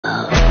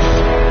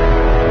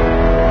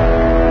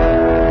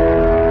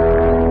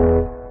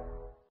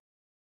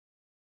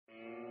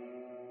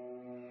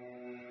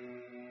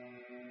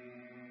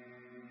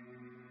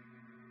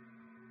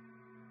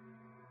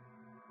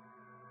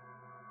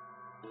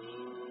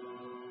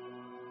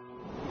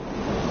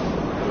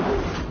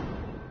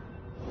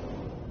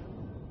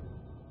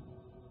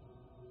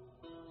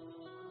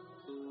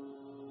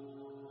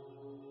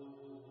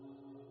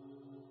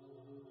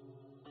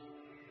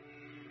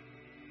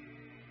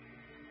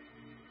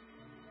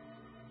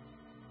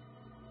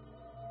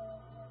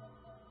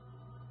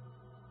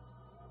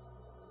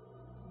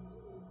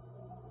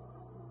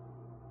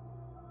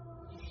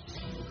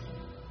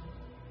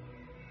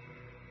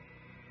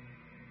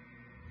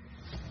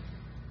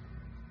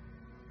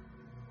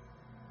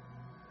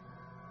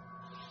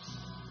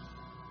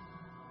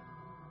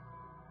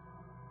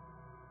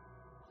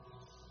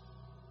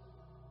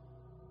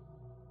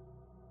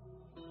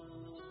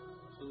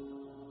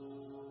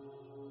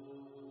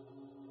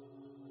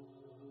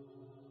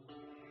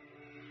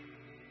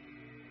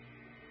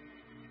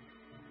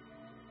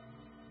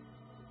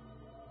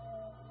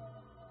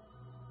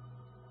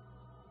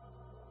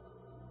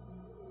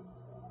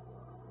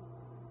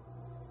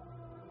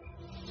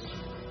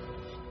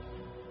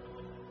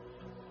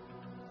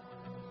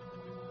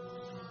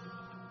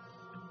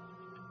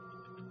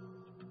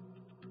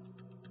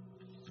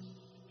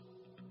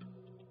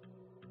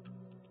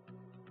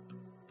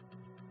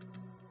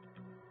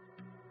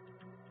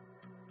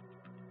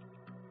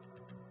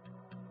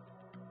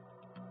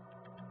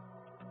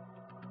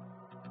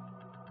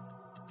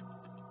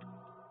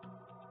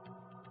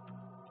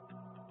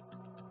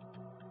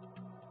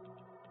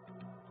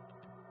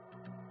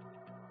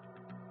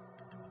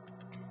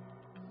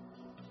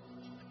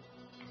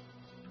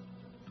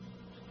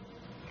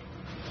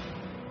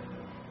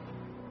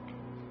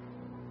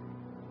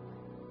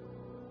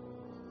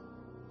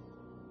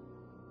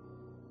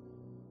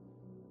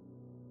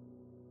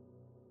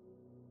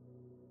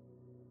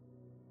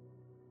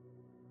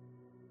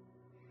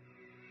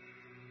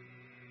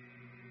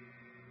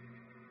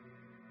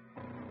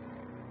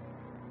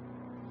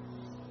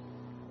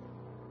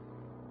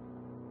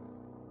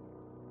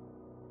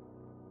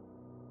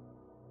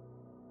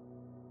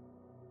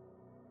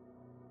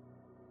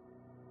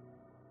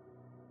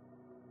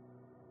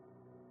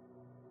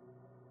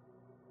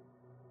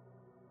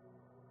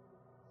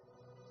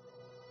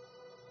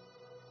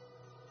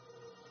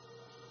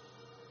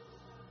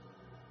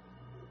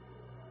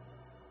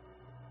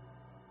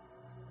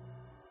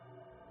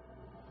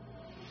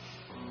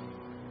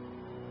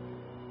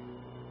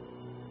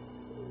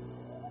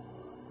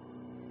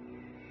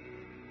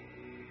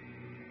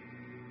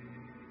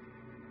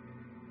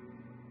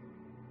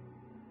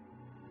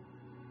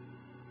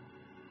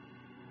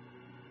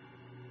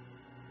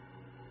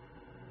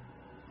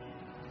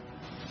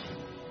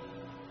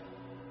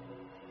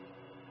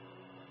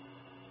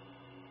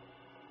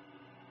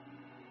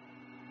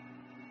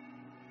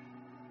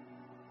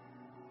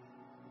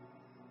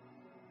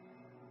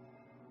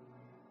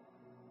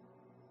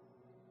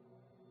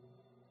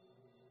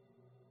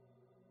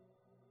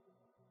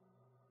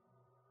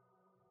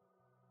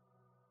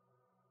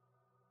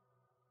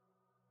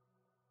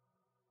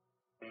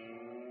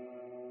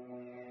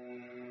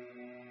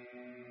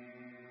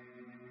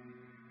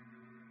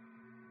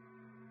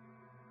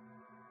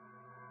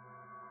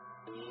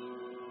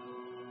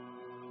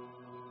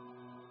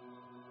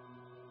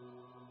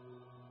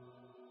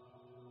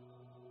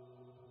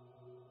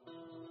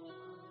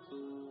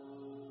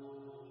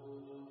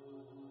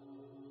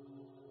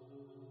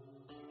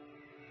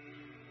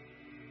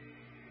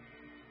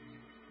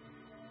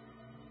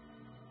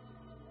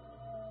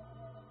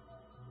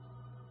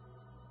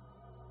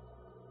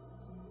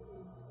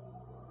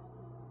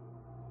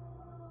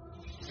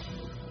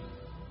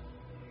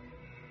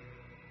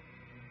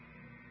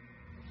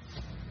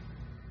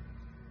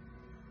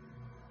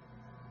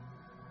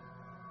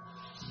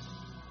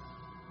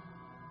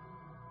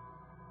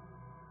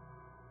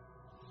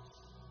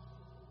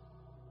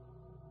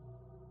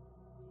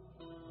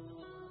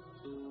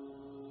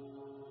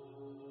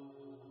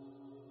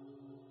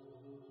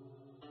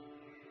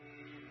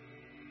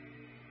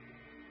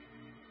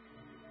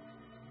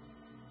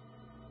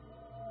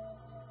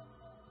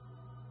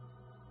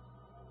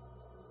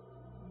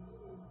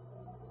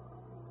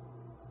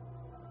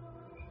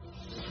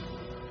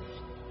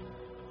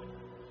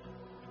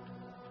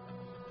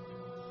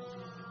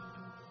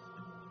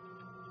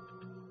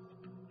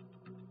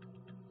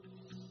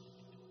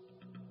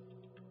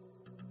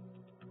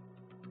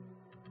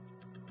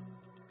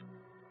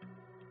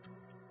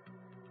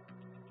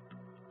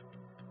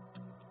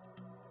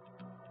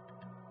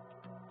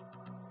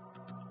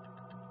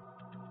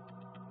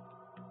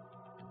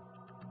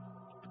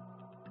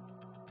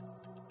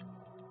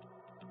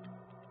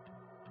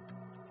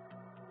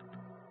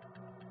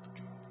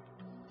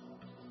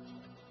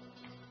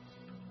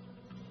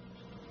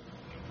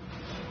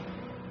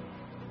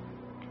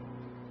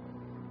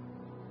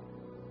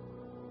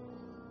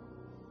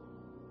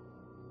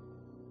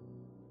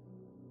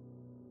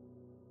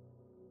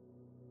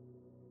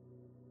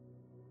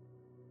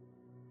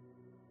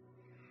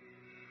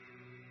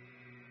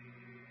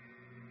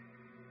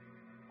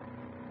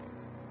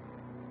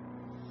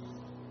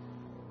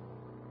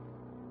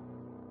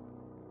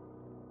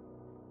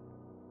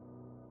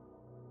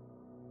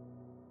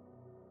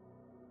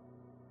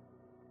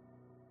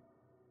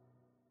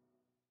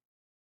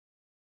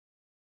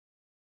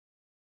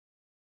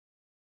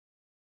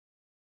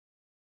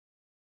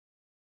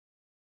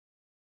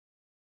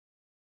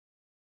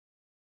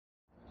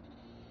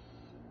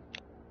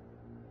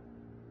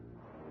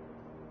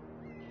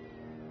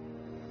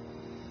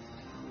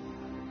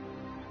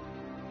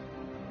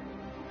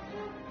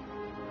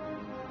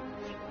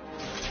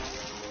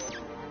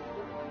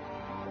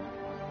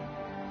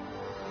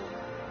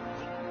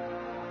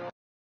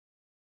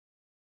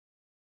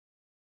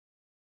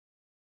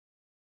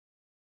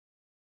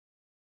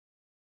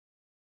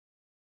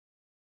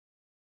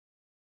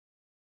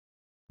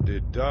The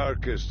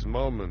darkest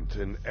moment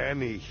in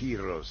any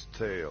hero's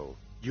tale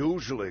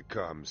usually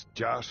comes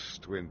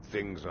just when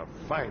things are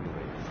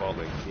finally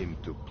falling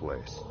into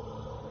place.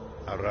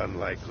 Our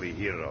unlikely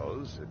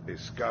heroes had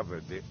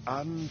discovered the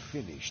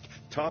unfinished,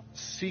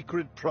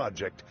 top-secret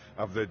project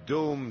of the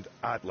doomed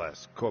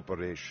Atlas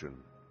Corporation,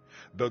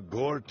 the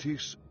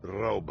Gortys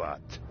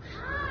robot.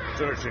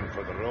 Searching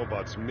for the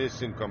robot's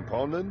missing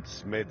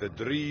components made the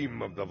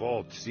dream of the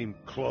vault seem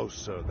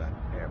closer than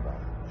ever,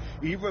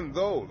 even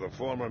though the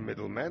former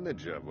middle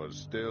manager was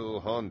still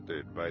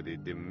haunted by the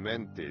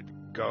demented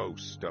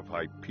ghost of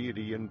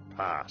Hyperion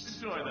Pass.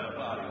 Enjoy that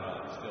body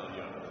while it's still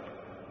young.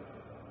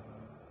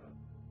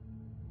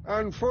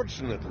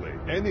 Unfortunately,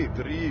 any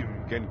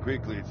dream can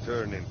quickly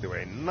turn into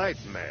a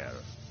nightmare,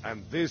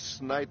 and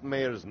this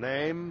nightmare's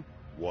name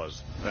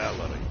was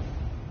Valerie.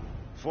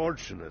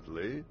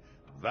 Fortunately,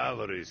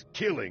 Valerie's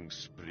killing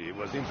spree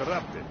was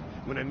interrupted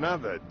when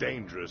another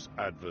dangerous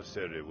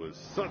adversary was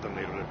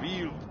suddenly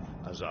revealed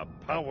as a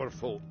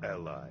powerful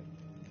ally.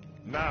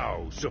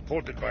 Now,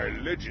 supported by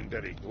a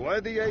legendary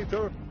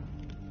gladiator,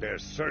 their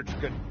search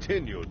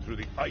continued through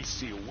the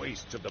icy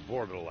wastes of the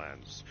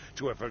Borderlands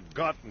to a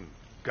forgotten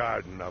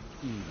Garden of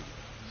Eden.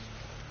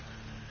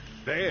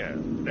 There,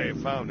 they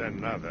found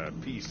another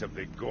piece of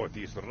the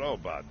Gortys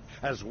robot,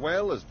 as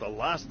well as the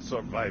last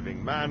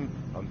surviving man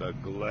on the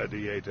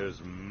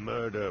Gladiator's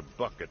murder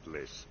bucket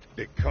list.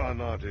 The con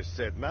artist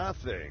said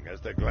nothing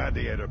as the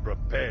Gladiator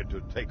prepared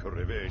to take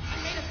revenge.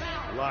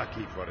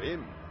 Lucky for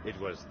him, it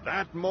was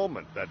that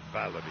moment that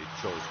Valerie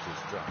chose to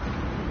strike.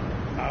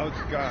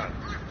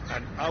 Outgunned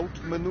and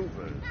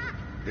outmaneuvered,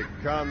 the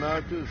con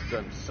artist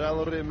and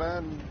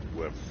salaryman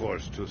were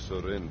forced to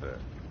surrender.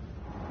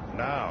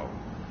 Now,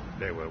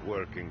 they were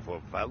working for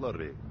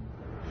Valerie,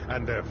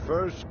 and their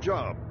first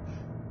job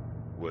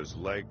was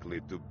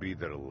likely to be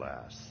their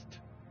last.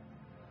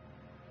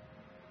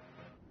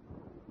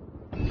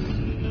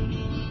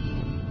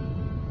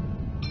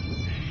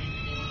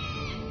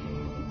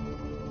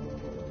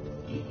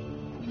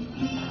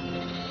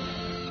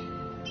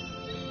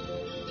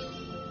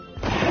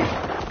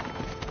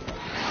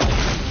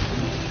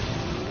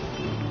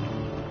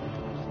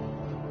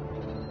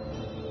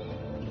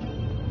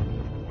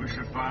 We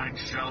should find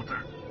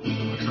shelter.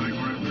 Looks like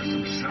we're in for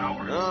some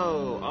showers.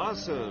 Oh,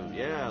 awesome.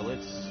 Yeah,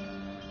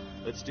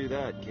 let's do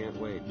that. Can't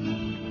wait.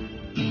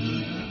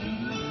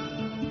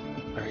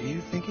 Are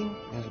you thinking?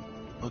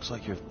 It looks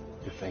like you're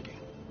thinking.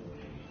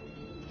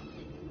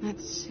 That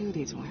suit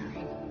he's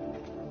wearing.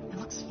 It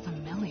looks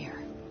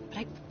familiar,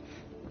 but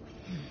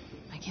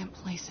I can't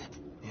place it.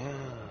 Yeah,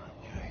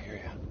 I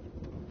hear ya.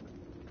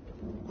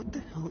 What the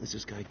hell is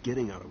this guy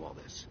getting out of all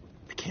this?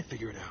 I can't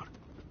figure it out.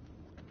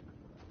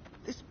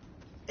 This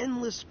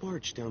endless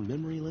march down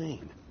memory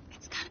lane.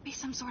 It's gotta be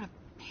some sort of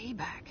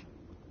payback.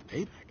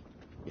 Payback?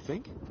 You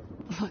think?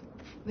 Look,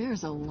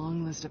 there's a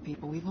long list of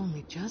people we've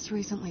only just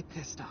recently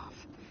pissed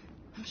off.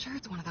 I'm sure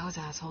it's one of those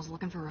assholes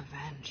looking for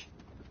revenge.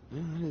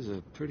 Yeah, that is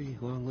a pretty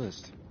long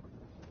list.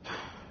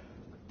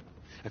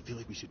 I feel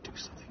like we should do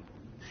something.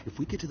 If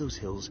we get to those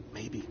hills,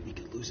 maybe we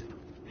could lose him.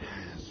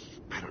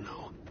 I don't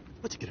know.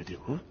 What's he gonna do,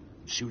 huh?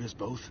 Shoot us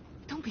both?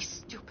 Don't be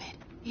stupid.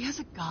 He has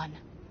a gun.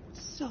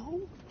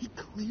 So? He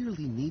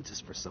clearly needs us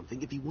for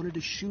something. If he wanted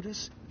to shoot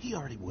us, he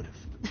already would have.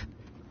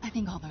 I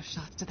think all those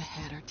shots to the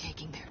head are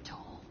taking their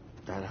toll.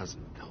 That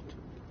hasn't helped.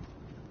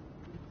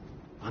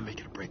 I'm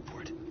making a break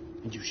for it.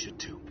 And you should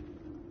too.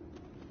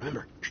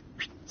 Remember,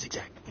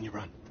 zigzag when you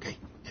run, okay?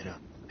 It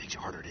makes you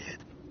harder to hit.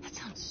 That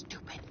sounds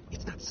stupid.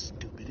 It's not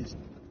stupid, it's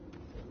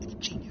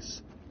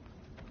genius.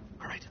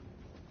 All right,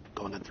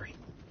 going on 3.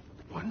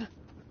 1,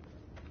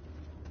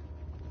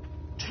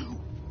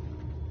 2,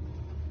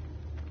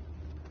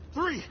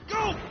 3,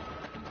 go!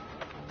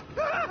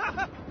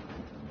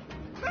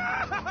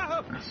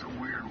 That's a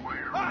weird way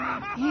to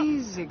run.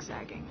 He's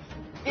zigzagging.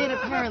 It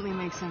apparently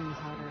makes him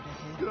harder to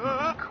hit.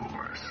 Of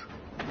course.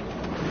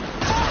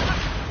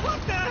 What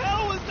the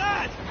hell was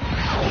that?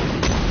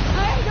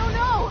 I don't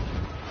know!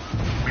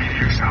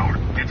 Meteor shower.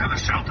 Get to the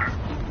shelter.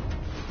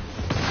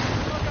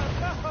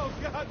 Oh,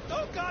 God.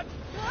 Oh, God.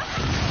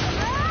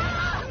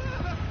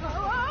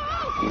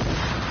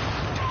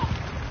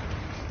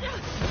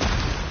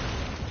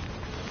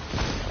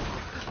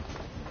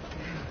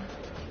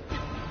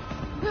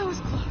 That was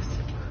close.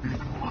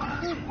 It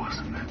was,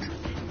 wasn't it?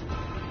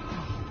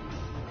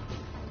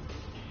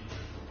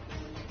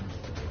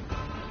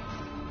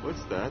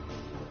 What's that?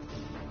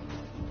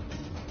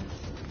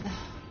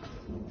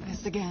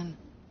 This again.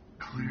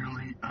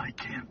 Clearly, I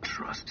can't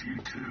trust you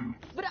two.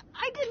 But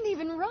I didn't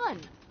even run.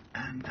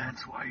 And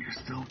that's why you're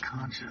still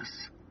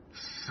conscious.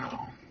 So,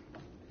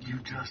 you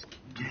just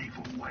gave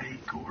away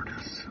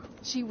Gortys.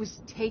 She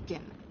was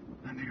taken.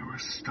 And you were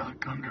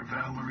stuck under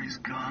Valerie's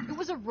gun. It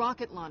was a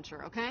rocket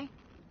launcher, okay?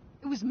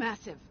 It was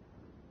massive.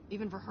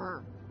 Even for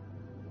her.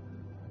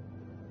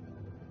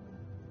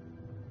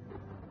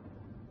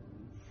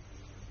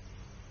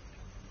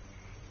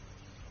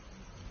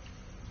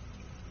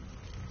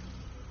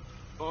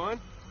 Vaughn?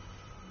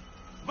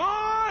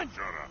 Vaughn!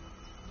 Shut up.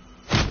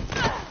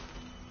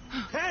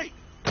 Hey!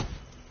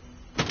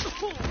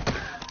 Stop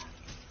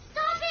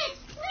it,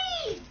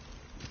 please!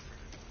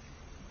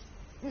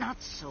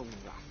 Not so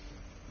rough.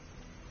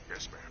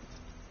 Yes, ma'am.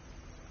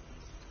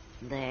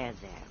 There,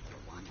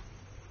 little one.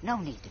 No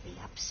need to be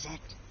upset.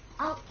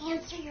 I'll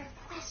answer your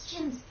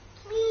questions.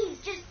 Please,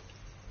 just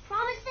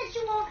promise that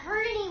you won't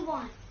hurt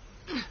anyone.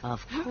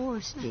 Of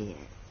course, dear.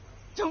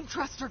 Don't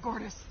trust her,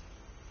 Gortys.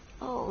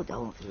 Oh,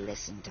 don't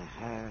listen to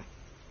her.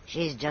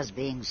 She's just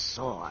being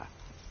sore.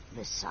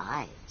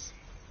 Besides,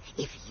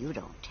 if you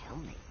don't tell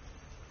me,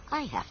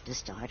 I have to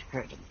start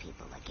hurting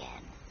people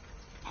again.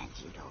 And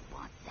you don't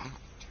want that,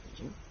 do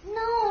you?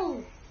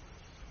 No.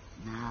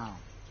 Now,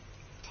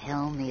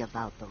 tell me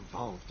about the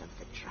Vault of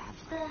the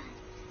Traveler.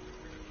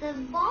 The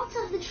Vault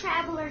of the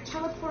Traveler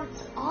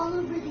teleports all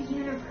over the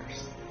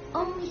universe,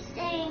 only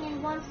staying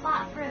in one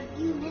spot for a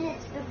few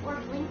minutes before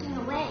blinking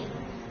away.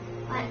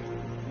 But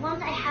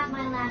once I have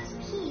my last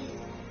piece,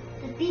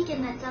 the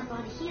beacon that's up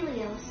on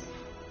Helios,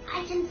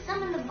 I can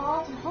summon the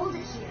vault and hold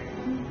it here,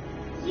 and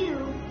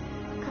you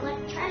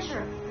collect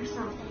treasure or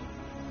something.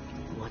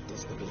 What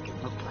does the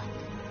beacon look like?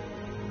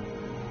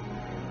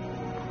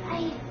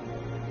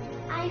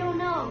 I don't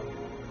know.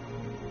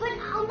 But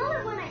I'll know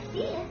it when I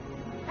see it.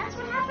 That's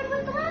what happened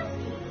with the last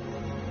piece.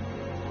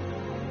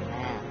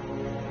 Well,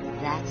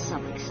 that's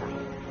some exciting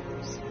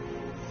news.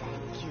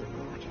 Thank you,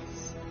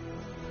 Gortys.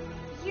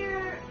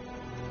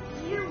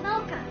 You're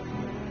welcome.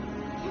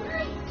 Can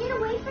I get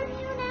away from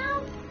you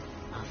now?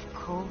 Of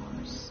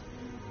course.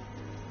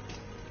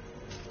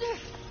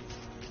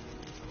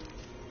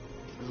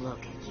 Look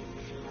at you,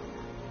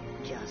 Fiona.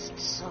 Just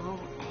so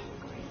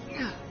angry.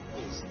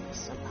 Is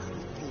this about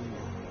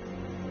Athena?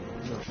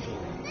 You're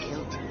feeling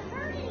guilty.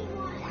 Hurt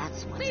anyone.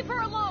 That's what... Leave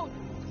her alone!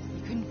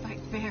 You couldn't fight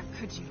fair,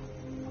 could you?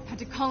 Had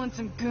to call in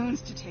some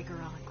goons to take her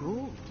on.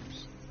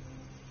 Goons?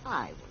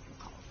 I wouldn't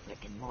call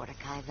Frick and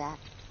Mordecai that.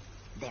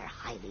 They're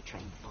highly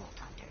trained vault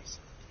hunters,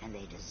 and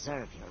they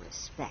deserve your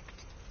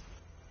respect.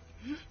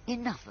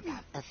 Enough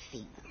about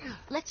Athena.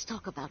 Let's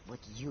talk about what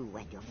you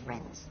and your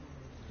friends...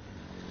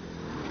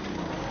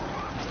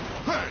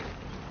 Hey!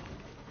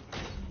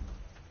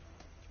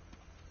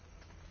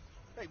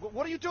 Hey,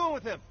 what are you doing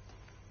with him?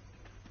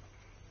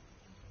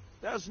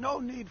 There's no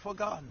need for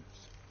guns.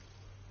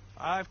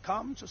 I've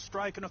come to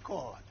strike an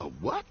accord. A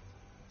what?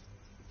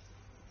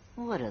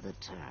 What are the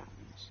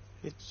terms?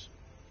 It's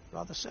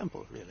rather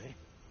simple, really.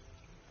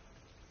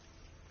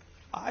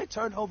 I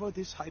turn over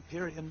this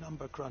Hyperion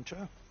number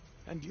cruncher,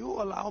 and you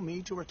allow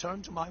me to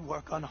return to my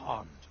work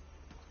unharmed.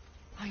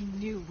 I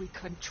knew we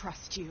couldn't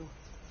trust you.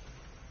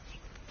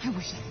 I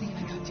wish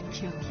Athena got to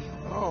kill you.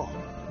 Oh,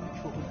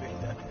 you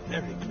made that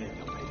very clear,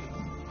 young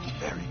lady.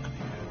 Very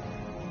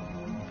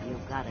clear.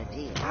 You've got a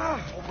deal. All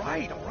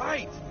right, all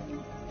right.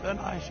 Then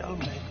I shall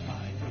make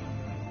mine.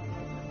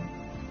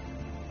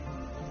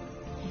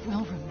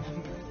 We'll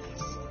remember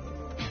this.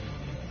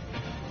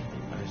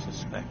 I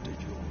suspected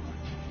you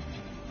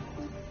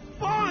would.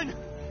 Vaughn!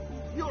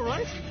 You all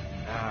right?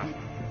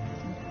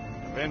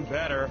 I've been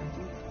better.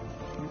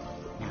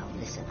 Now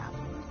listen up.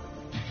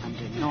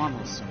 Under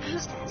normal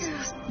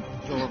circumstances,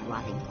 your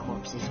rotting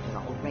corpses would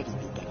already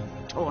be getting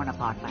torn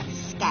apart by the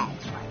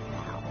skags right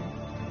now.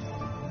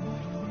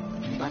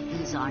 But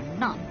these are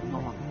not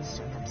normal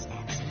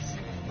circumstances.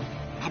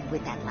 And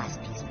with that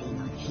last piece being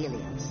on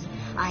Helios,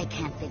 I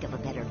can't think of a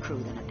better crew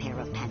than a pair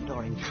of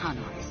Pandoran con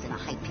artists and a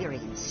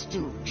Hyperion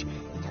stooge to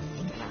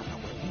figure out a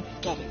way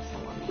to get it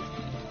for me.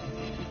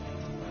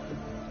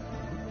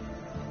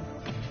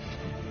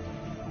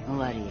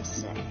 What do you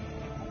say?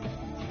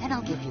 And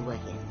I'll give you a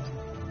hint.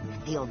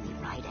 The only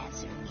right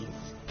answer is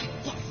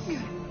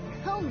yes.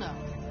 Hell no.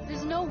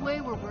 There's no way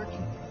we're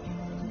working.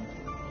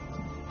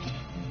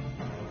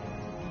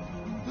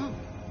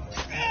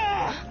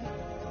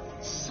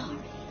 Sorry.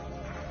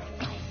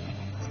 I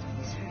must have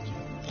misheard you.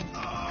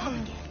 Come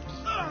again.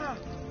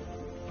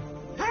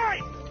 Hey!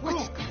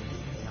 What's going to be,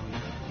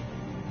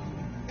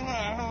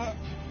 Leona?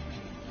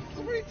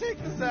 Can we take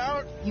this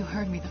out? You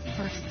heard me the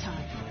first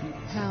time.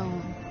 Hell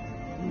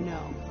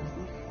no.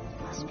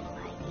 Must be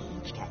my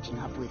age catching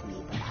up with me,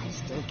 but I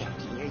still get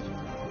to hear you.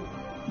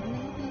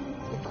 Maybe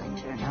if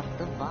I turn up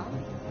the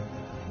volume.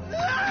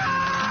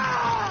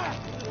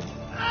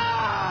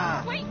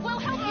 Wait, we'll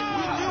help you.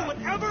 You do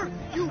whatever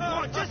you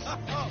want. Just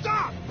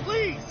stop,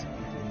 please.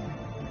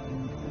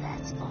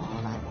 That's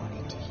all I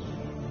wanted to hear.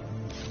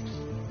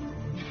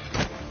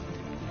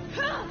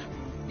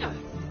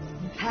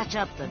 Patch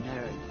up the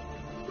nerd.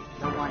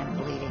 Don't want him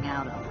bleeding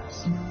out on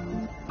us.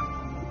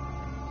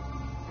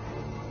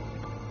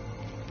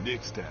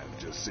 Next time,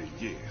 just say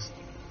yes.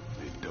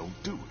 Then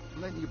don't do it.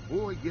 Letting your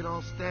boy get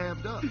all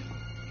stabbed up.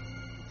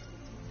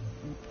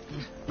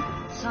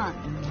 Son,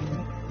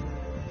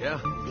 Yeah?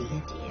 be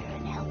a dear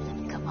and help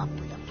them come up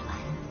with a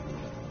plan.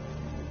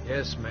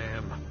 Yes,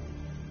 ma'am.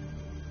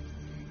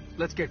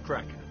 Let's get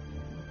cracking.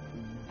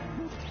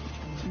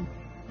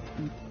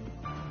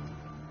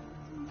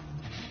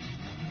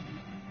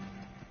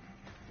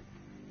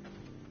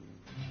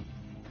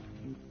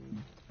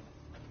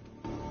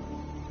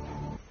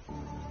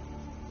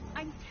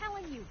 I'm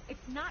telling you,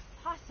 it's not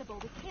possible.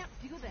 We can't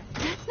do this.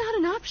 That's not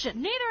an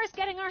option. Neither is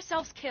getting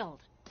ourselves killed.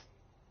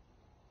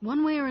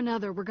 One way or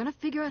another, we're gonna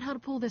figure out how to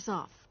pull this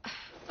off.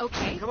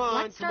 Okay, Come on,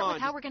 let's start come on.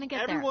 with how we're gonna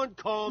get Everyone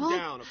calm Well-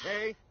 down,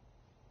 okay?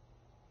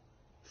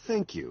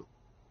 Thank you.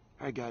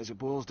 All right, guys, it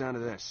boils down to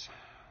this.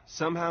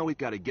 Somehow we've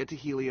got to get to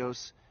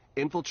Helios,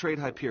 infiltrate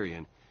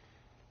Hyperion,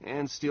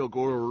 and steal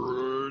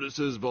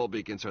Gordus's vault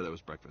beacon. Sorry, that was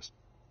breakfast.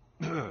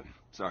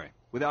 Sorry,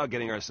 without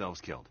getting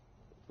ourselves killed.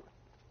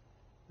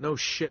 No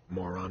shit,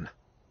 moron.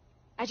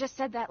 I just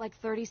said that like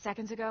 30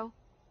 seconds ago.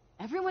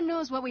 Everyone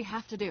knows what we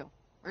have to do.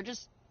 We're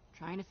just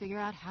trying to figure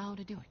out how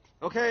to do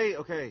it.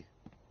 Okay.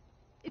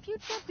 If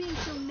you'd stop being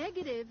so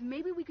negative,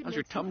 maybe we could How's make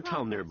your some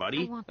tum-tum there, progress.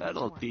 buddy? I want this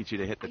That'll one. teach you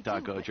to hit the I do,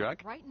 taco but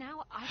truck. Right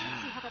now, I don't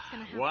see how that's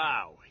gonna happen.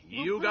 Wow,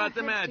 We'll you put got our the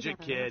heads magic,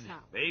 together, kid. that's how.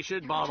 They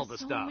should There are bottle the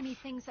just so stuff. many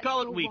things that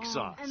Call go it weak wrong.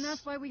 sauce. And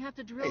that's why we have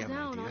to drill Hey, I have an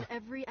down idea. on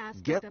every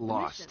aspect Get of the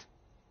lost. mission.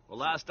 Well,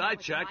 last I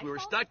checked, we were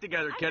stuck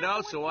together,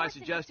 kiddo, so I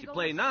suggest you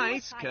play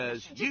nice,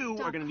 because you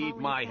are going to need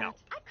my help.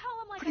 I call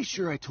him like Pretty a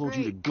sure I told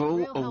you to Great, go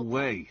real helpful.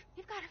 away.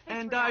 You've got to face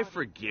And reality. I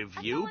forgive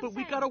That's you, all but I'm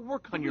we saying. got to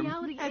work on The your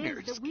reality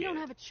manners, is that we don't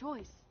kid. have a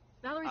choice.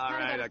 Valerie's All kinda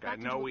got right, us look, I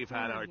backed know into a we've had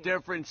plan our here.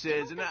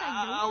 differences, and Because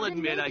I know, I'll then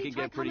admit I maybe can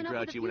try get pretty coming up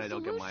with grouchy a when few I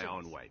don't get my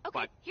solutions. own way. Okay,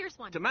 But here's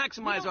one. to You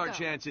maximize don't our go.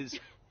 chances,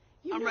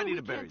 You I'm know ready we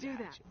to bury can't the do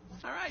that. hatchet.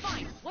 All right?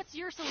 Fine. What's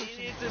your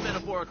solution? It's a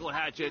metaphorical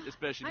hatchet,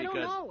 especially I don't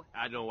because know.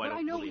 I know I But I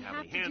don't know really we have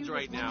have any to hands do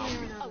right this one now. way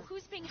or another. Oh,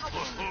 who's being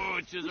helpful? Oh,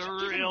 which is We a should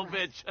give him real a rest.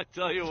 bitch, I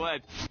tell you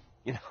what.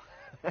 You know,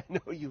 I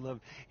know you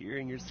love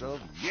hearing yourself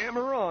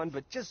yammer on,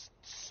 but just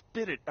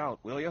spit it out,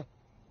 will you?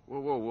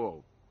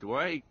 Whoa. Do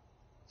I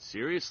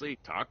seriously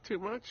talk too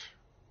much?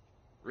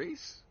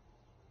 Reese?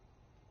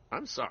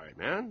 I'm sorry,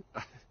 man.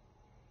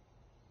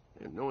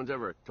 And no one's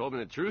ever told me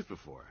the truth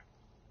before.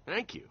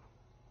 Thank you.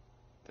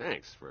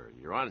 Thanks for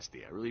your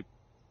honesty. I really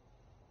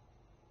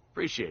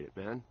appreciate it,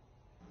 man.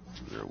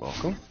 You're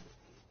welcome.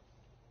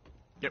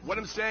 Yeah, what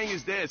I'm saying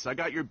is this. I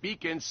got your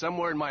beacon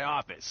somewhere in my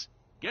office.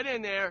 Get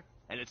in there,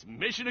 and it's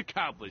mission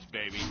accomplished,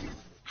 baby.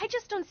 I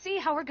just don't see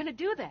how we're gonna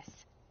do this.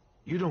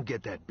 You don't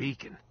get that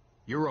beacon,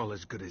 you're all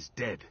as good as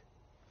dead.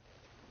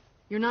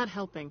 You're not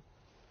helping.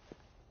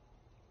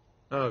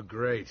 Oh,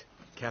 great.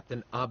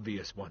 Captain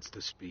Obvious wants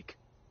to speak.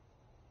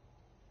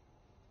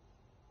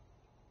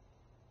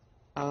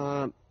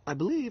 I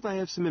believe I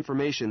have some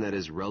information that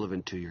is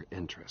relevant to your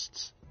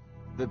interests.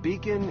 The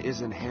beacon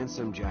is in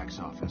Handsome Jack's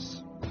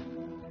office.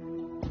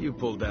 You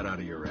pulled that out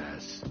of your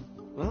ass.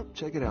 Well,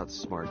 check it out,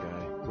 smart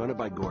guy. Run it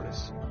by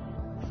Gordis.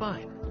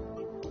 Fine.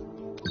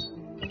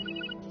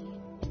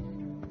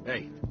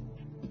 Hey,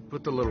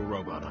 put the little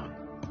robot on.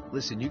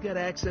 Listen, you got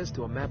access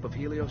to a map of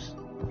Helios?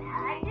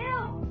 I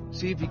do.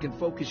 See if you can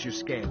focus your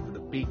scan for the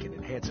beacon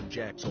in Handsome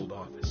Jack's old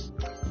office.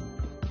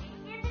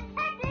 You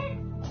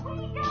detected.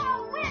 We got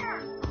a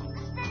winner.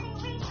 I'm sending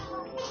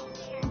regional locations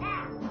here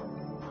now.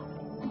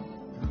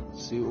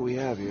 Let's see what we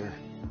have here.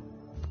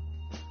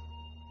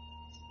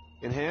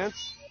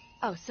 Enhance?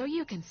 Oh, so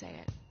you can say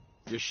it.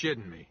 You're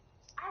shitting me.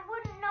 I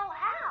wouldn't know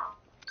how.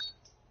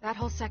 That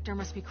whole sector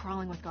must be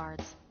crawling with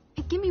guards.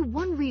 And give me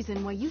one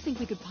reason why you think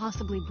we could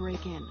possibly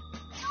break in.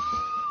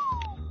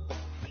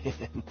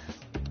 Man.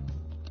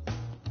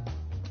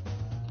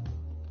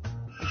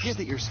 I get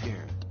that you're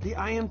scared.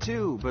 I am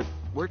too, but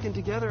working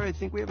together, I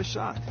think we have a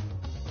shot.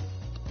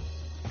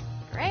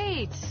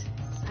 Great.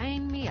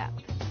 Sign me up.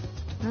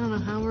 I don't know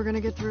how we're gonna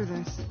get through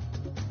this.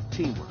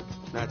 Teamwork,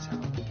 that's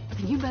how.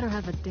 And you better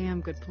have a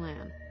damn good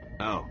plan.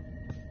 Oh.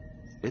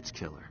 It's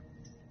killer.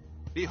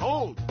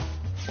 Behold!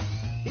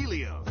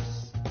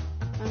 Helios!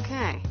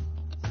 Okay.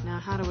 Now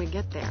how do we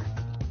get there?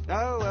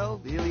 Oh,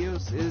 well,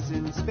 Helios is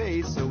in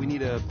space, so we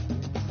need a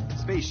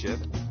spaceship,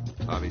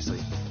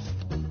 obviously.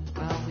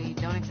 Well, we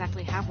don't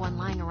exactly have one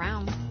lying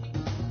around.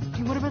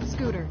 Hey, what about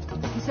Scooter?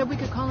 He said we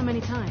could call him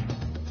anytime.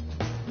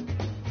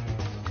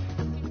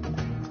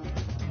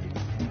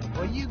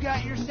 Well, you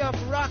got yourself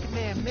a rocket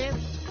man, man.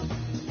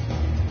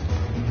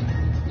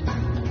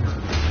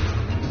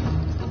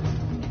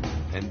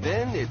 And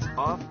then it's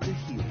off to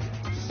Helios.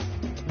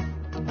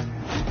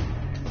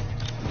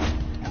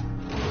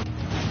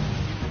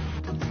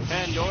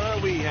 Pandora,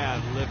 we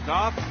have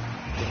liftoff.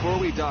 Before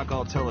we dock,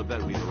 I'll tell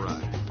Yvette we've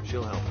arrived.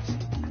 She'll help us.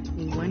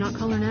 Why not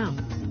call her now?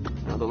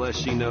 Now, the less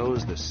she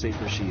knows, the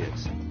safer she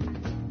is.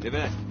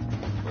 Yvette,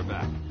 we're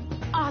back.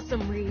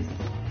 Awesome, Reese.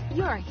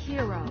 You're a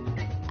hero.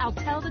 I'll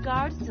tell the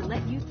guards to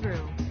let you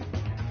through.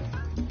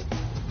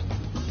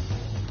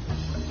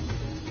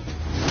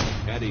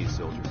 At ease,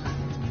 soldier.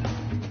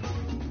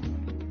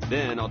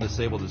 Then I'll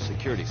disable the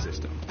security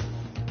system.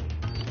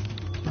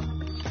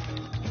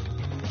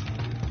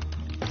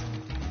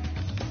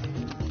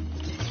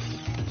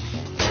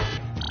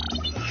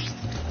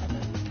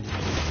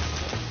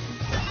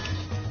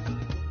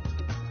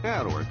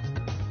 That'll work.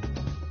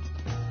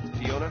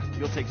 Fiona,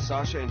 you'll take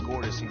Sasha and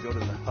Gordis and go to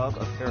the hub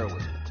of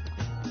heroism.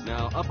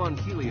 Now, up on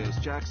Helios,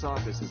 Jack's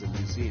office is a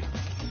museum.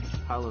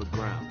 Hallowed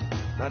ground.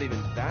 Not even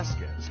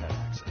Vasquez had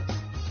access.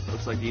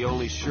 Looks like the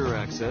only sure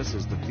access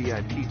is the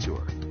VIP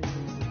tour.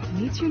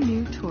 Meet your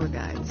new tour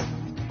guides.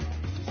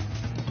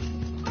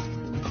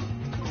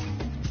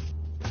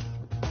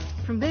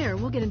 From there,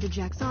 we'll get into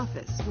Jack's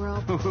office, where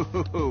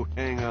I'll...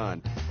 Hang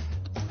on.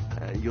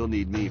 You'll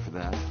need me for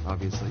that,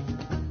 obviously.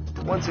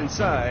 Once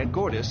inside,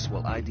 Gordis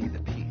will ID the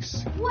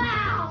piece.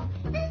 Wow!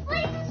 This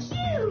place is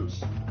huge!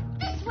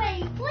 This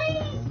way,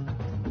 please!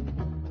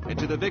 And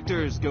to the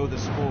victors go the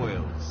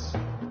spoils.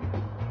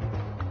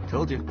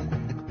 Told you.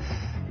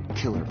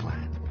 Killer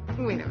plan.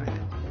 Wait a minute.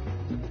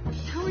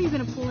 How are you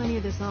gonna pull any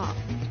of this off?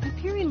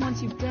 Hyperion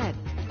wants you dead.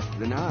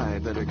 Then I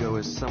better go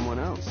as someone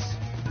else.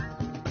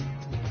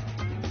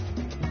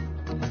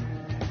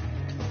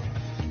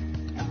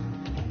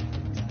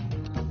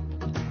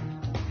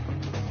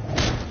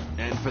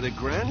 And for the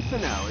grand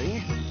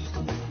finale,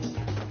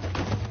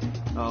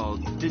 I'll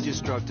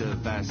digistruct a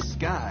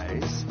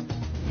Vasquez.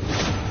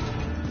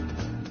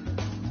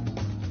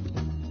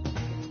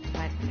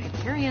 But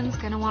Hyperion's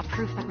gonna want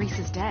proof that Reese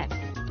is dead.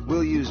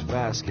 We'll use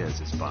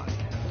Vasquez's body.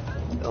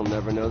 They'll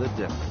never know the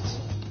difference.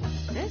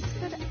 This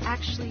could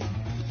actually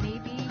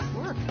maybe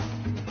work.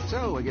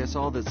 So, I guess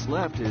all that's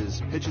left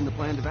is pitching the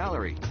plan to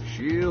Valerie.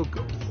 She'll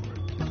go for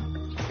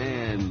it.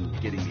 And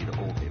getting me to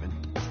Old Haven.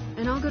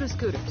 And I'll go to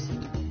Scooter's.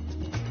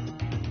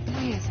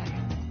 Wait a second.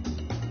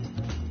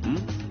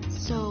 Hmm?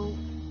 So,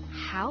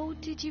 how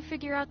did you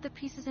figure out the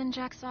pieces in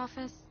Jack's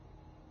office?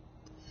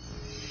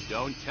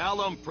 Don't tell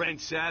them,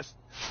 Princess.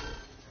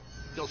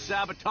 They'll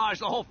sabotage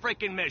the whole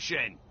freaking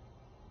mission.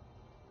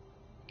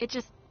 It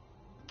just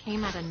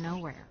came out of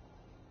nowhere.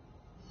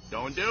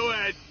 Don't do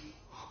it.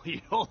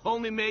 You'll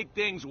only make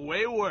things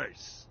way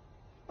worse.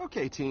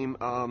 Okay, team,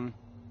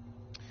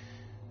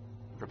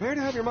 prepare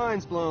to have your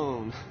minds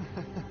blown.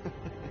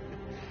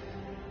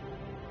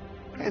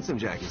 Handsome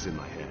Jack is in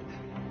my head.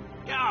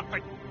 Yeah,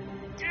 but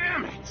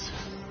damn it.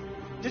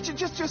 Did you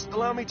just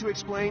allow me to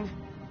explain?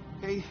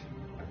 Hey,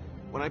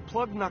 when I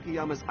plugged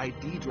Nakayama's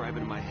ID drive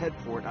into my head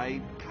port,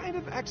 I kind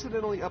of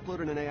accidentally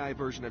uploaded an AI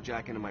version of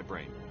Jack into my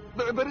brain.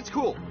 But it's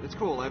cool. It's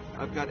cool.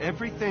 I've got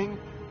everything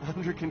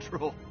under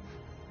control.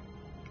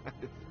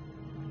 Kind of.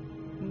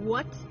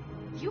 What?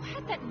 You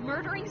had that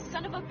murdering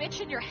son of a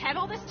bitch in your head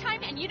all this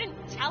time and you didn't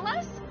tell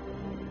us?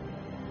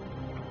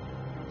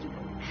 You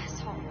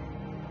asshole.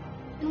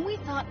 And we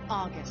thought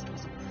August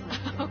was a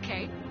prick.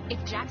 Okay,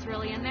 if Jack's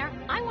really in there,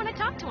 I want to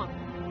talk to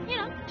him. You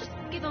know, just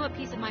give him a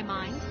piece of my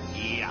mind.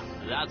 Yeah,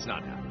 that's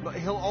not happening. But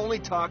he'll only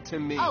talk to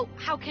me. Oh,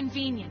 how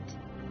convenient.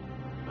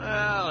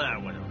 Well,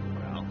 that went over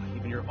well.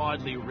 Even your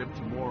oddly ripped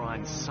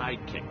moron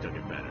sidekick took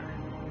it better.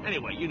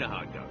 Anyway, you know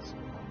how it goes.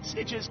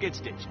 Stitches get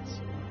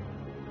stitches.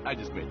 I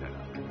just made that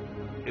up.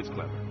 It's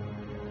clever.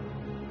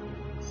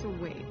 So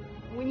wait,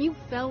 when you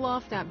fell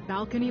off that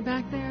balcony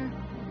back there,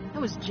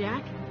 that was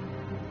Jack?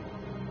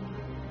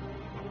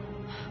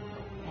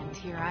 And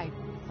here I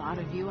thought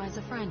of you as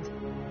a friend.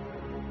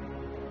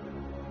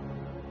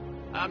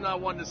 I'm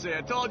not one to say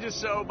I told you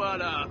so,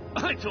 but,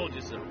 I told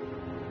you so.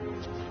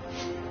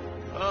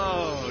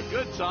 Oh,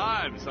 good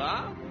times,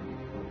 huh?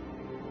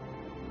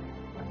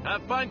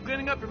 Have fun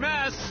cleaning up your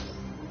mess.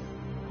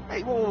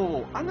 Hey,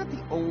 whoa. I'm not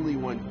the only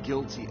one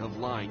guilty of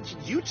lying.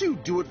 You two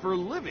do it for a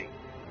living.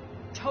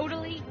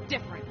 Totally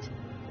different.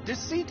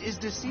 Deceit is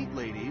deceit,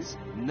 ladies.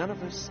 None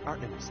of us are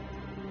innocent.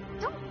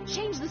 Don't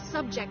change the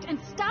subject and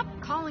stop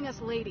calling us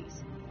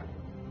ladies.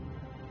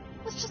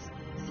 Let's just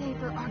say,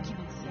 for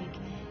argument's sake,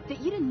 that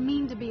you didn't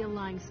mean to be a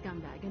lying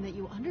scumbag and that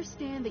you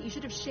understand that you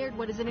should have shared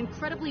what is an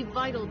incredibly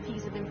vital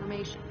piece of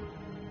information.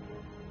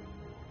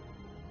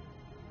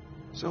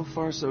 So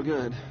far, so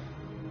good,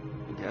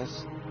 I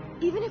guess.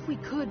 Even if we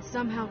could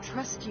somehow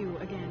trust you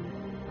again,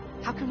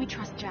 how can we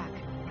trust Jack?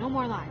 No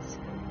more lies.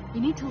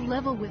 You need to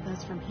level with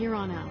us from here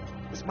on out.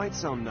 This might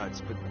sound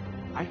nuts, but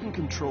I can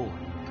control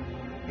him.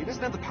 He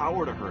doesn't have the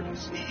power to hurt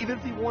us, even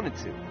if he wanted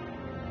to.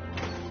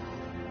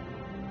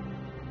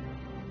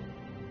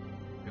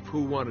 If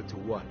who wanted to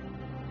what?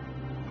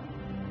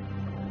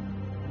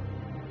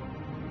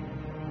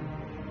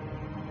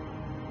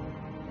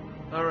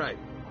 All right,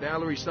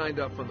 Valerie signed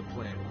up on the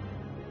plan.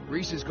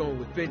 Reese is going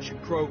with Finch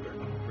and Kroger.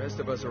 The rest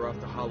of us are off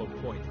to Hollow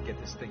Point to get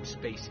this thing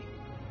spacey.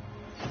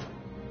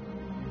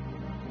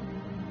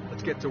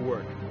 Let's get to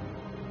work.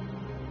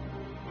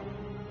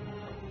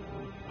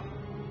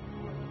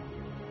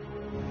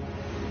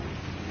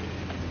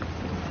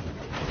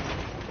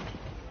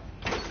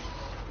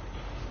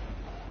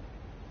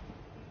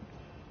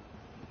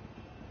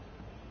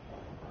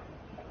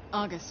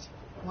 August,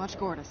 watch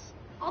Gordis.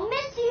 I'll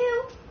miss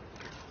you.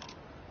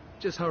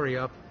 Just hurry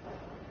up.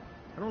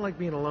 I don't like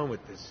being alone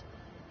with this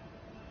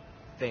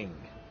thing.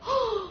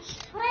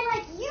 But I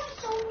like you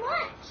so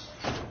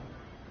much.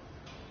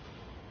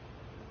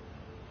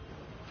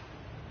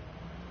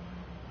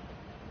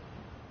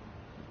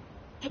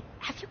 Hey,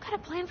 have you got a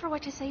plan for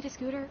what to say to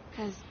Scooter?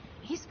 Because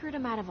he screwed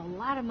him out of a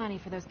lot of money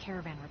for those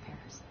caravan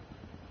repairs.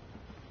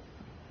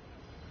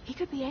 He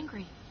could be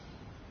angry.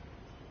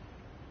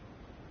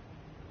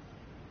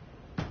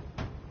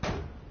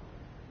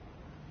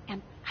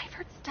 And I've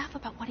heard stuff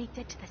about what he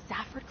did to the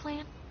Safford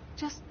clan.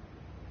 Just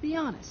be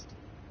honest.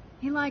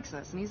 He likes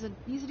us, and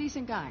he's a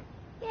decent guy.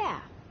 Yeah,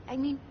 I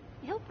mean,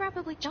 he'll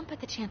probably jump at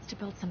the chance to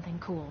build something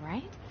cool,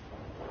 right?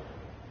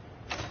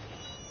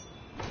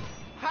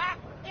 Ha!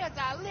 Yes,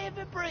 I live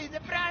and breathe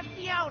the bright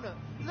Fiona,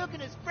 looking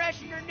as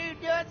fresh in her new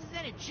duds as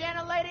any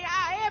gentle lady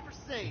I ever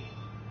seen.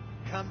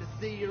 Come to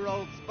see your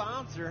old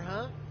sponsor,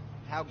 huh?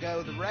 How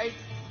go the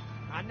races?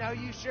 I know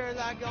you sure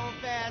like going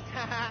fast,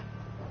 haha.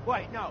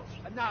 Wait, no,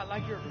 not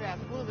like you're a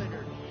fast woman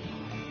or...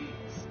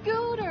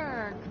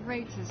 Scooter!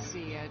 Great to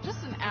see you.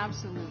 Just an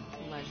absolute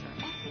pleasure.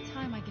 Every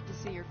time I get to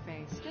see your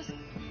face, just...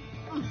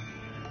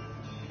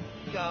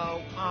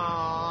 Go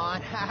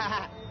on.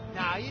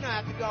 No, you don't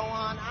have to go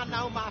on. I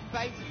know my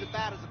face is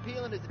about as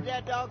appealing as a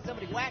dead dog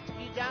somebody whacked a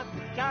few times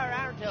with a tire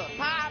iron till it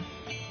popped.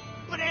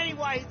 But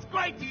anyway, it's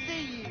great to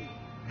see you.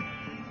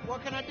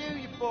 What can I do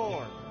you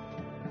for?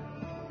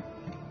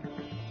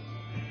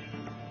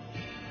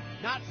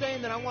 Not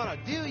saying that I want to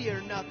do you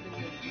or nothing.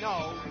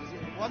 No.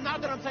 Well,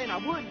 not that I'm saying I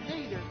wouldn't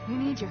either. We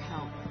need your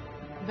help.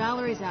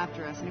 Valerie's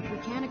after us, and if we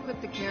can't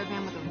equip the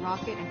caravan with a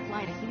rocket and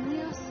fly to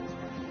Helios,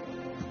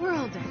 we're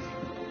all dead.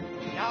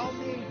 Y'all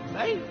need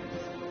me?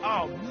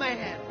 Oh,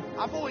 man.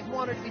 I've always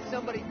wanted to be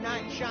somebody's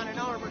knight in shining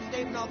armor,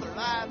 saving all their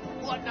lives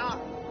and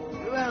whatnot.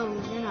 Well,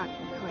 you're not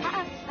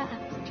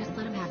quite. Just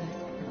let him have it.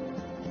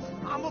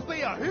 I'm gonna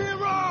be a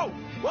hero!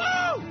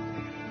 Woo!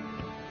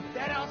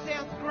 That all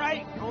sounds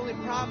great. Only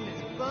problem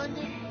is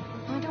funding.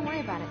 Oh, don't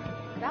worry about it.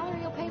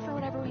 Valerie will pay for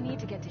whatever we need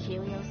to get to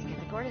Helios, get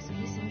the Gordis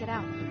piece, and get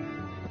out.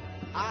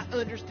 I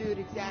understood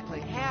exactly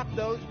half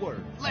those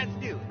words. Let's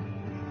do it.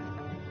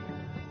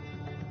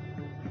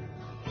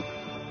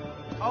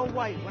 Oh,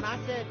 wait, when I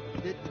said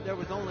that there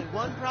was only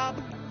one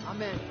problem, I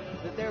meant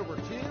that there were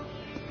two.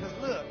 Because,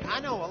 look, I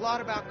know a lot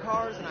about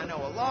cars and I know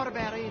a lot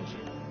about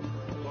engines.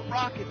 But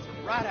rockets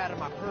are right out of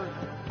my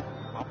purview.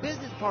 My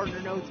business partner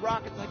knows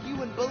rockets like you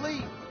wouldn't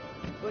believe.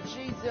 But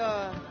she's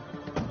a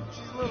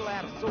little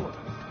out of sorts.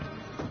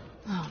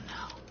 Oh,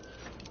 no.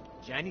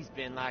 Janie's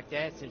been like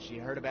that since she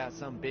heard about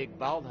some big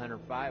bald hunter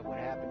fight what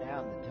happened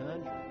out in the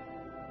tundra.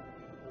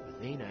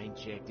 Athena ain't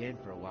checked in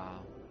for a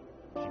while.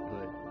 She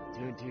put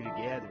two and two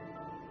together.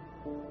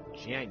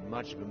 She ain't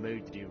much of a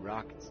mood to do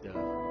rocket stuff.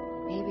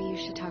 Maybe you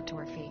should talk to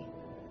her, Fee.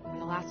 You're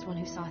the last one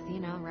who saw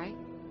Athena, right?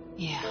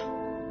 Yeah.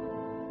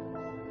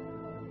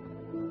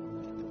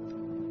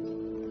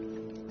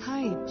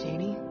 Hi,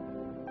 Janie.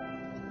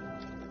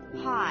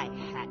 Hi,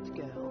 Hat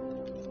Girl.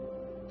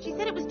 She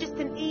said it was just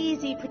an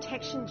easy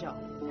protection job.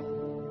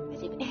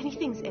 As if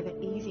anything's ever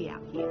easy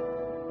out here.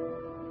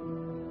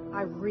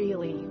 I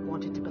really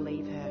wanted to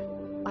believe her.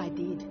 I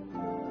did.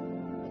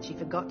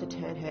 forgot to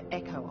turn her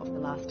echo off the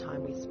last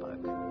time we spoke.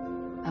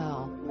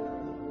 Oh.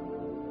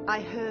 I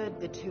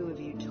heard the two of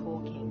you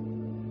talking.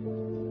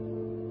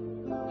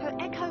 Her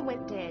echo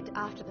went dead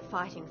after the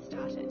fighting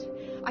started.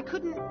 I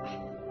couldn't...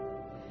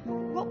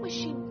 What was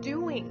she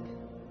doing?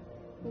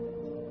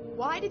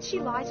 Why did she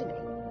lie to me?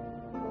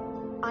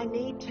 I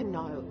need to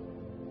know.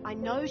 I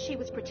know she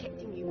was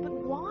protecting you, but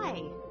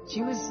why?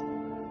 She was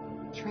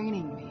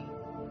training me.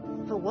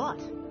 For what?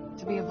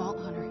 To be a vault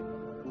hunter.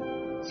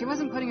 She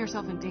wasn't putting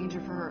herself in danger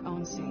for her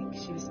own sake.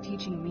 She was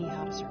teaching me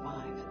how to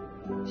survive.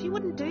 She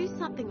wouldn't do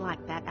something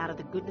like that out of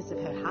the goodness of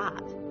her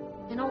heart.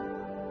 An old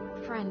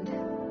friend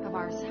of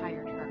ours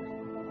hired her.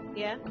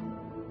 Yeah?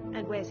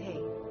 And where's he?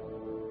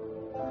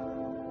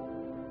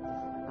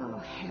 Oh,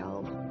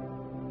 hell.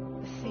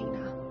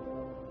 Athena.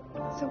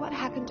 So what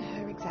happened to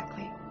her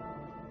exactly?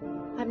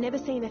 I've never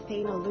seen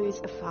Athena lose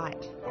a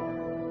fight.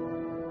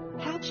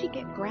 How'd she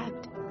get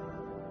grabbed?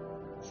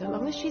 So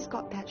long as she's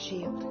got that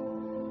shield,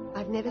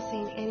 I've never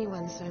seen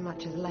anyone so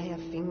much as lay a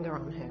finger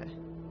on her.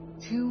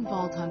 2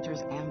 vault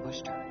hunters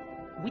ambushed her.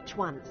 Which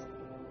ones?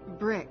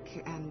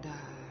 Brick and,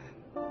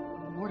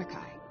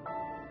 Mordecai.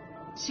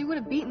 She would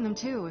have beaten them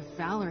too if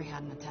Valerie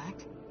hadn't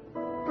attacked.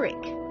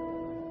 Brick.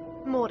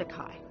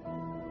 Mordecai.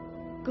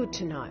 Good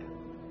to know.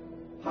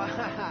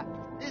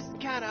 This is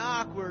kind of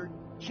awkward.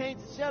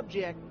 Change the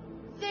subject.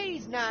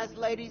 These nice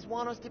ladies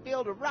want us to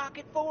build a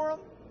rocket for them?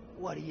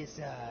 What do you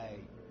say?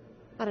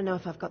 I don't know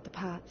if I've got the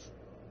parts.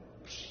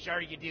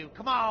 Sure you do.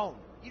 Come on.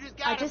 You just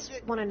gotta... I just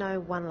want to know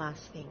one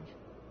last thing,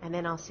 and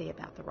then I'll see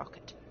about the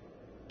rocket.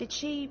 Did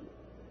she...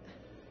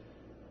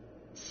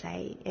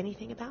 say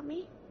anything about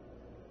me?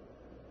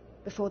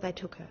 Before they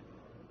took her?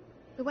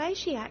 The way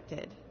she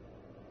acted...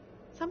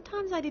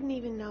 Sometimes I didn't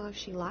even know if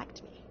she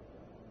liked me.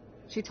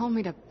 She told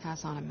me to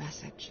pass on a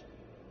message.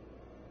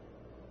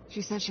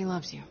 She said she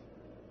loves you.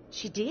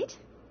 She did?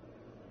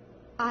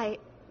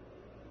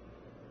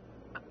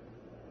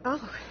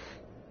 Oh,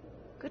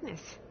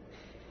 goodness.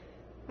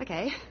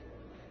 Okay.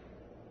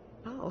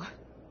 Oh,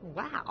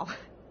 wow.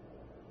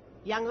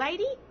 Young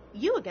lady,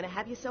 you are going to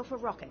have yourself a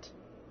rocket.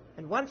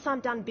 And once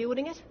I'm done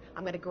building it,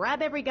 I'm going to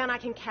grab every gun I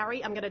can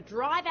carry, I'm going to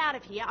drive out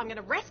of here, I'm going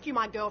to rescue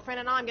my girlfriend,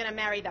 and I'm going to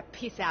marry the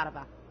piss out of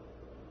her.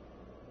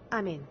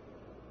 I'm in.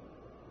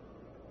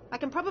 I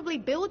can probably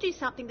build you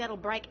something that'll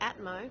break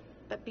Atmo,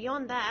 but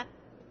beyond that,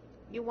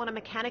 you'll want a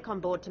mechanic on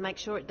board to make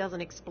sure it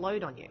doesn't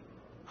explode on you.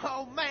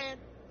 Oh, man,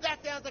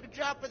 that sounds like a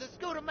job for the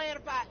scooter man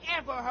if I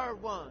ever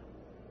heard one.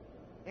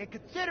 And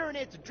considering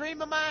it's a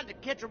dream of mine to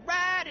catch a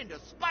ride into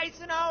space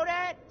and all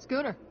that...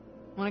 Scooter,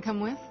 want to come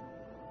with?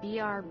 Be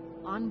our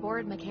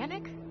onboard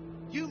mechanic?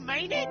 You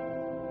mean it?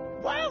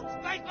 Woo,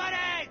 space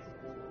buddies!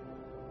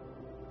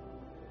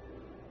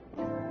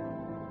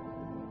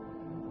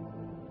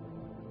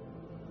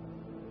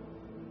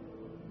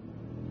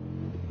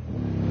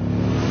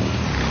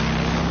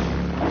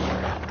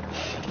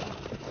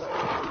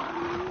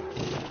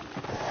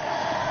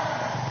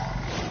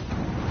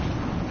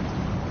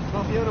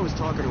 Fiona was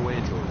talking her way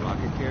into a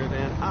rocket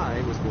caravan.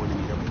 I was going to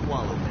meet up with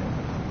Wallow Man.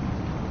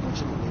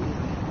 Fortunately,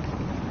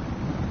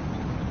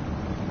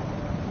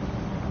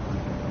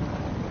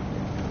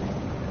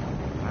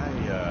 I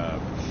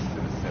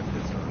should have said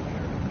this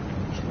earlier.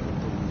 I can't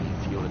believe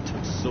Fiona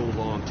took so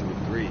long to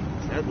agree.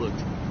 That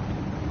looked...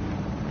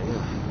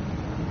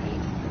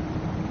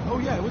 Oh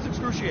yeah, it was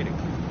excruciating.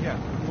 Yeah,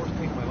 the worst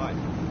pain of my life.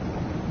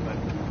 But...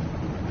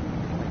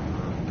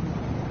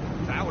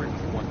 Valerie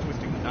was the one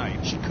twisting the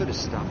knife. She could have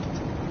stopped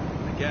it.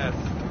 I guess.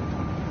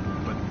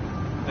 But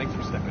thanks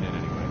for stepping in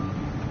anyway.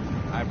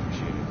 I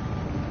appreciate it.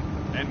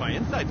 And my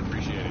insides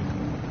appreciate it.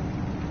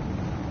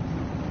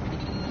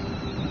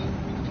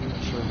 I'm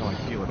not sure how I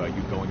feel about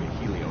you going to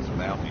Helios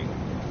without me.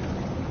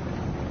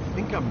 I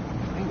think I'm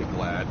kind of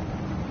glad. I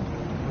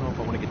don't know if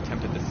I want to get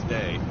tempted to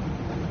stay.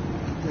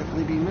 You'll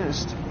definitely be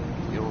missed.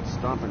 The old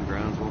stomping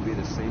grounds won't be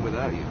the same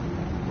without you.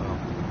 Well,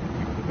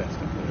 you were the best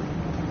up there.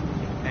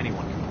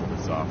 Anyone can pull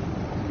this off.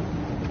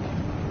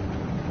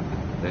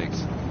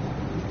 Thanks.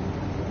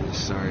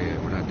 Sorry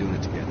we're not doing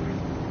it together.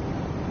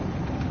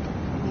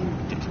 I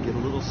mean, did you get a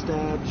little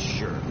stabbed?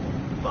 Sure.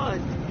 But,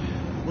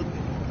 look,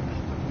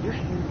 you're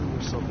handling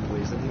yourself in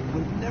ways that I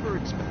would never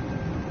expect.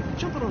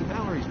 Jumping on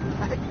Valerie's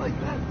back like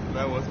that.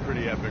 That was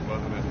pretty epic,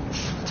 wasn't it?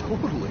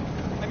 Totally.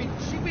 I mean,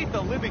 she beat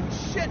the living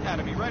shit out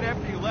of me right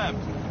after you left.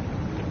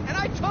 And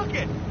I took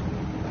it!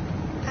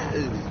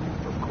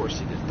 Of course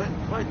you did.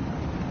 But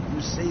you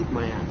saved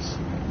my ass.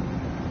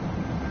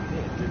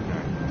 Yeah, didn't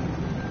I?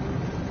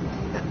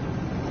 Yeah,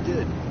 you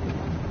did.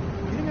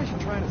 You think I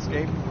should try and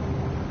escape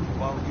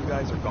while you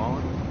guys are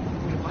gone?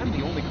 I mean, if I'm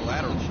the only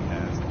collateral she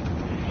has,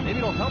 maybe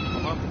it'll help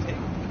come off the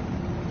table.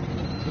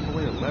 Take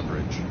away the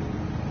leverage.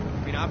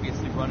 I mean,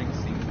 obviously running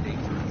seems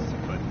dangerous,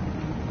 but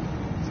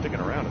sticking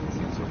around doesn't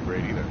seem so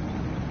great either.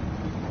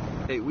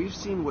 Hey, we've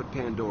seen what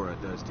Pandora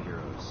does to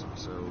heroes,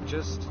 so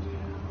just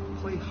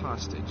play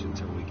hostage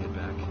until we get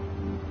back.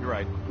 You're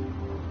right.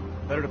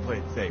 Better to play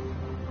it safe.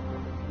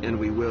 And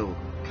we will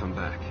come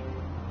back.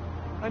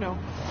 I know.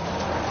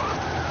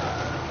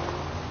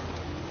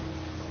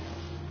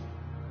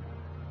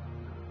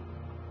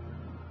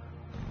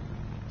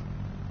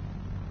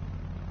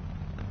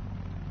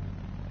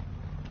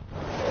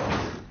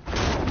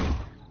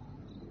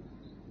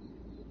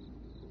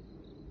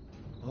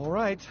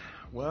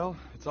 Well,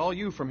 it's all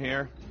you from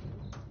here.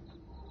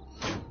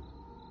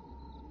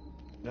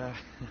 I'm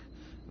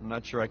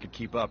not sure I could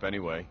keep up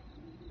anyway.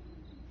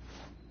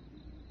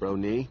 Bro,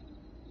 knee?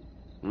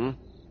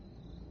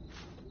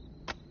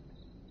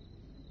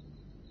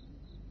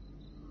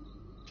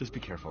 Just be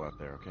careful out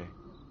there, okay?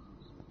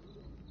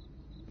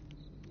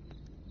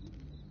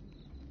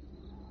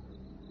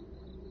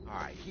 All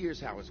right, here's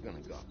how it's gonna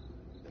go.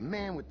 The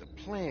man with the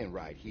plan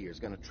right here is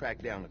gonna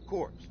track down the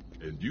corpse.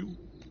 And you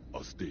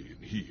are staying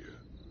here.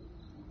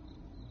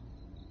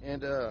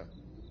 And,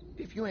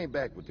 if you ain't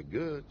back with the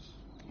goods,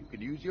 you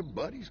could use your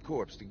buddy's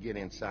corpse to get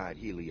inside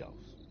Helios.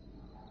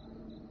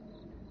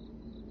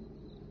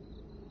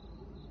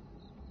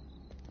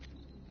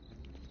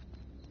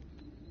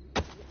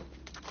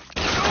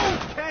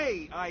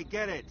 Okay, I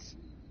get it.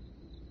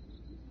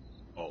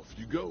 Off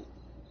you go.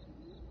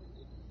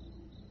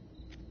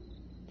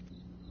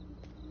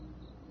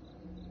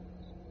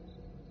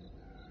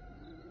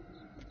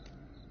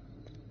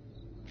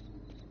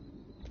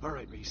 All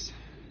right, Reese.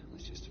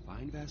 Let's just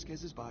find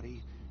Vasquez's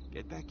body,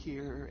 get back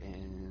here,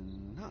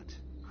 and not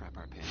crap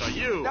our pants. So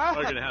you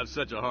are going to have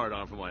such a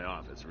hard-on for my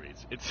office,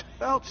 Reese. It's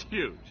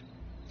huge.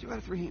 2 out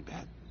of 3 ain't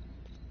bad.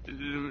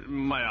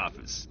 My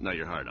office, not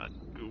your hard-on.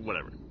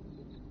 Whatever.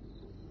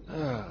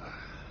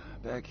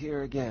 Back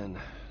here again.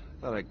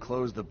 Thought I'd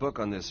close the book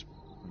on this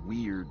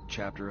weird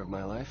chapter of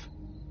my life.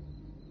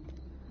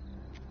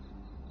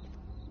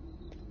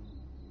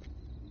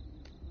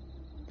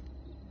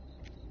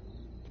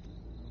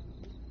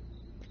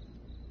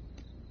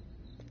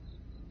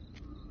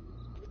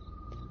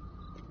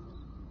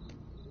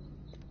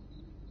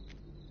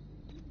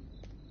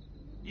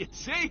 You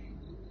see?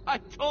 I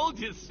told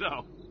you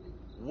so.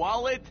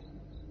 Wallet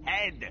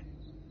head.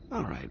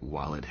 All right,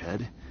 wallet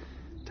head.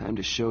 Time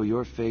to show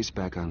your face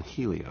back on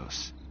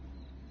Helios.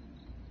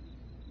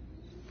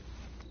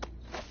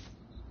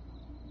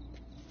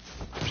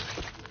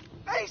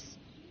 Face!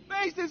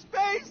 His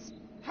face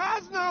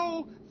has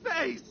no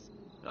face!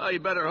 Oh, you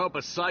better hope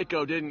a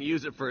psycho didn't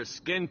use it for a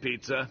skin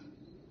pizza.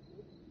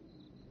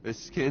 A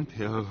skin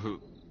pizza? Oh,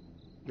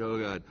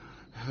 God.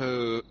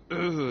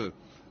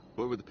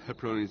 What were the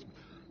pepperonis?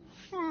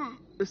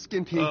 A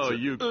skin pizza. Oh,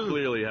 you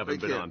clearly haven't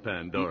been on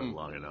Pandora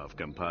long enough,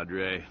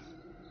 compadre.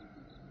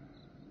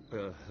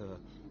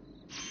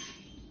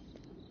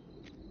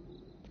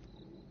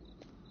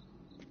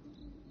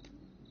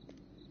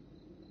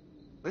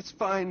 Let's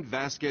find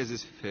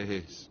Vasquez's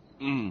face.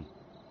 And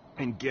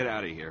get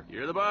out of here.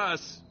 You're the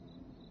boss.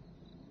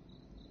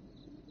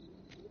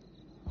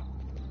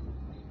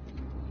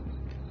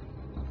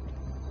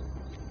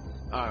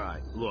 All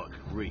right, look,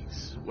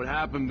 Reese. What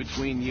happened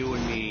between you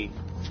and me,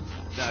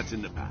 that's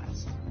in the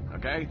past,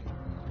 okay?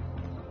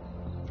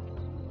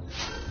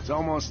 It's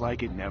almost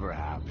like it never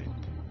happened.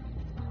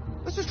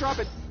 Let's just drop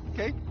it,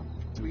 okay?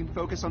 So we can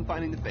focus on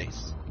finding the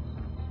face.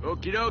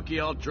 Okie dokie,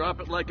 I'll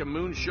drop it like a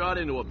moonshot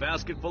into a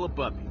basket full of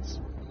puppies.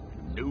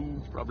 No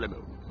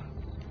problemo.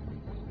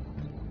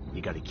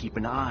 You gotta keep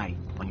an eye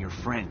on your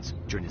friends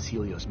during this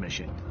Helios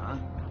mission, huh?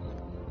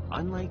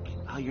 Unlike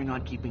how you're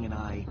not keeping an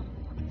eye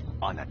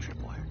on that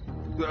tripwire.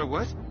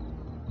 What?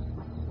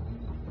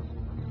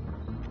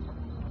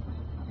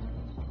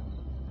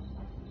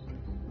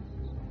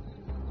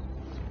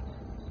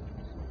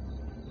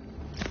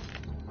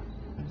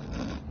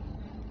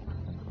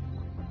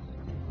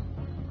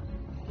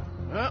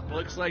 Well,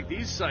 looks like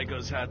these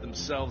psychos had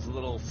themselves a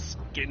little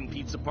skin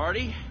pizza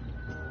party.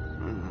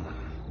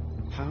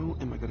 How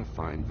am I gonna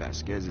find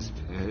Vasquez's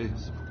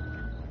face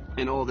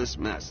in all this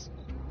mess?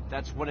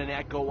 That's what an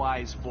echo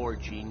eye's for,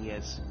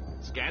 genius.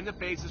 Scan the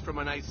faces from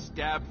a nice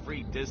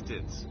stab-free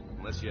distance.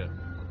 Unless you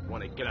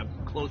want to get up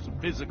close and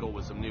physical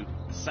with some new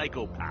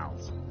psycho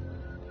pals.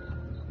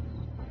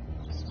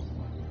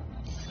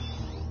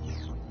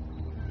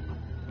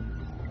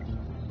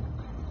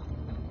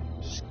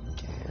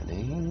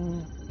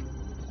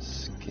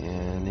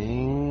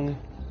 Scanning.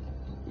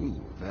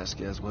 Ooh,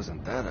 Vasquez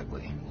wasn't that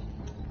ugly.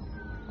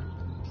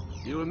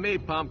 You and me,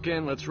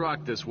 Pumpkin, let's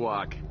rock this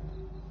walk.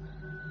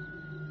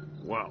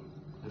 Whoa,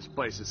 this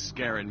place is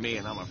scaring me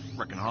and I'm a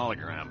frickin'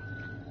 hologram.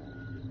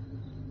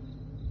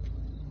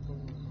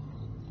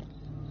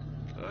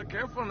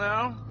 Careful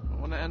now. I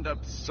want to end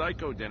up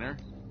psycho dinner.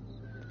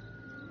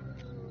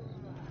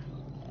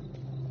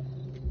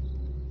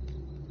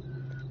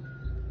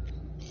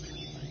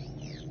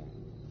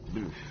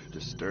 Oof,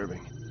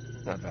 disturbing.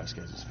 Not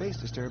Vasquez's face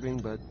disturbing,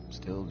 but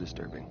still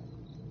disturbing.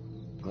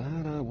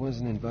 Glad I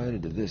wasn't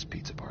invited to this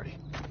pizza party.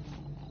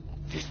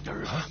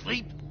 Disturbed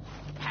sleep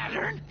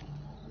pattern?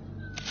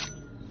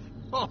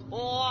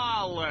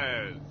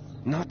 Wallace!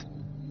 Not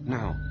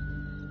now.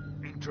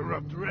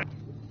 Interrupt Red.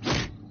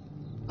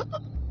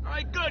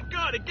 Alright,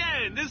 good,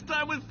 again, this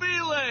time with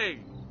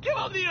feeling! Give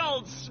him the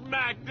old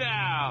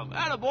smackdown!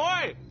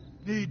 Attaboy!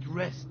 Need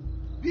rest.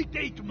 Big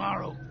day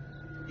tomorrow.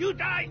 You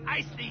die,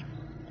 I sleep.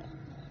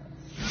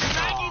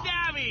 Maggie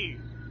Dabby!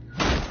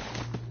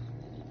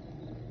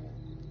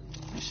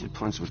 I should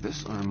punch with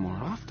this arm more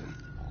often.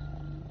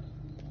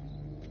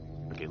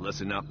 Okay,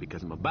 listen up,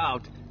 because I'm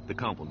about to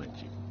compliment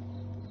you.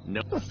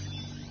 No.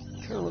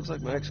 kind of looks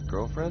like my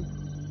ex-girlfriend.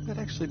 I'd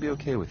actually be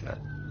okay with that.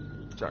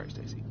 Sorry,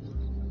 Stacy.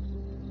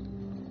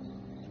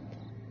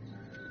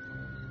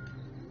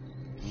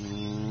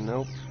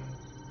 Nope.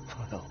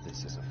 Well,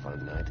 this is a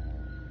fun night.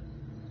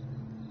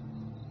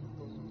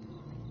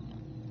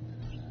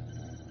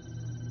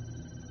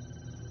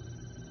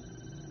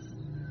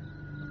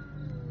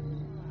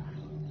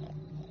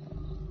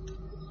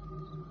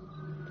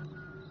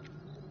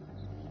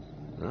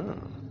 Oh,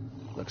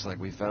 looks like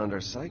we found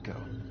our psycho.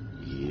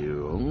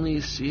 You only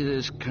see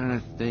this kind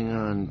of thing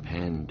on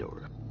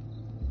Pandora.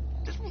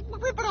 Just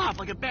rip it off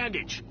like a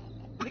bandage.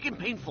 Make it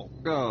painful.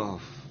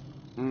 Oh.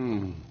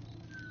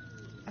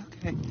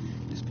 Okay,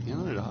 just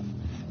peeling it off.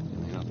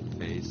 Peeling off the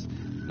face.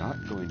 Not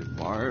going to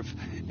barf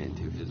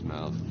into his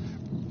mouth.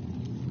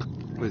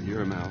 With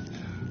your mouth.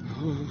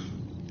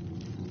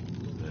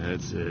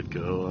 That's it.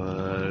 Go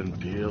on.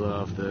 Peel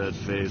off that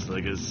face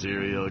like a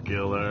serial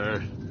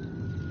killer.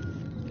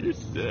 You're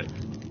sick.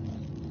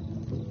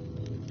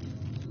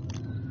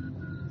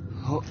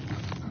 Oh,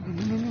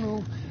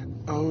 no.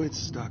 Oh, it's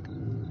stuck.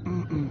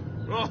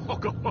 Oh,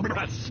 God,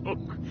 that's so...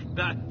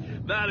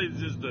 That is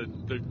just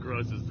the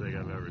grossest thing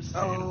I've ever seen.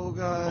 Oh,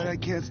 God, I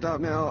can't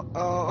stop now.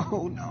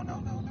 Oh, no.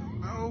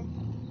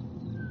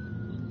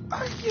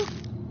 Are you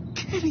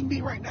kidding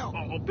me right now?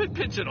 Oh,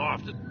 pinch it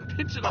off. Just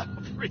pinch it off.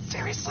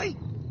 Seriously?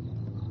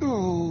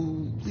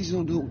 Oh, please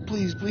don't do it.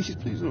 Please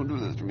don't do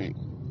this to me.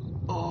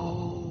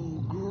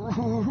 Oh, gross.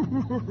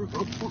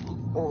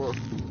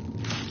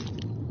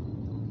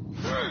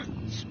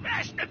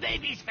 Smash the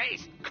baby's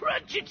face!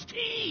 Crunch its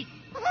teeth!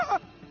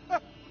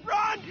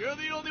 Run! You're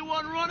the only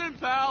one running,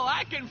 pal.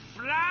 I can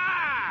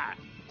fly!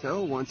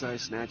 So, once I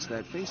snatched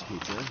that face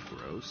pizza,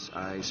 gross,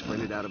 I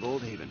sprinted out of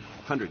Old Haven.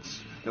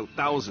 Hundreds, no,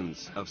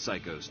 thousands of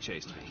psychos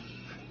chased me.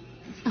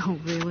 Oh,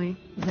 really?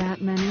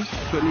 That many?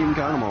 Couldn't even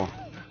count them all.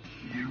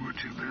 You were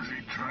too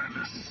busy trying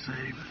to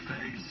save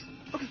face.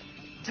 Okay,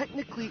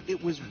 technically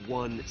it was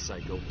one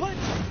psycho, but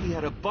he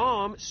had a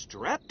bomb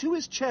strapped to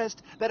his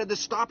chest that had the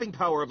stopping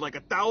power of like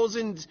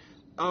 1,000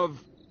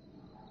 of...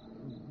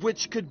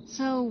 which could...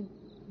 So,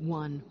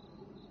 one.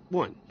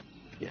 One,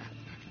 yeah.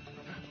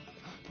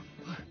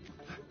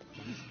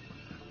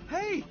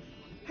 Hey,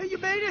 you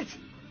made it!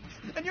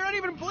 And you're not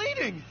even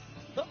bleeding!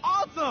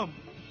 Awesome!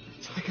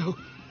 Psycho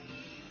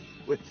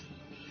with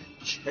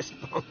chest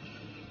bomb.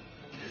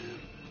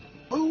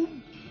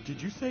 Boom!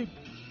 Did you say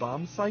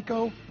bomb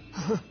psycho?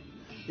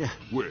 Yeah.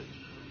 Where?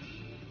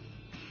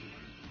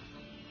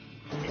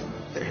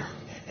 There.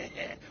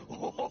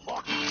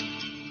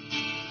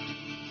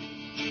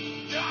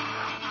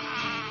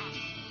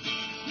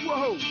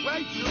 Whoa,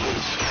 wait,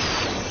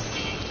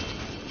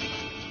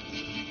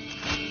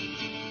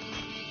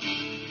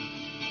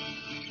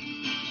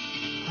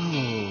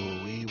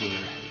 Oh, we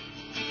were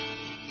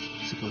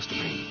supposed to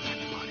bring back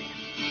the body.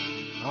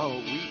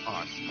 Oh, we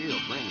are still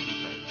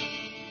bringing things.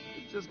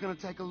 It's just gonna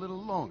take a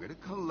little longer to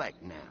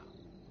collect now.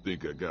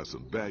 Think I got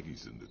some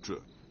baggies in the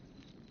truck.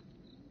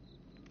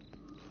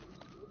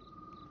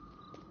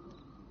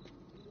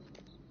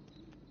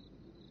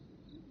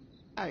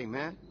 Hey,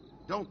 man,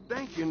 don't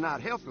think you're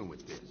not helping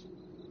with this.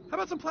 How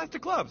about some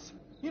plastic gloves?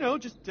 You know,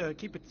 just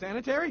keep it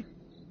sanitary?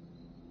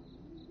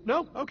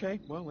 No? Okay,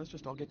 well, let's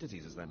just all get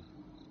diseases then.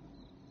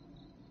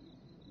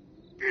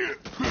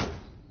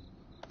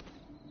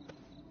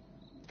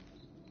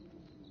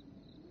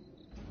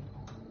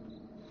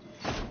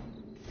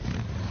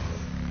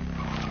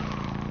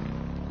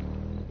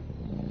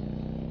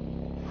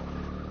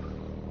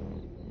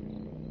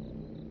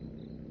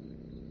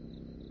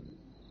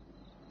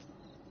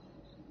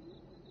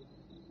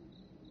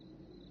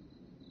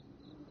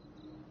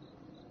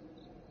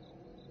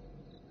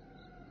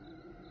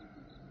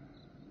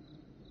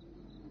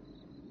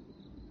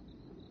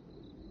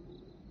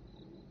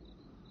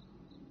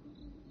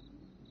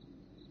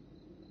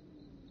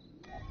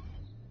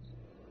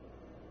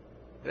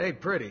 It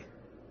ain't pretty,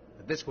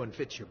 but this one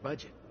fits your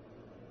budget.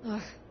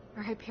 Ugh,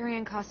 are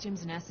Hyperion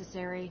costumes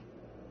necessary?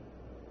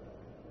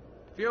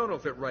 Fiona will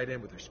fit right in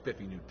with her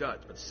spiffy new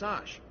duds, but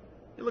Sash,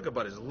 you look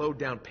about as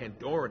low-down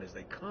Pandoran as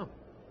they come.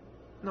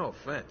 No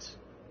offense.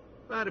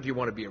 But if you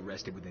want to be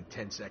arrested within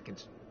 10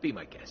 seconds, be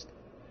my guest.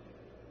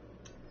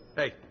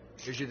 Hey,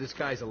 here's your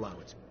disguise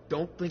allowance.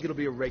 Don't think it'll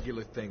be a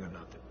regular thing or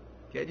nothing.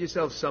 Get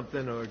yourself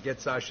something or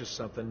get Sasha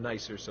something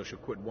nicer so she'll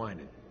quit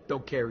whining.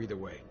 Don't care either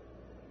way.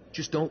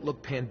 Just don't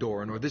look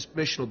Pandoran or this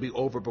mission will be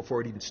over before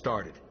it even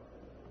started.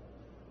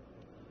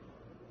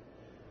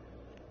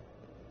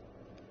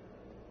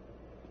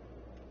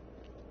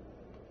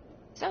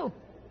 So,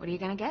 what are you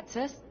gonna get,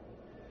 sis?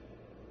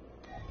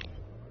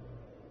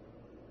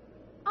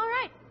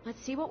 Alright, let's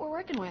see what we're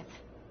working with.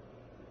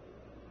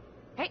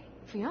 Hey,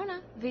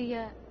 Fiona,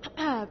 the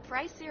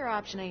pricier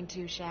option ain't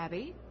too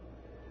shabby.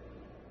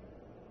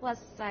 Plus,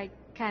 I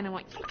kinda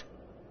want...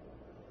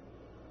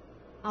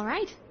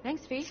 Alright,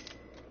 thanks, Fee.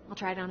 I'll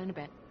try it on in a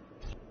bit.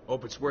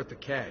 Hope it's worth the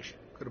cash.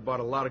 Could have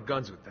bought a lot of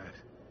guns with that.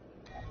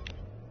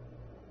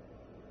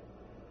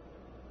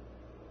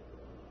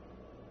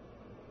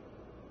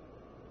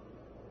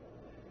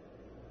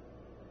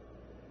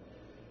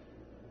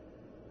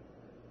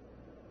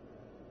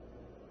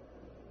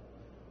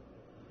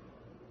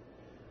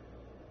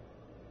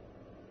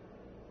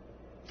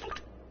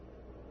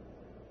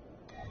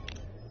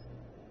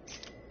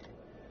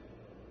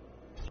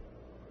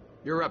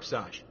 You're up,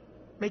 Saj.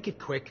 Make it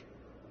quick.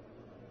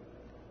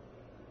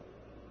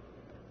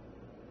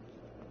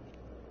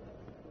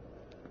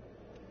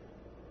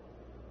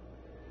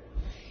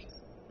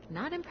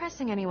 Not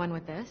impressing anyone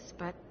with this,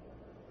 but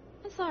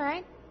it's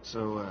alright.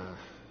 So, I'm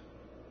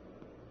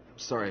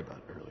sorry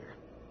about earlier.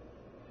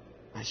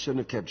 I shouldn't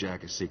have kept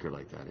Jack a secret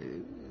like that.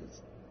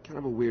 It's kind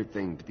of a weird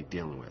thing to be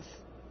dealing with.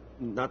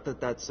 Not that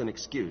that's an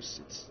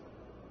excuse.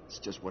 It's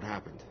just what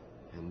happened.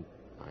 And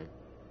I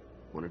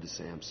wanted to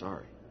say I'm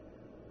sorry.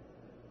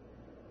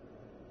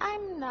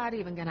 I'm not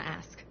even gonna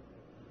ask.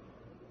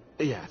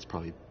 Yeah, it's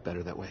probably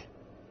better that way.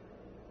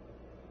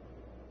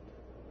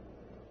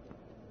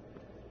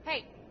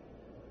 Hey,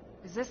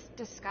 is this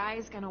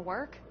disguise gonna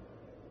work?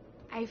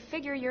 I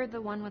figure you're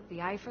the one with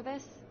the eye for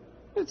this.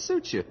 It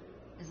suits you.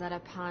 Is that a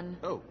pun?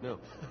 Oh, no.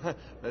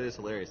 That is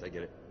hilarious, I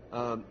get it.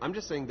 I'm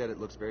just saying that it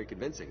looks very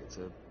convincing. It's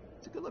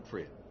a good look for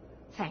you.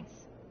 Thanks.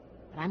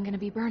 But I'm gonna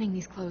be burning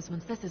these clothes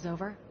once this is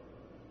over.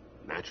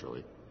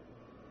 Naturally.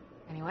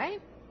 Anyway,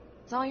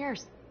 it's all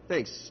yours.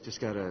 Thanks. Just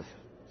gotta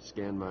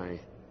scan my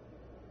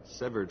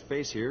severed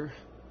face here.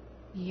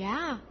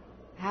 Yeah,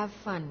 have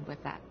fun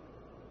with that.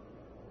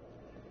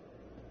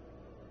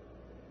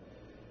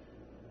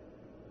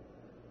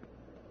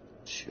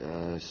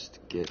 Just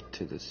get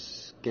to the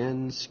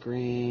scan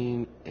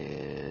screen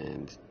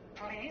and...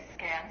 Please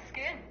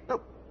scan.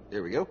 Oh,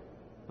 there we go.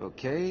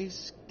 Okay,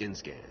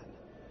 scan.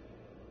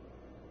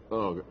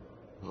 Oh,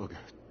 God.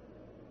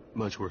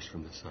 Much worse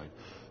from this side.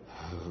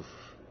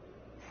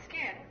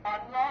 Skin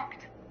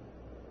unlocked.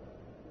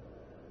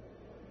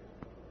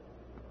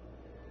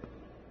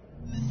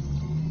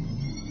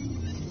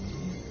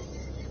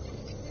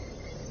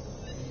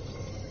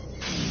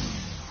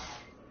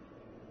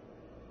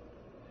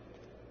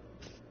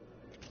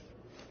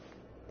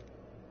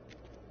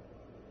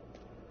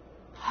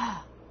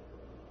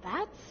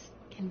 That's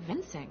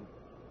convincing.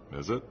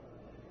 Is it?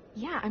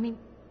 Yeah, I mean,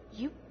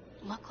 you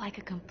look like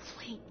a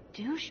complete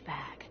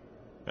douchebag.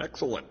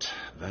 Excellent.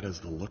 That is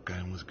the look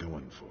I was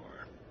going for.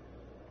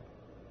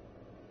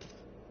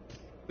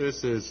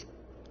 This is...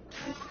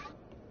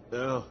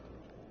 Oh,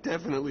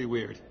 definitely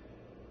weird.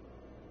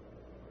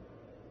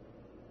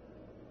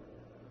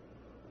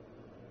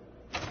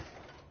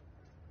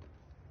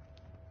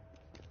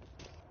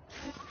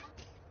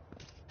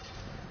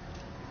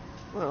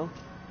 Well,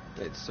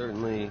 it's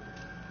certainly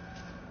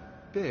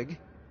big.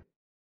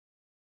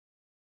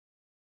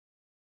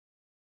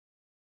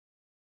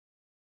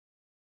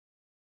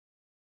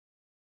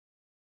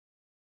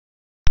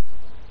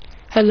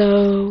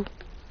 Hello.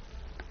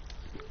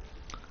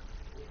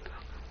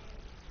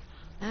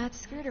 That's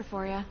Scooter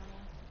for you.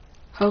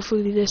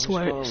 Hopefully this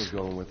works. What's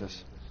going with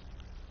this?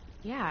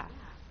 Yeah,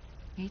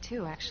 me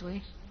too,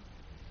 actually.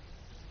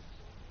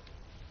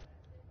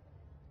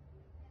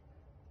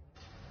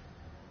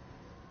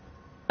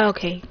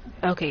 Okay,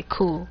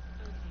 cool.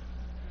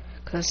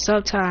 Cause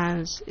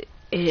sometimes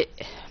it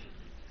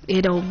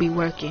don't be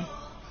working.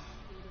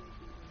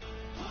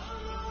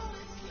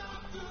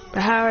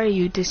 But how are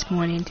you this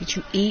morning? Did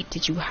you eat?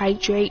 Did you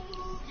hydrate?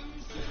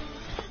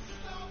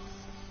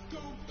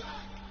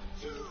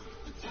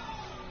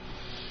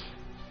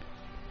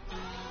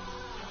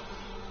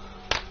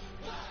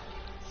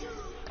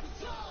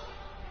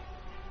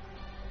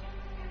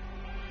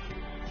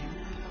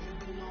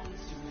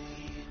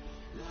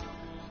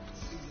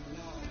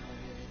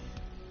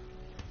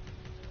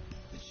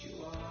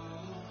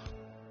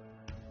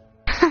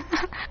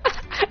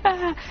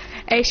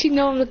 Hey, she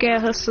know I'm looking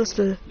at her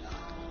sister.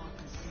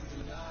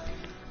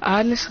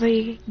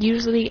 Honestly,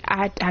 usually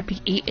I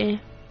be eating,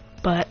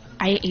 but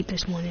I ain't eat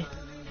this morning.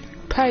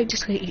 Probably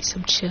just gonna eat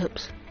some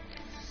chips.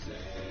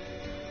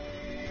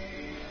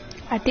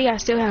 I think I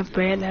still have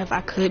bread left. I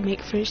could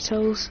make French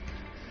toast.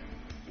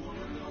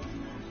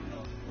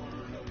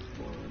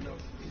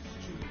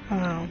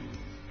 But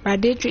I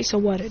did drink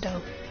some water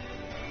though.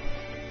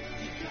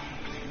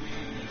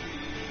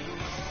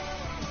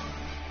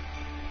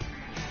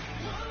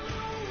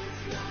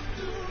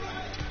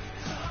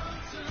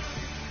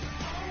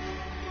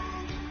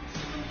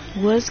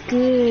 What's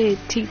good,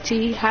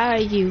 TT? How are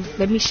you?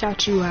 Let me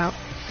shout you out.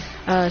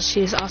 She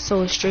is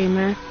also a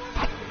streamer.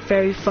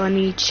 Very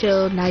funny,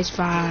 chill, nice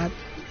vibe.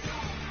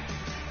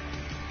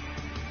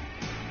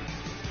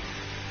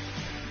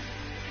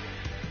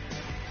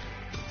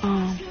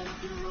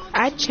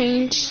 I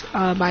changed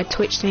my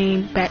Twitch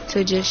name back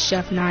to just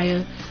Chef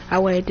Naya. I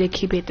wanted to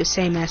keep it the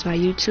same as my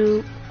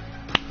YouTube.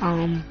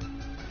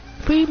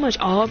 Pretty much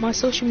all of my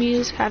social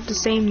medias have the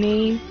same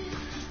name.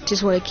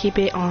 Just want to keep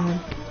it on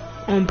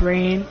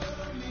brand.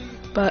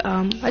 But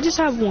I just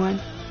have one.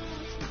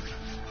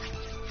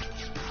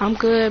 I'm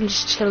good. I'm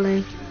just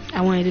chilling.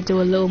 I wanted to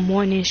do a little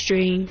morning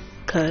stream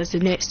because the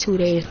next 2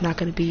 days I'm not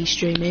gonna be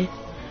streaming.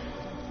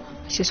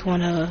 It's just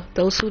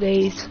those 2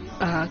 days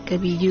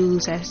could be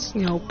used as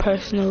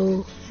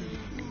personal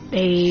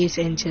days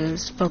and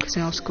just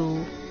focusing on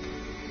school.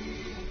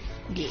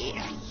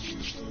 Yeah.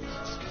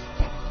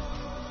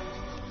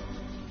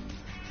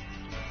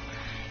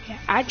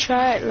 I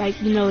tried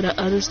the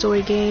other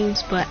story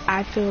games, but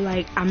I feel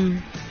like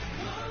I'm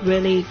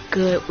really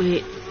good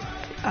with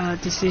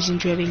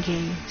decision-driven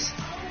games.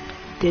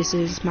 This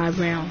is my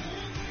realm.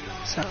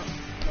 So,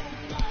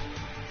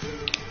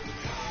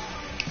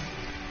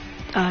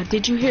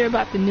 did you hear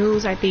about the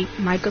news? I think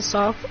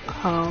Microsoft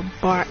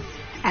bought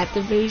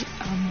Activate.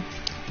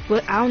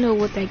 What I don't know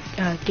what that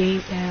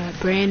game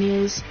brand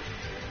is.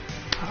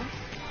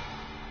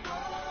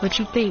 What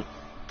you think?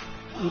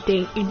 You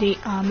think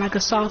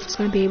Microsoft is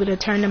gonna be able to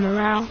turn them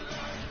around?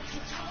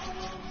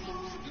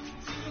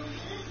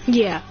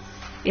 Yeah,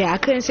 I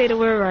couldn't say the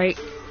word right,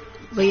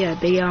 but yeah,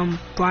 they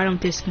brought them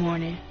this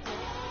morning.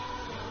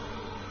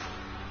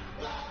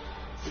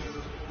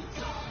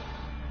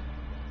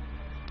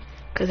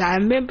 Cause I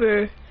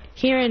remember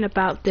hearing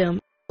about them.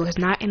 It was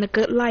not in a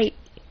good light.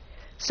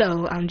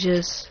 So I'm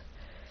just,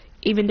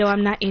 even though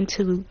I'm not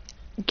into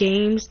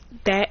games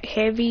that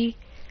heavy,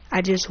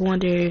 I just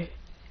wonder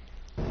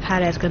how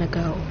that's gonna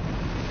go.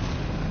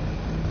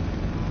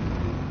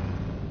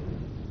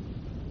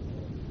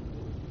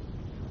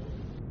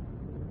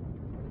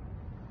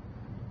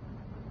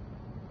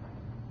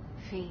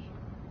 Fee,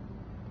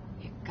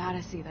 you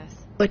gotta see this.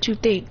 What you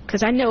think?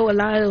 Cause I know a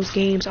lot of those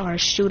games are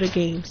shooter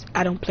games.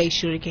 I don't play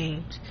shooter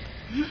games.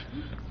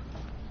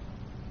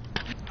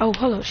 Oh,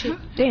 hello, shit.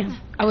 Damn,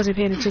 I wasn't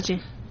paying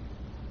attention.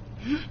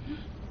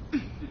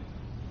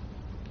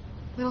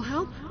 Little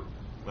help?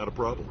 Not a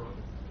problem.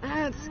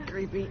 That's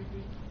creepy.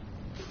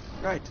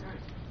 Right.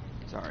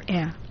 Sorry.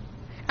 Yeah.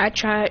 I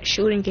tried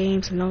shooting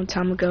games a long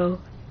time ago.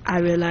 I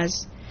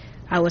realized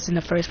I wasn't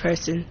the first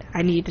person.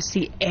 I needed to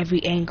see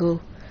every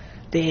angle.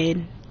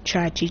 Then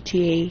tried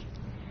GTA.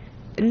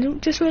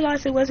 And just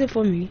realized it wasn't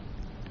for me.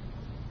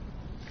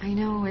 I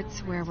know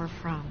it's where we're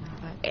from,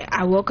 but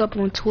I woke up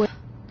on Twitter,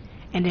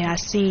 and then I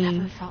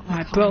seen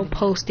my bro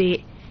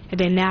posted, and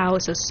then now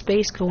it's a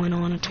space going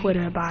on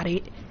Twitter about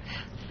it.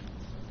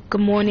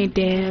 Good morning,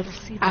 Dev.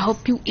 I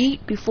hope you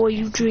eat before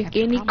you drink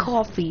any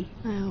coffee.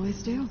 I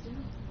always do.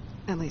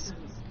 At least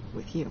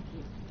with you.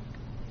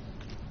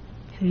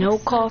 No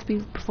coffee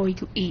before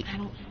you eat.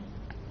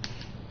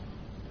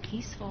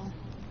 Peaceful.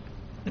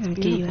 I'm gonna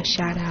give you a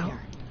shout out.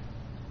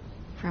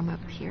 From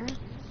up here?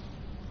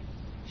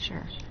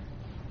 Sure.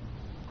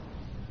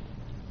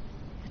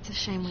 It's a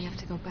shame we have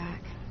to go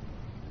back.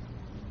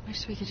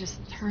 Wish we could just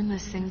turn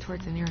this thing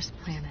towards the nearest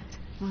planet.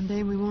 One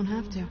day we won't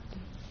have to.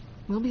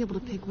 We'll be able to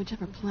pick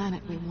whichever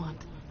planet we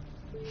want.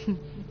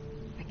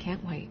 I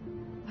can't wait.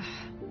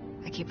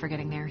 I keep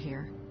forgetting they're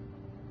here.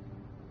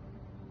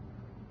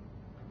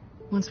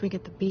 Once we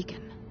get the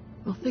beacon,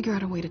 we'll figure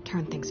out a way to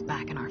turn things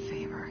back in our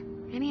favor.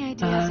 Any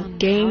ideas on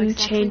Game how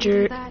exactly we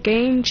do that?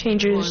 Game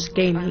Changers Or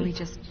Gaming. are we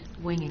just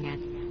winging it?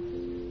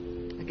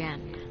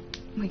 Again.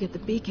 We get the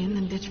beacon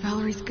and ditch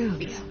Valerie's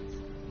goons.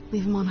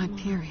 Leave them on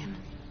Hyperion.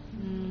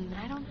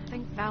 I don't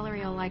think Valerie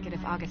will like it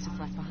if August is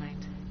left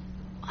behind.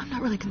 I'm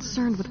not really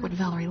concerned with what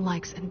Valerie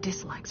likes and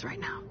dislikes right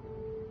now.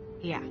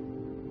 Yeah,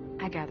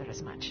 I gathered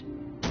as much.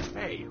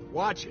 Hey,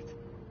 watch it.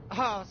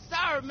 Oh,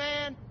 sorry,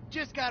 man.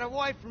 Just got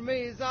away from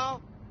me is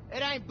all.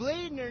 It ain't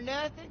bleeding or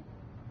nothing.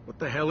 What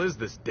the hell is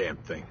this damn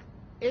thing?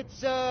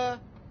 It's, well,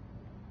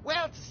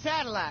 it's a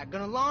satellite.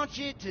 Gonna launch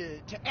it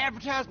to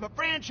advertise my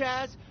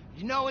franchise.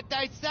 You know what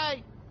they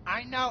say?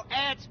 Ain't no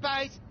ad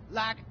space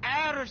like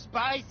outer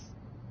space.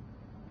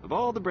 Of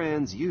all the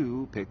brands,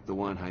 you picked the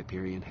one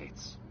Hyperion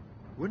hates.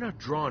 We're not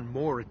drawing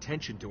more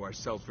attention to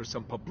ourselves for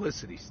some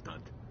publicity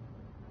stunt.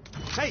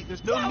 Hey,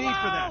 there's no need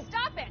for that.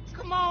 Stop it!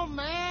 Come on,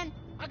 man.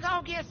 I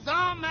gotta get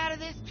something out of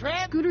this trip.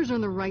 Scooters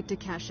earn the right to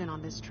cash in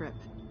on this trip.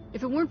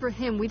 If it weren't for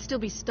him, we'd still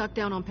be stuck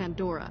down on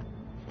Pandora.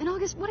 And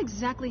August, what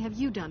exactly have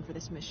you done for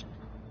this mission?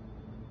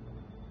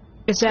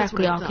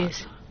 Exactly, That's what I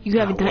August. You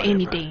haven't done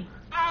anything.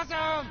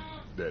 Awesome!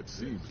 That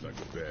seems like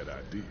a bad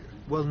idea.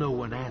 Well, no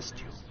one asked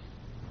you.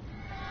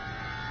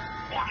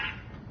 Warning.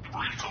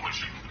 Debris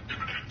collision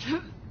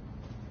imminent.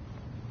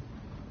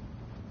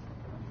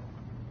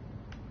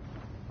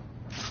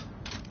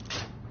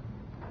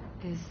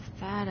 Is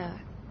that a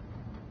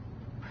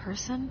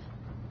person?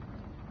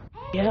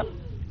 Yep.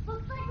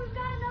 Looks like we've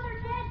got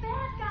another dead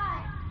bad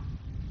guy.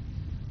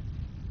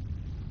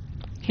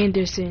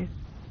 Henderson.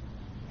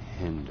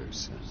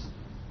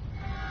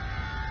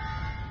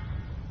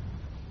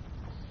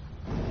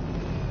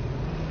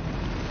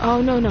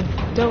 Oh, no.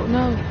 Don't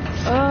know.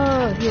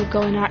 Oh, he'll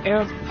go in our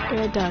air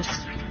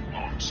dust.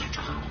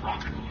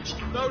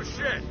 No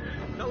shit.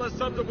 Tell us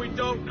something we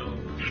don't know.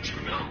 Did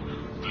you know?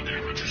 The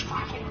damage is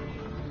critical.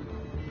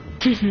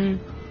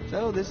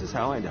 So this is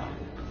how I die.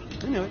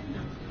 I knew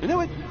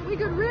it. We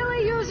could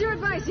really use your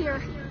advice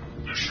here.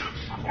 The ship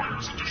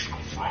requires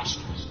additional thrust.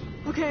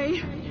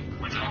 Okay.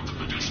 Without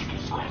the additional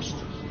thrust,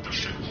 the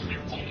ship will be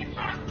pulled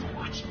back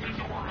towards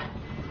Pandora.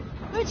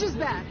 Which is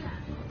bad.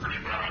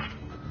 Pretty bad.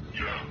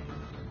 Yeah.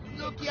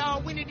 Look,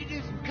 y'all, we need to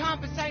do some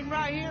compensating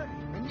right here,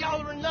 and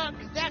y'all are in luck,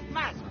 'cause that's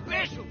my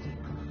specialty.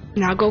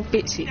 Now go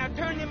fix it. Now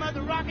turn them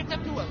other rockets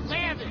up to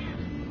 11.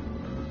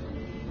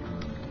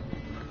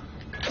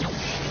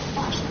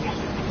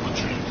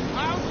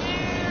 Oh,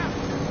 yeah!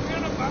 We're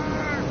gonna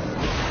burn!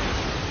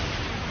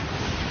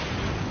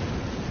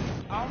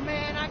 Oh,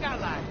 man, I got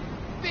like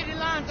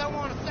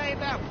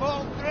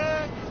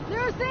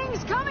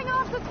coming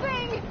off the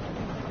thing!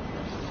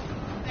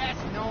 That's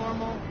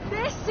normal.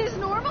 This is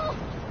normal?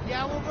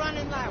 Yeah, we're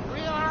running like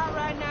real hot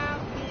right now.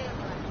 Yeah,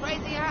 like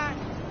crazy hot.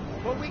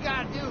 But we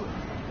gotta do it.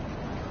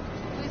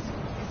 Listen,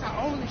 it's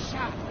our only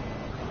shot.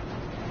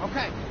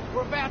 Okay,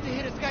 we're about to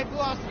hit escape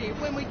velocity.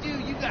 And when we do,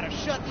 you gotta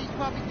shut these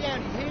puppies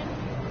down, you hear?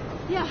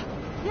 Yeah,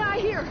 I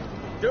hear.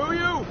 Do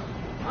you?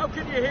 How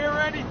can you hear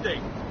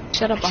anything?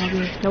 Shut up,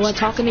 Aubrey. No one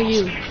talking to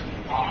you.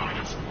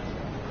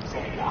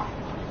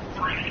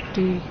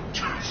 3,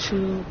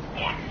 2,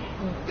 1.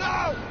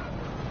 Go!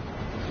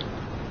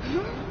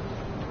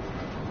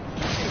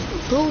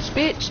 Boost,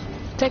 bitch.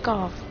 Take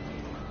off.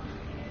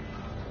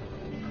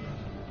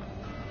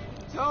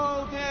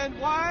 So then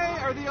why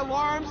are the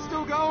alarms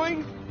still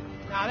going?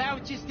 Now that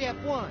was just step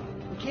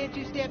 1. We can't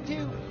do step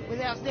 2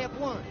 without step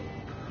 1.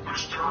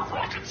 Mr.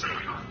 Rocket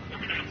Failure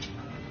imminent.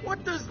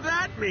 What does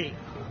that mean?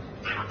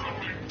 They're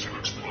going to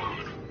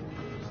explode.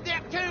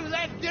 Step 2,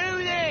 let's do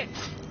this!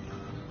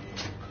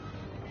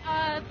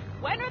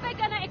 When are they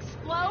gonna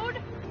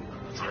explode?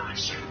 Very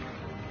soon.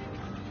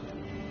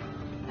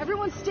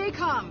 Everyone stay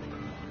calm.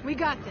 We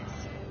got this.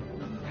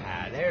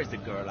 Ah, there's the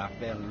girl I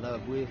fell in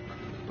love with.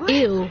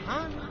 Ew.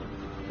 Huh?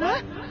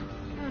 What?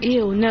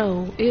 Ew,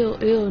 no. Ew,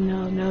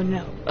 no.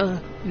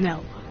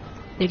 No.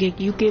 Nigga,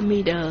 you give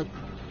me the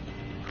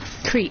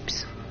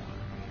creeps.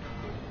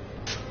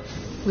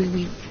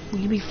 We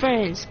be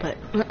friends, but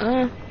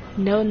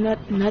no,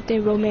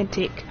 nothing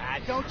romantic.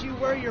 Don't you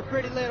worry your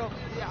pretty little,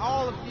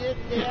 all of this,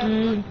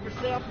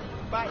 yourself,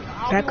 but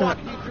I'll Back be up.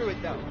 walking you through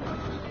it though.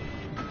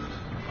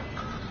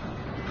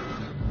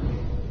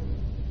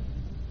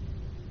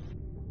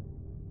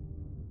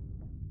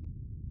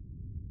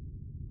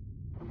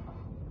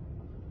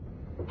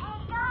 Hey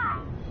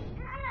guys,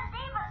 you're gonna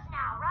save us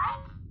now,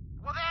 right?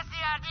 Well, that's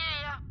the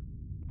idea.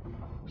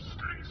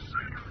 Stay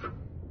safe.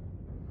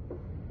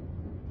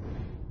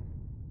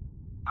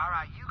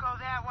 Alright, you go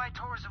that way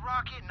towards the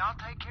rocket and I'll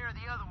take care of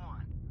the other one.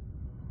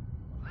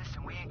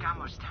 Listen, we ain't got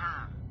much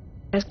time.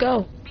 Let's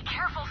go. Be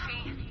careful,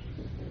 Fee.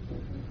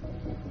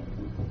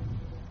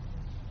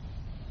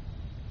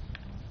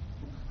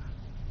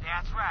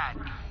 That's right.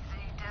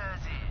 Easy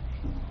does it.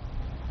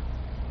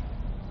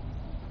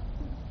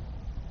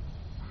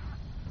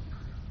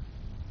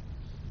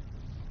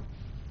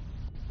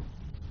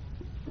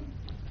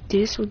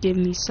 This will give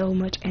me so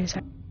much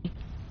anxiety.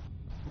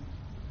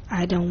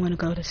 I don't want to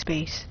go to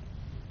space.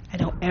 I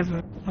don't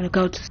ever want to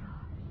go to...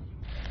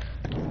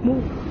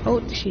 Move.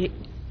 Oh, shit.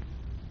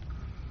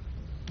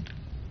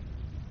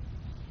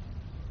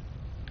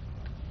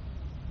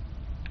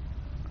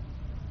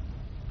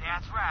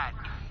 That's right.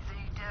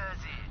 Easy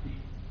does it.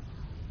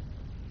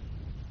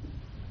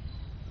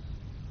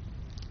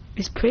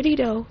 It's pretty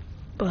though,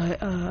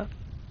 but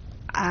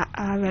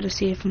I'd rather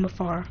see it from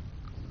afar.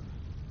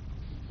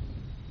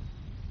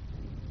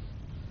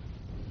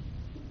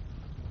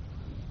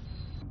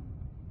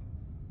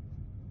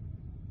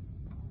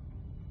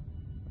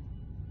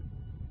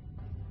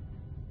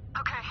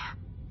 Okay,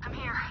 I'm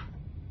here.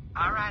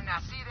 Alright, now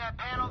see that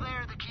panel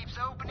there that keeps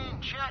opening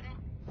and shutting?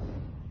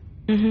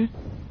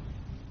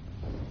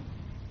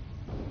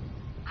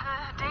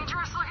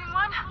 Dangerous looking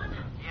one?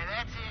 Yeah,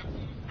 that's it.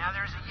 Now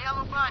there's a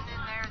yellow button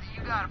in there that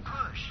you gotta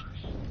push.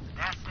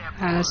 That's step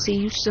 1. I'll see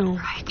you soon.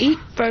 Eat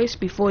first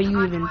before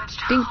you even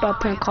think about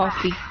putting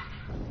coffee.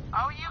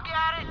 Oh, you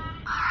got it?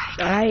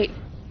 Alright.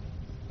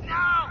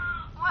 No!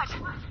 What?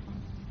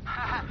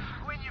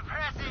 When you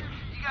press it,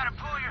 you gotta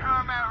pull your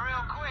arm out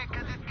real quick,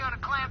 cause it's gonna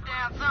clamp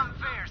down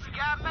something fierce. You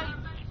got me?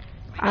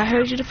 I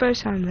heard you the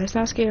first time. Let's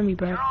not scare me,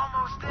 bro. You're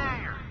almost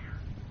there.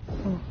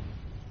 Oh.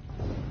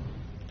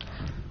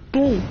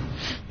 Boom.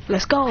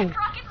 Let's go. Rocket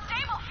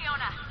stable,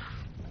 Fiona.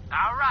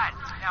 Alright,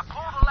 now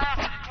pull the latch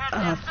to catch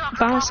that sucker.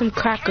 Find some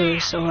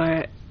crackers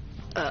or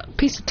a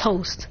piece of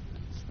toast.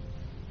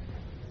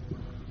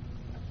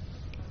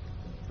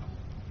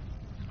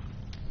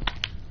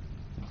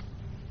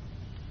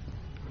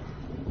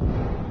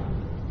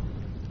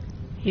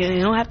 Yeah,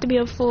 it don't have to be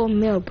a full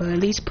meal, but at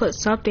least put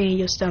something in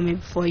your stomach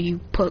before you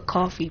put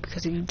coffee.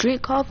 Because if you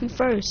drink coffee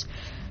first,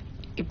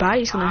 your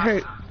body's gonna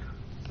hurt.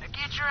 Now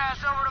get your ass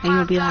over to And you're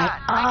gonna be my like,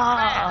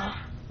 side.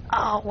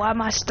 oh, why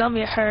my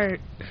stomach hurt?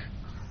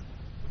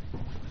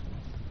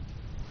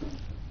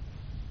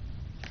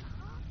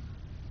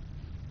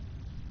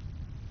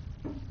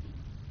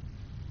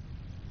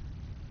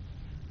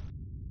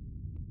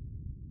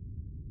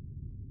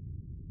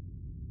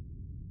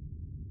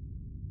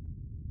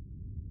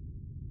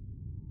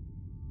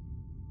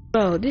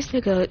 Bro, this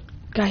nigga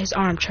got his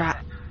arm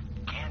trapped.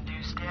 Can't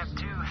do step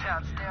 2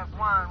 without step 1,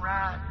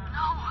 right?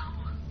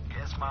 No.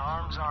 Guess my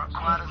arms aren't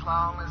quite as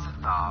long as I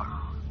thought.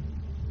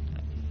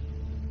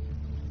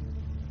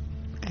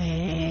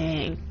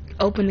 And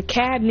open the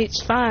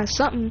cabinets, find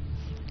something,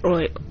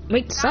 or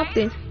make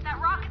something. That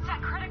rocket's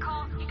at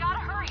critical. You gotta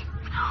hurry.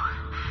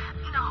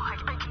 No, I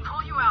can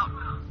pull you out.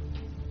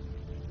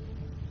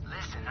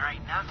 Listen, there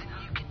ain't nothing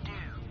you can do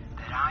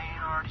that I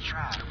ain't already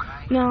tried,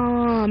 okay?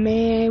 No,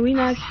 man, we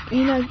not.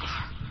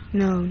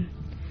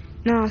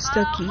 No,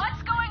 Stucky.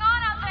 What's going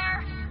on out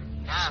there?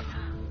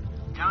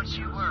 Nothing.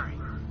 you worry.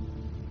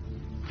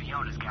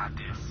 Fiona's got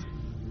this.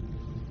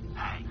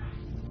 Hey.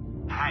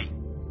 Hey.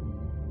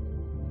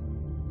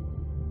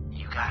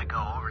 You gotta go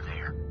over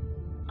there,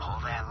 pull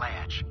that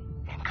latch,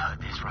 and cut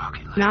this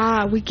rocket loose.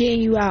 Nah, we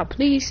getting you out,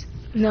 please.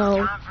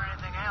 No. Time for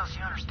anything else,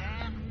 you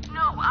understand?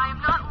 No, I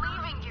am not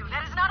leaving you.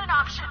 That is not an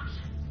option.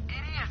 It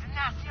is, and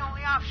that's the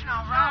only option,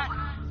 all right?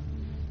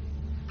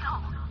 No.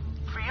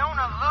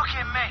 Fiona, look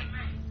at me.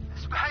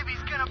 This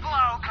baby's gonna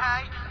blow,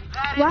 okay?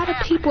 Why the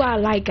people I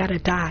like gotta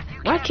die?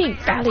 Why can't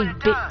Valley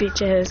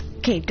bitch ass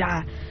can't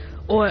die?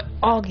 Or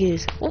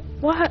August?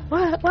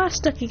 Why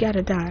Stucky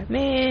gotta die,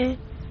 man?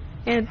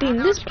 And then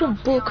this some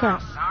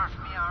bullcrap.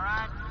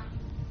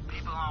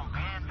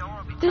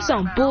 This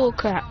some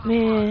bullcrap,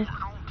 man.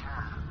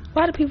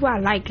 Why the people I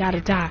like gotta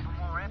die?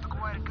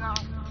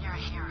 You're a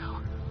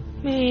hero.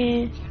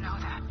 Man. You know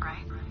that,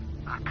 right?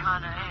 I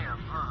kinda am,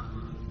 huh?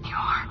 You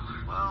are?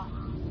 Well,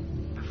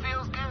 it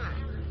feels good.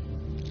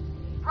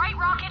 Right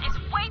rocket is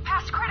way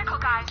past critical,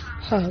 guys.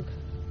 Hug.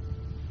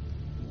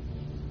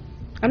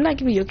 I'm not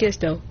giving you a kiss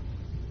though.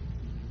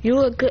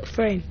 You're a good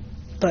friend,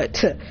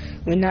 but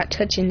we're not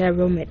touching that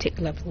romantic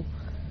level.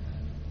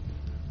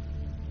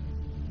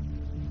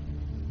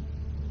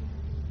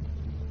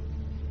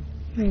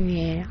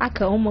 Man, I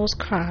could almost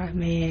cry,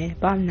 man,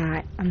 but I'm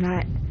not. I'm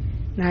not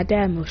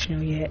that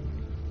emotional yet.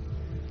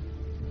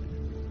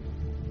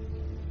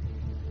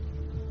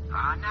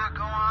 Now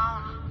go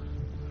on.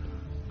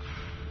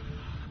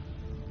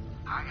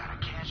 I gotta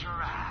catch a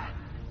ride.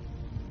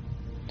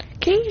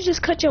 Can't you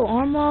just cut your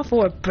arm off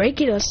or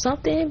break it or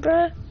something,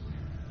 bruh?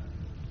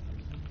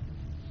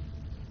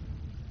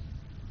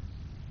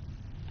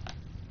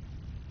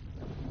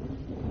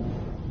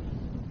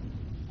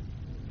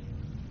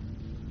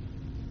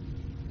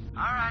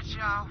 Alright,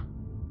 y'all.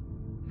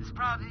 This is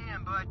probably the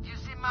end, but you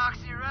see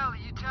Moxie or Ellie,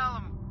 you tell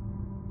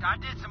them I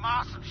did some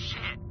awesome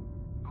shit,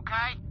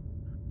 okay?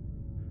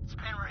 It's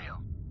been real.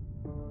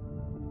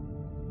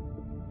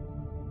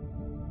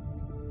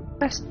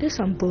 This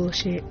some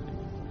bullshit.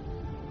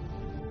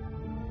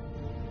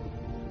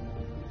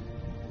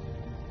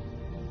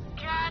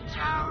 Catch a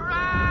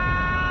ride!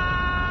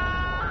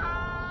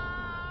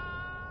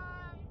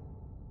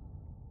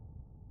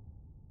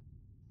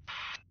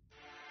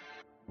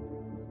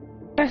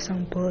 That's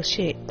some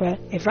bullshit, bruh.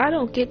 If I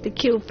don't get to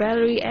kill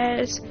Valerie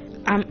ass,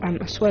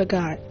 I swear to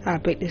God, I'll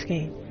break this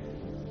game.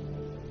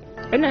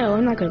 But no,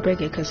 I'm not gonna break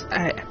it because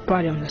I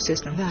brought it on the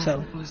system. That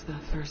so was the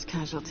first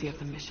casualty of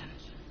the mission.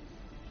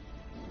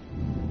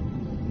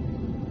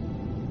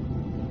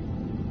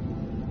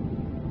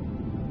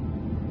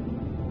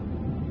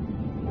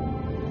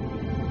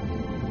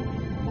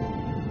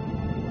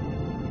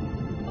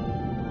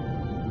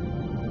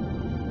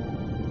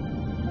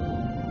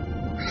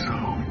 So,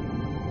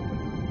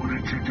 what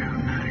did you do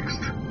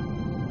next?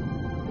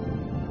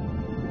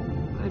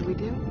 What did we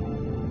do?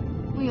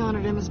 We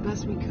honored him as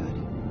best we could.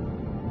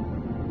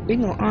 we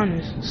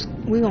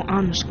gonna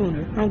honor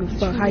Schooner. I don't give a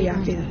fuck how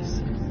y'all feel.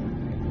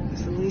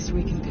 It's the least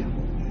we can do.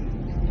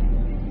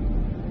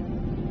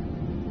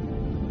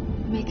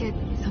 Make it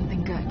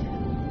something good.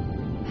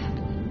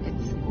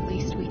 It's the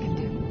least we can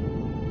do.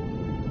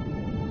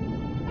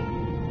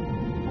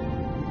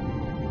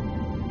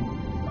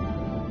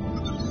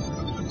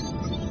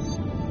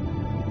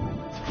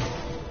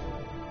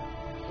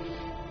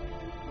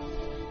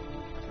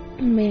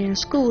 Man,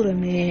 Scooter,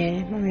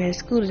 man. My man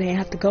Scooter didn't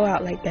have to go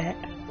out like that.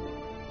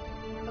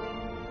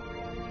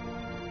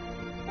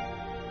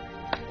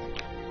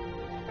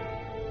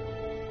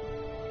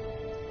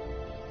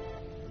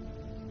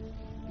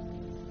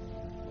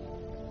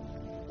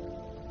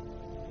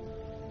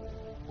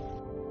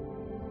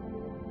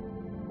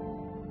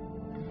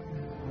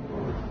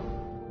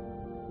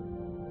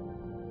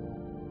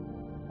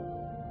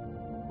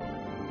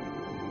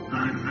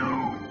 I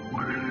know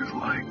what it is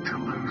like to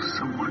lose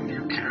someone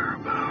you care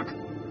about.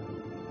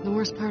 The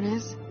worst part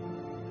is,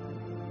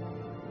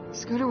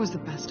 Scooter was the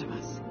best of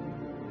us.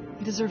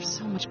 He deserves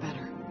so much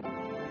better.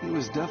 He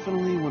was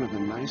definitely one of the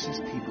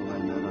nicest people I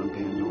met on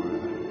Pandora.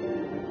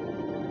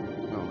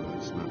 Well,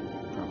 that's not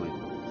probably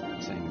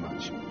saying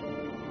much.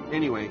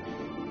 Anyway,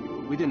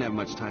 we didn't have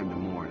much time to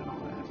mourn and all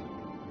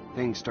that.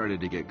 Things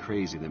started to get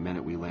crazy the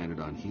minute we landed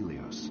on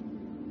Helios.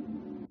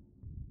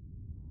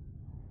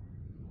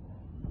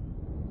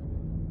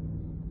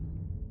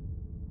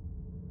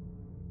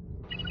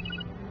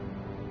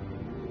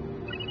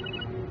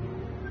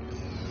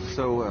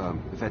 So,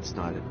 Vet's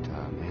not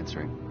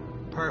answering.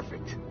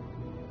 Perfect.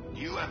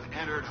 You have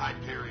entered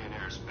Hyperion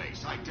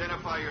airspace.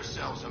 Identify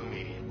yourselves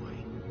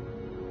immediately.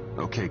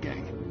 Okay,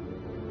 gang.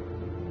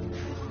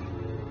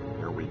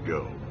 Here we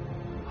go.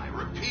 I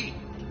repeat,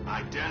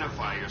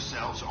 identify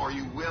yourselves or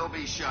you will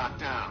be shot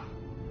down.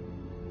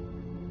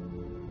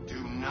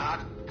 Do not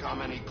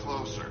come any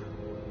closer.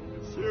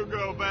 It's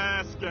Hugo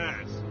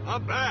Vasquez.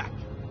 I'm back.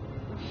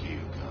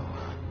 Hugo,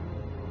 huh?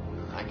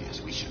 I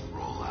guess we should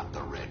roll out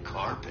the red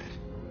carpet.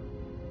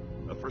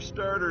 For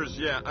starters,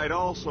 yeah, I'd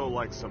also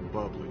like some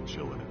bubbly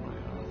chilling in my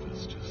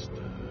office. Just,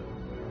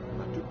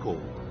 not too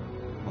cold,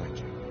 mind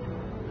you.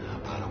 How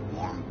about a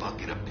warm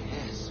bucket of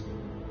piss?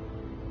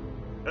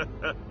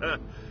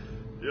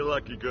 You're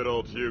lucky good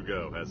old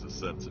Hugo has a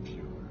sense of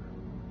humor.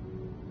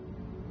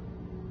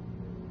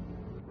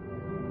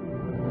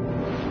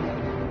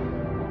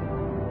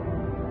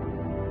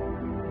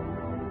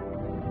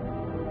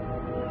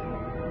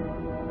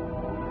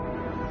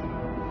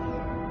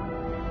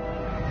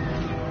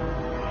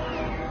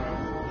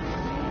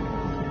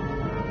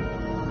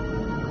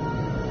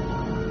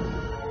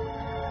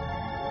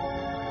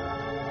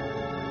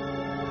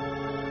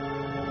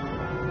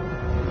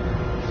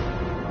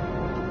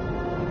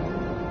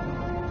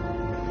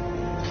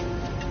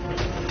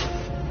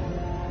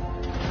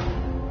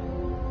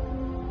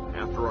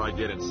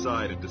 Get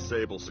inside and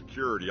disable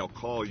security, I'll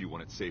call you when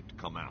it's safe to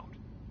come out.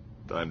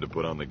 Time to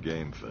put on the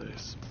game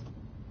face.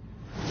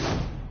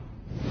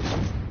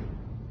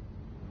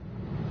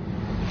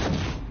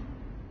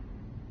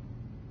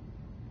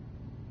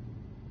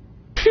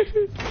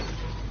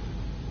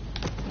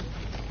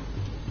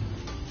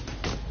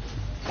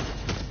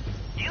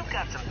 You've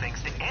got some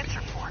things to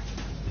answer for.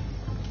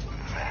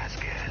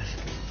 Vasquez.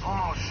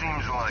 Almost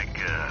seems like,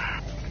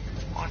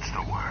 what's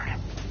the word?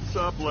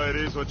 Sup,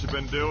 ladies? What you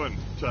been doing?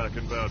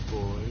 Talking about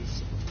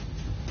boys?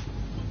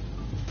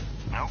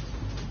 Nope.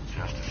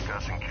 Just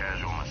discussing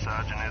casual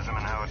misogynism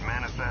and how it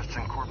manifests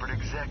in corporate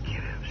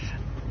executives.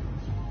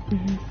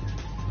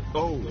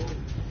 Oh.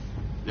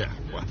 Yeah,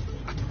 well.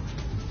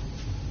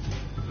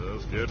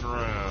 Just getting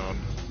around.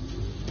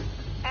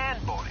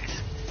 And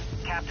boys.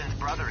 Captain's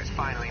brother is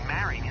finally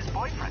marrying his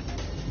boyfriend.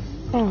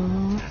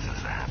 Aww. This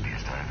is the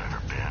happiest I've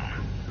ever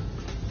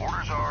been.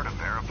 Orders are to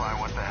verify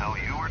what the hell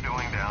you were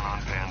doing down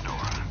on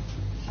Pandora.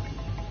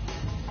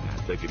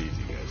 Take it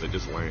easy, guys. I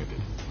just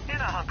landed. In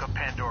a hunk of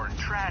Pandoran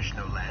trash,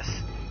 no less,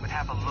 with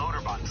half a loader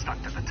bot stuck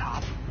to the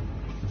top.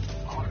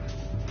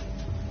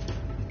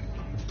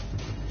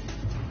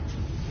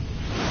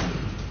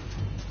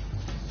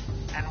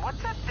 And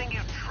what's that thing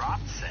you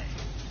dropped say?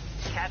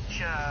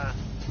 Catch,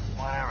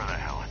 whatever the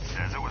hell it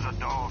says. It was a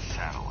dull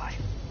satellite.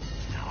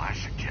 Now I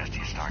suggest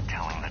you start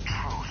telling the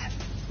truth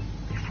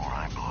before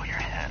I blow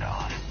your head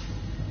off.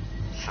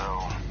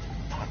 So,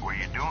 what were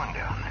you doing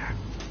down there?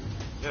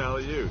 Yeah,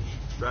 huge.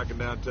 Tracking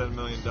down $10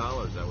 million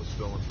that was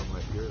stolen from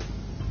my peers.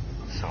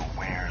 So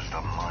where's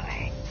the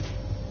money?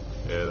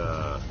 It,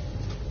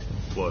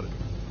 flooded.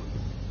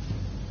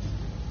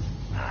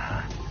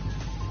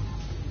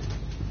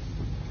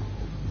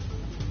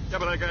 Yeah,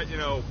 but I got,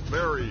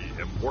 very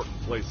important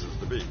places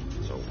to be.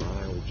 So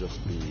I'll just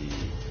be...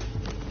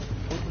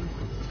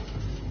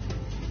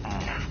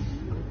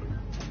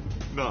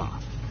 Nah.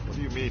 What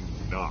do you mean,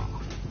 nah?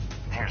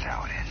 Here's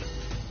how it is.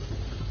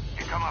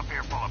 You come up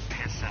here full of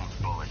piss and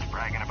bullets,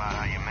 bragging about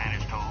how you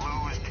managed to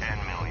lose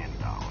 $10 million.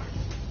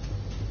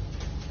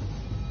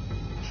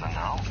 So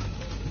no,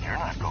 you're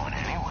not going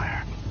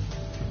anywhere.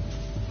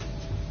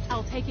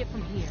 I'll take it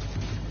from here.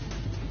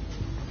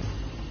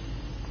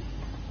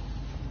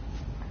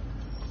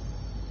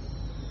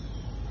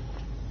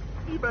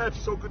 Hey, Batch,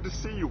 so good to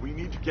see you. We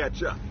need to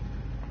catch up.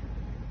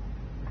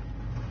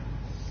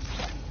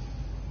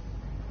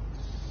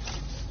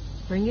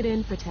 Bring it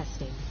in for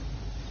testing.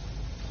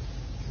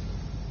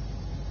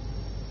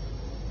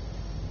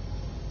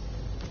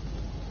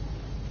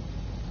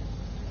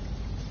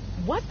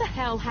 What the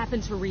hell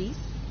happened to Reese?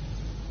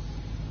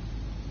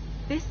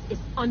 This is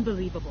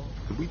unbelievable.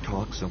 Could we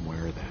talk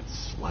somewhere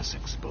that's less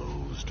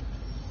exposed?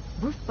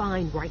 We're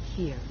fine right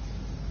here.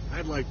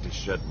 I'd like to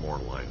shed more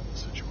light on the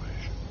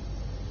situation.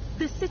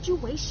 The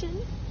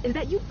situation is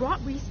that you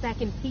brought Reese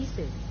back in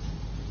pieces.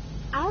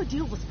 Our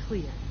deal was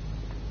clear.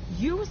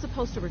 You were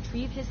supposed to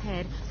retrieve his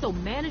head so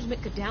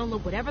management could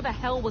download whatever the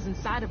hell was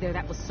inside of there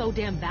that was so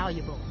damn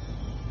valuable.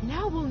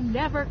 Now we'll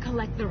never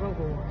collect the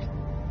reward.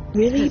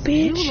 Really,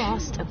 bitch? You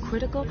lost a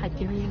critical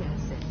Hyperion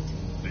asset.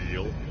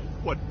 Deal?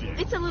 What deal?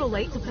 It's a little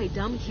late to play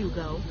dumb,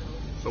 Hugo.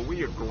 So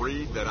we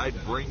agreed that I'd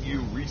bring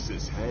you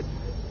Reese's head?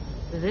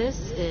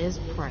 This is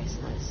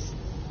priceless.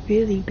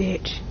 Really,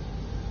 bitch?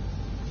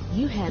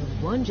 You had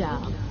one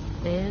job,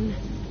 and,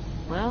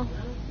 well,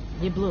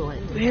 you blew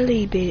it.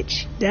 Really,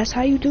 bitch? That's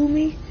how you do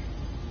me?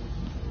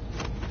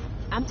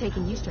 I'm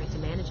taking you straight to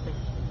management.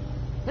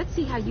 Let's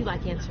see how you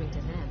like answering to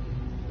them.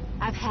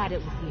 I've had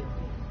it with you.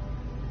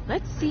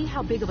 Let's see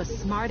how big of a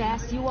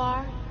smartass you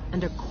are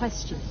under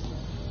questioning.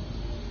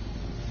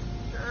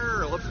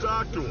 Sure, let's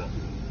talk to him.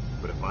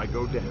 But if I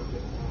go down,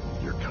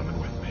 you're coming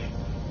with me.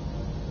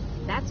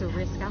 That's a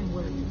risk I'm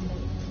willing to take.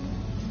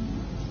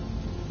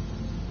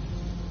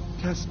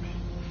 Test me.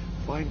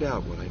 Find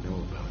out what I know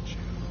about you.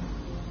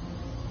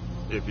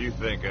 If you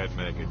think I'd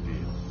make a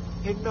deal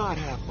and not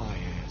have my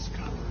ass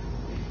covered,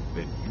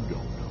 then you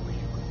don't know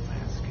Hugo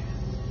Vasquez.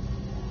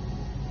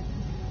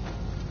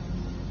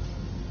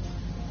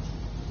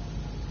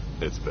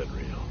 It's been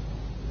real.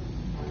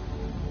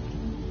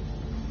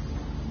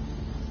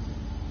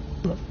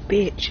 You a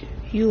bitch.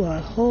 You a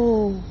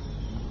hoe.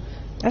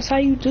 That's how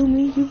you do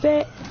me, you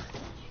bet?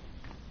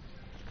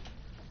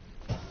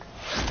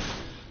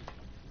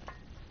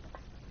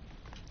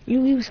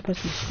 We were supposed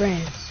to be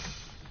friends.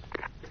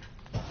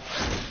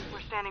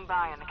 We're standing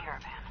by in the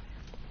caravan.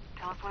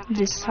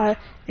 This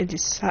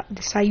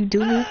how you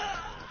do me?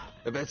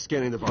 Yvette's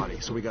scanning the body,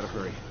 so we gotta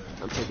hurry.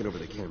 I'm taking over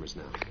the cameras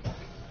now.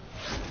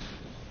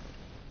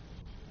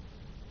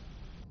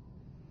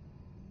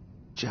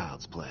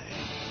 Child's play.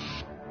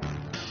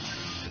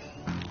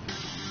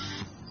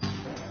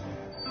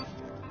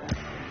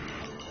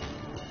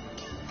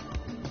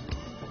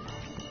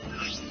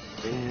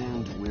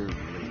 And we're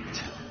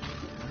late.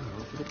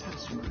 Now for the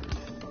password.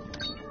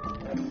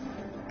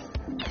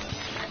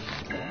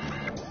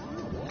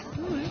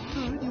 All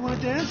right. You want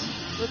to dance?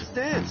 Let's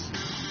dance.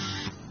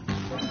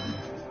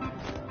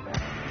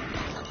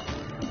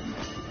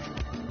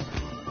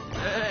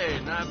 Hey,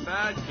 not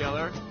bad,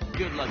 killer.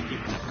 Good luck keeping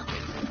up the pace.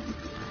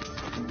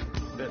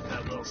 Bet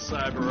that little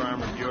cyber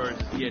arm of yours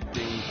is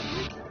getting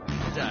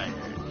tired.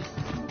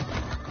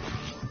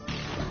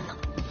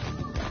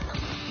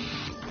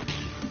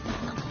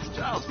 It's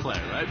child's play,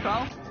 right,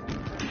 pal?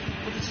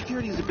 But the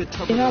security is a bit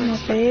tougher. Get on my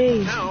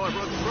face. Now I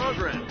wrote the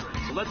program,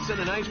 so let's send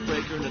an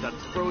icebreaker into that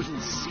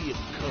frozen sea of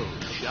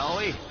code, shall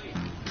we?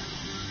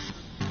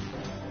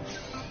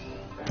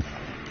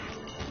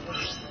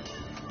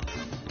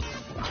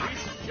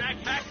 Jack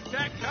Hack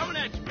Attack coming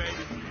at you,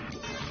 baby.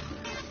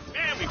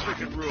 And we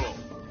freaking rule.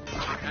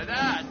 And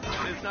that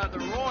is not the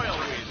royal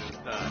we this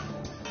time.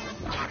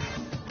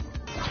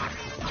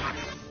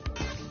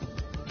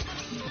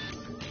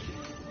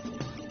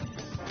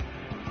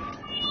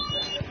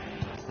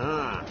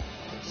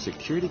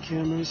 Security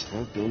cameras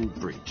have been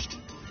breached.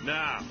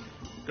 Now,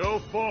 go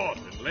forth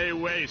and lay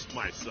waste,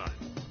 my son.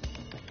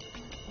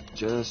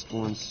 Just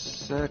one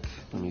sec.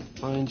 Let me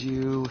find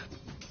you.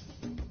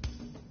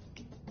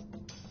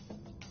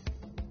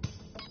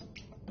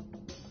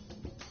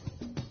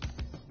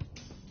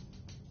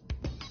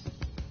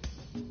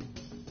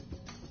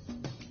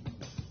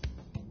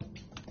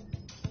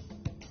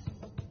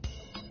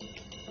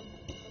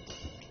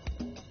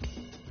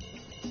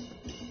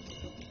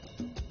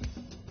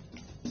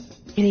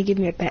 Can you give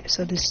me a bat?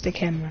 So this is the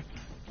camera.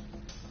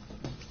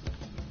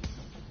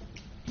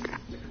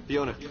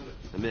 Fiona,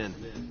 I'm in.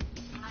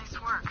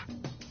 Nice work.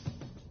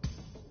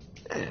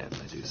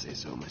 If I do say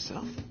so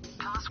myself.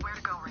 Tell us where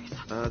to go, Reese.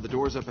 The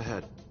door's up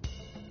ahead.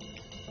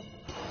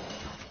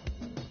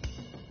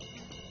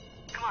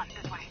 Come on,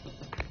 this way.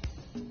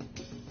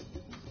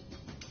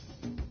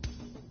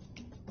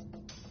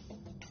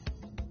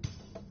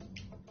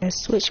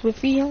 Let's switch with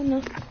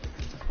Fiona.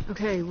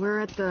 Okay, we're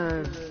at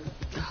the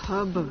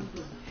hub of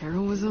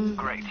heroism.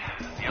 Great.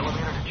 The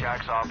elevator to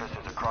Jack's office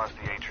is across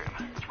the atrium.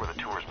 It's where the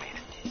tours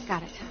meet.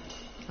 Got it.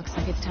 Looks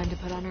like it's time to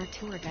put on our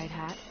tour guide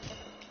hat.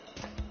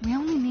 We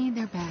only need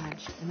their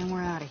badge, and then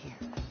we're out of here.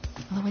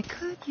 Although I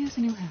could use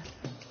a new hat.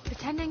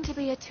 Pretending to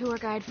be a tour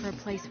guide for a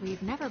place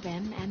we've never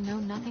been and know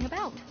nothing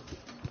about.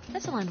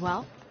 This'll end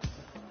well.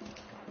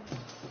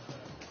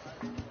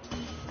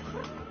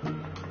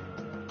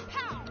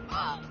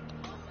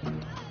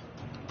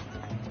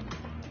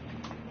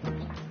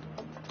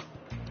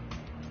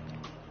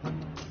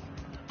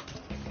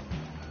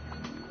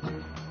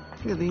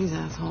 Look at these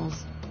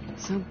assholes.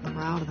 So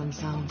proud of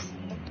themselves.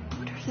 I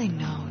wonder if they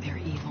know they're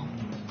evil.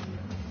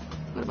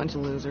 What a bunch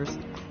of losers.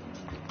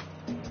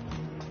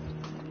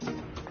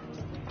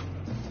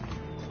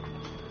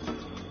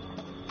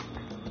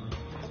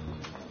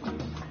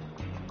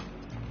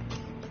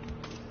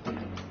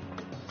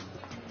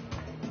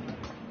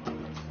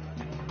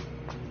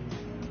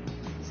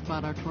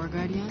 Spot our tour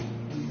guide yet?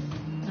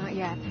 Not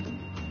yet.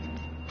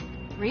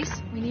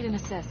 Reese, we need an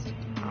assist.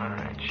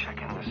 Alright,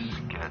 checking the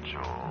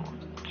schedule.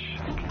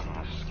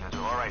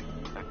 Alright,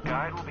 a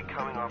guide will be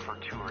coming off our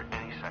tour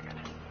any second.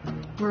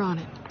 We're on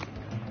it.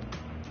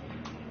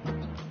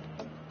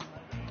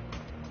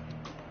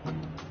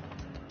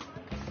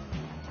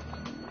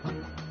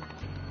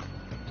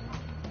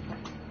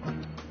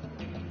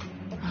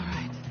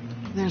 Alright,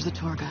 there's the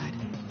tour guide.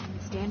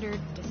 Standard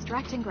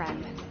distract and grab.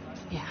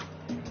 Yeah,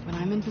 when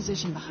I'm in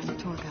position behind the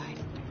tour guide,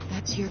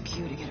 that's your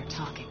cue to get her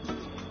talking.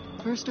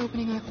 First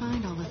opening I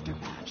find, I'll lift her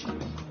badge.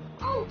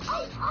 Oh,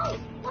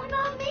 what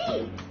about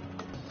me?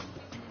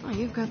 Well,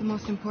 you've got the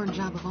most important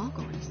job of all,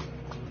 Gordas.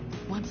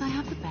 Once I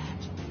have the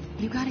badge,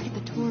 you gotta get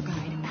the tour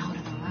guide out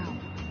of the room.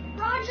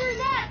 Roger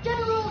that,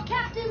 General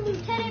Captain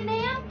Lieutenant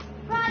Ma'am.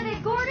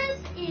 Private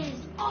Gordas is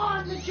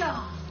on the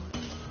job.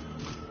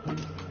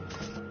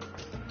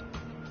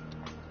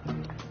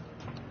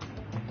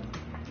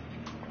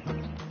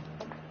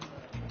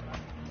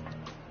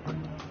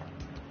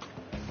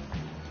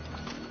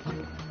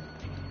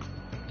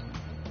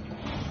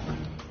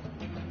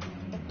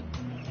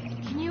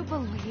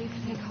 Believe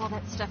they call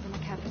that stuff in the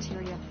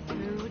cafeteria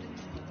food?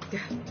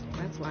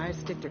 That's why I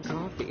stick to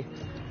coffee.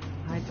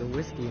 Hide the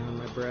whiskey on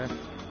my breath.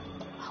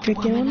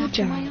 Drinking on the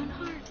job. My own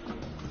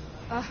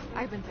heart.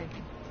 I've been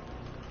thinking.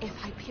 If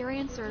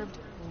Hyperion served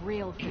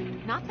real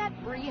food, not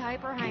that brie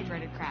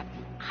hyper-hydrated crap,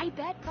 I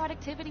bet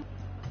productivity...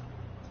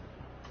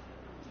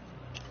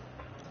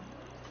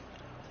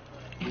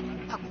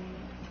 Oh,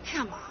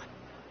 come on.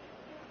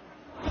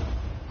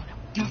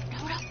 No.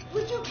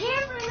 Would you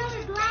care for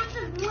another glass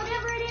of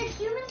whatever it is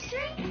humans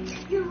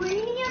drink?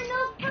 Uranium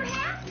milk,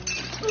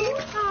 perhaps? Ooh.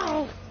 Oh,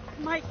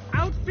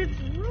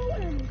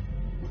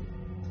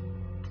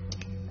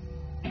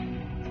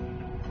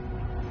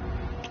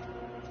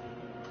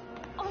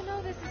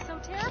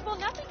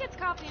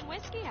 coffee and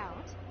whiskey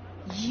out.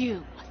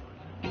 You.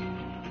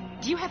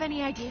 Do you have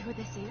any idea who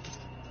this is?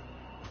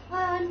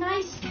 A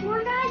nice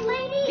tour guide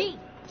lady?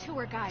 The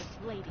tour guide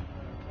lady.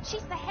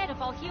 She's the head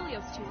of all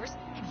Helios tours,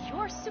 and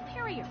you're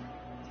superior.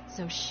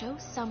 So show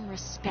some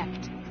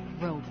respect,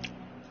 Roby.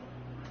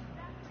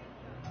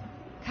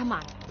 Come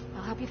on,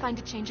 I'll help you find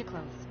a change of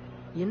clothes.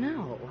 You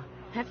know,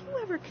 have you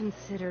ever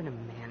considered a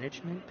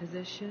management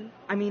position?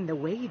 I mean, the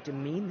way you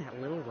demean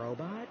that little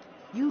robot,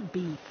 you'd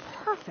be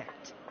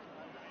perfect.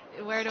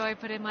 Where do I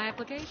put in my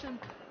application?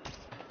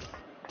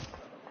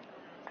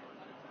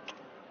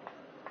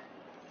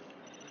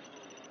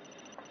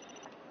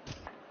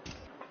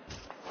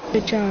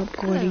 Good job,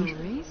 Gordy.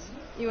 Hello, Reese.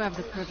 You have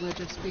the privilege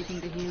of speaking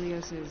to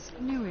Helios's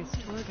newest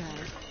tour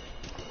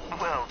guide.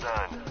 Well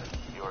done.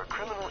 Your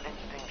criminal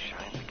instinct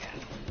shines again.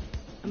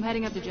 I'm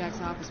heading up to Jack's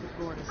office with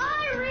Gordis.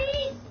 Hi,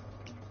 Reese!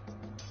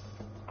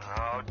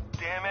 Oh,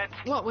 damn it.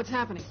 What's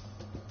happening?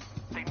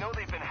 They know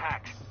they've been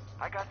hacked.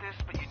 I got this,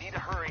 but you need to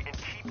hurry and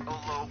keep a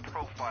low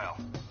profile.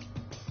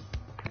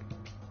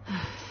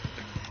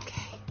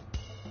 Okay.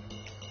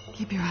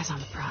 Keep your eyes on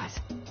the prize.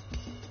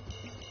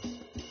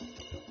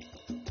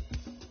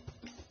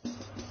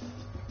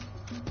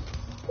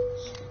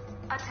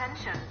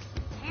 Attention.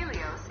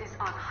 Helios is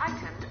on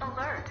heightened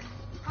alert.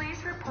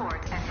 Please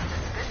report any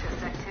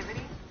suspicious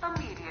activity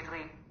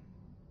immediately.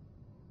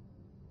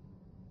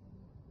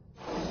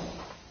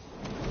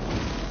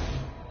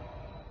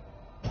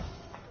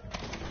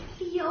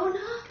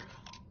 Fiona?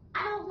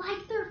 I don't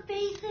like their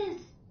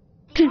faces.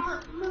 They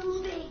aren't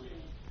moving.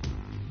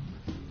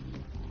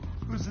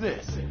 Who's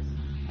this?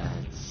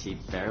 She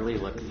barely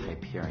looks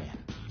Hyperion.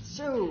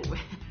 So,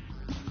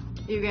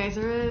 you guys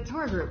are a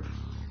tour group.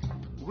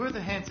 We're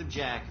the Handsome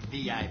Jack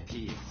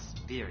VIP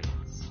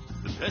Experience.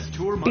 The best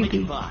tour money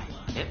can buy.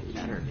 It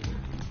better be.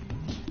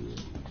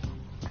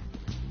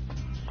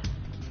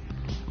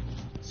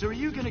 So are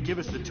you gonna give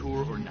us the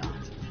tour or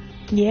not?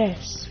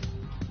 Yes.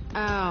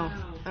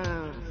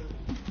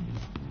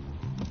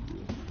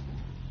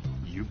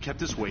 You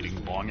kept us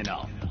waiting long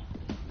enough.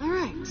 All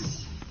right.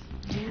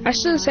 I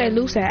should have said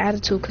lose that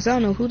attitude, because I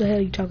don't know who the hell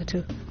you talking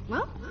to.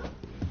 Well,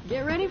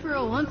 get ready for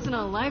a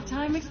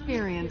once-in-a-lifetime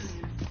experience.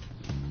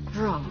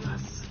 For all of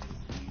us.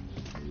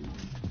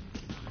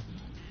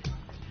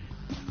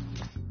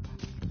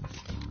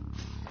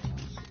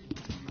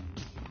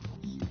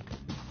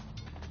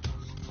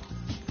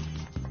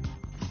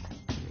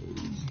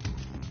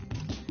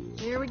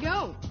 Here we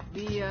go.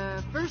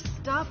 The first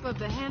stop of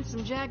the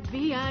Handsome Jack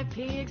VIP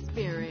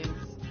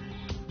experience.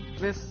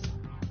 This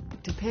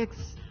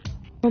depicts...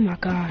 Oh my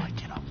god. I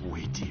cannot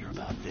wait to hear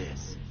about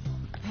this.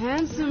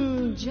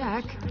 Handsome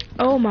Jack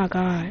Oh my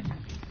god.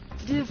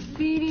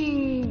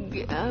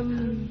 defeating,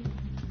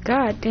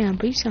 God damn,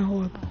 but you sound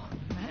horrible.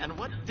 Man,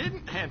 what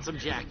didn't Handsome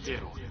Jack do?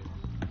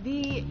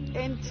 the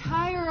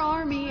entire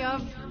army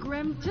of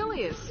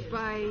Gremtilius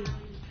by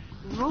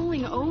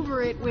rolling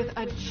over it with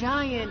a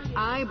giant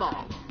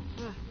eyeball.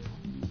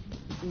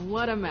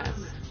 What a mess.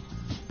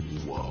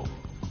 Whoa.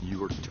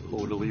 You are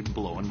totally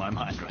blowing my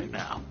mind right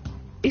now.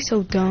 It's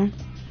so dumb.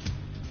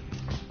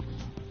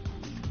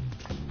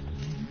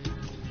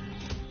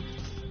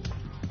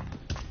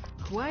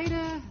 Quite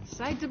a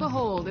sight to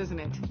behold, isn't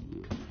it?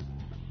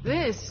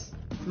 This,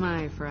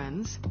 my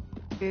friends,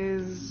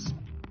 is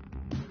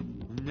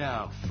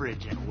No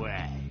freaking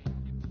way.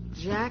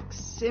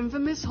 Jack's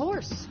infamous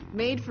horse,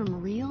 made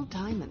from real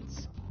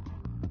diamonds.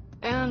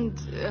 And,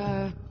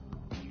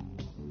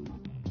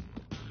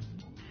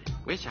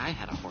 Wish I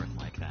had a horse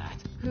like that.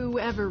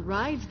 whoever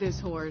rides this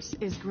horse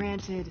is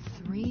granted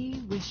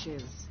 3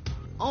 wishes.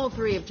 All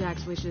 3 of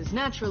Jack's wishes,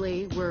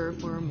 naturally, were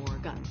for more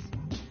guns.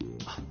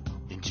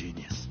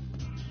 Ingenious.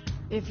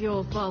 If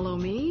you'll follow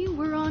me,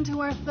 we're on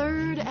to our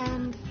 3rd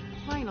and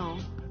final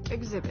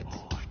exhibit.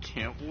 I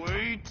can't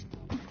wait.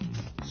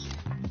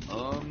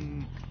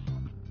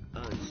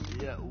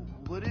 Yeah,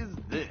 what is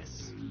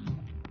this?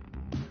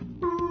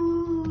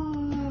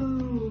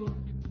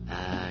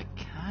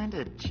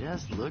 Kinda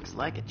just looks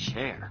like a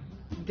chair.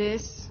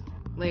 This,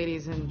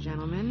 ladies and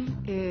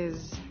gentlemen,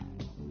 is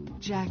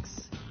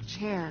Jack's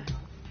chair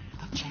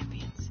of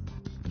champions.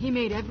 He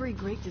made every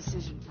great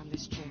decision from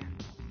this chair.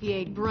 He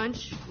ate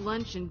brunch,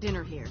 lunch, and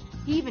dinner here.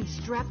 He even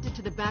strapped it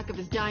to the back of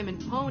his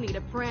diamond pony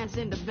to prance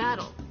into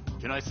battle.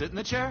 Can I sit in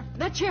the chair?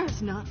 That chair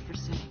is not for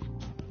sitting.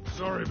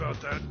 Sorry about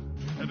that.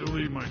 Had to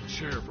leave my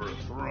chair for a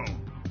throne.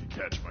 You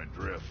catch my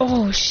drift.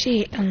 Oh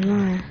shit, I'm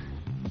lying.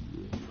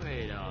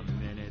 Wait a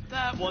minute.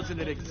 That wasn't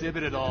an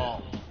exhibit at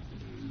all.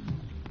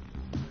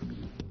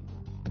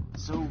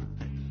 So,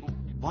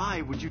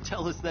 why would you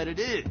tell us that it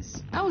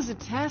is? That was a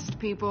test,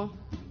 people.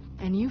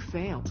 And you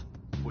failed.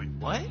 Wait,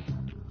 what?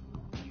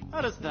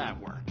 How does that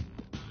work?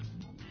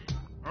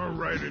 All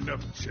right,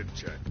 enough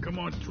chit-chat. Come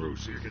on through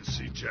so you can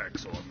see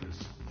Jack's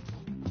office.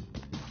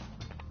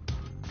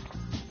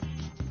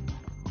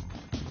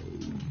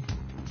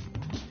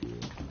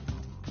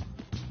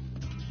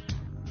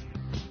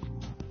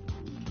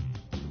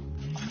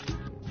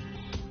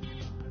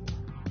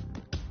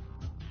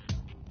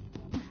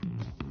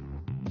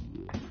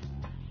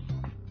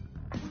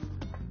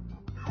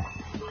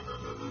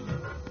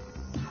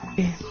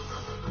 talking.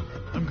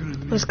 I'm gonna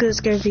need What's good,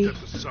 Scurvy?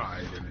 Step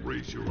aside and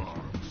raise your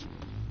arms.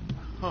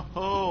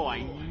 Oh,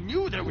 I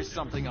knew there was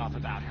something off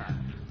about her.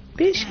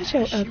 Bitch,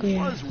 shut your ugly She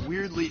ass. was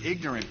weirdly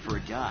ignorant for a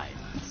guy.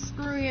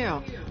 Screw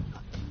you.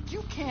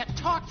 You can't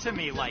talk to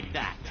me like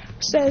that.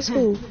 Says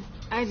who?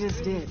 I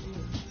just did.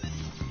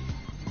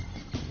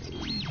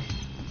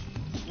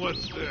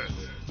 What's this?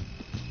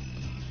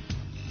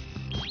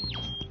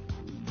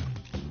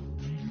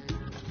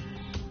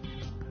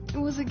 It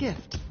was a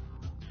gift.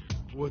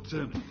 What's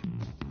in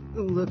it?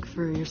 Look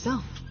for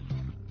yourself.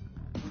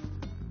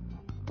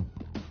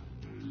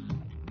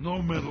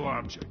 No metal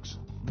objects.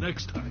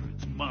 Next time,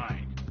 it's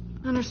mine.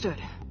 Understood.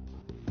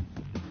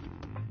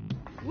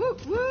 Woo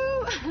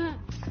woo!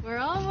 We're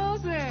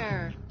almost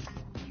there.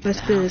 What's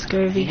good,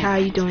 Scurvy? How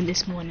you doing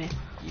this morning?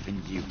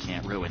 Even you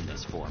can't ruin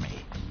this for me.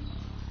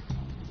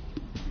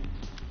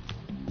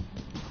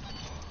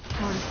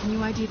 Howard, can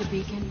you ID the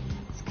beacon?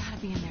 It's gotta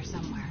be in there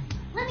somewhere.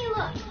 Let me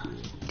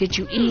look. Did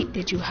you eat?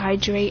 Did you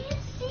hydrate? I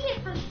can see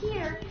it from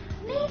here.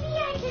 Maybe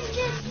I can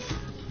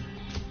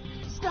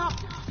just... Stop!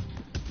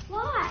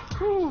 What?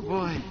 Oh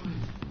boy.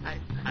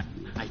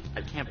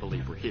 I can't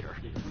believe we're here.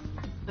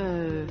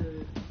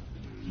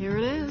 Here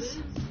it is.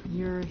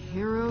 Your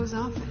hero's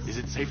office. Is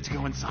it safe to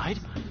go inside?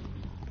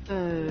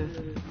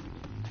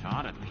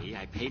 Gotta be.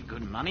 I paid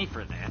good money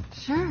for that.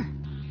 Sure.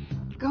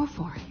 Go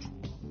for it.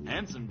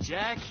 Handsome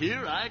Jack,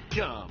 here I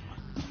come.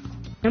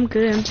 I'm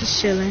good. I'm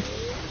just chilling.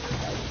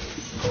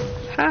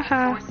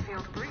 Haha. Force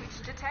field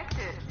breach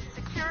detected.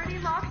 Security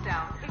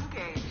lockdown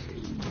engaged.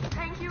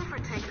 Thank you for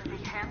taking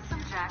the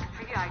Handsome Jack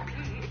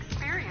VIP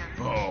experience.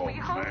 Oh, we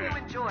hope man. you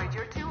enjoyed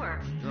your tour.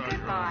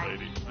 Goodbye.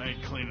 Lady. I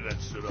ain't cleaning that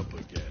shit up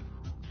again.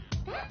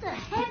 That's a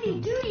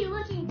heavy-duty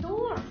looking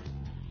door.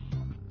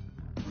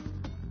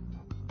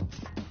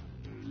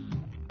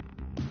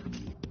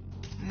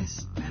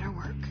 This better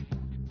work.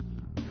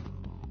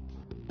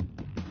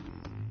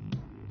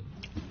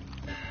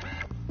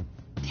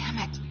 Damn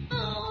it.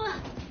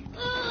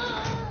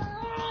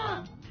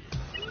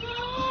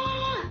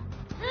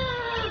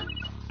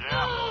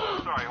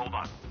 Yeah, sorry, hold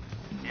on.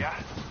 Yeah?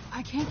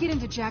 I can't get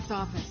into Jack's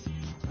office.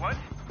 What?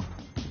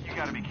 You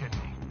gotta be kidding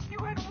me. You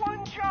had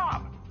one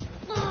job.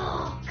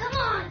 Oh, come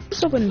on.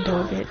 Just open the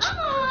door, bitch. Come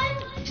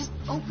on. Just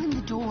open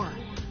the door.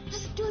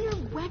 Just do your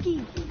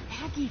wacky,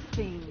 hacky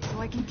thing so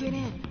I can get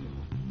in.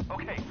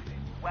 Okay,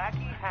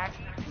 wacky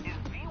hacky is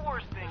the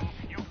worst thing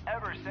you've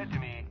ever said to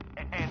me,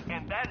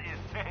 and that is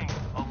saying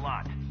a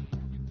lot.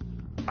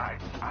 I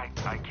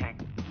can't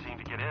seem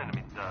to get in. I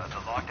mean, the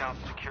lockdown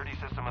security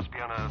system must be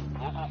on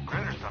a local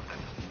grid or something.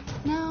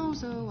 No,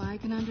 so I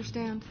can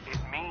understand. It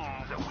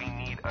means that we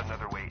need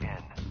another way in.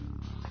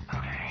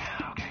 Okay,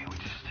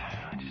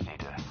 I just need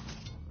to...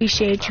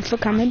 Appreciate you for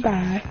coming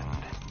by.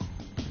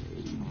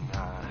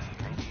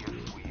 Maybe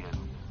if we...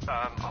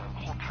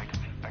 hold tight.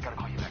 I gotta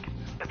call you back.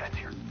 That's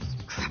here.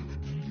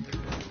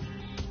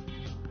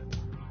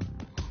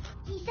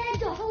 He said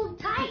to hold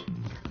tight.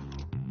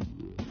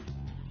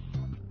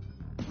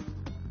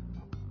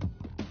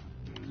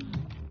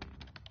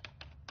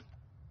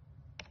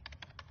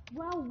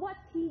 Well, what's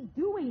he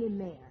doing in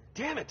there?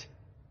 Damn it!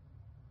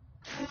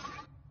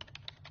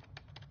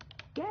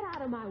 Get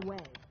out of my way.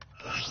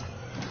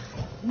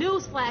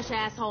 Newsflash,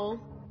 asshole.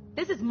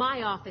 This is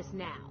my office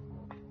now.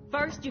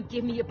 First you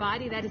give me a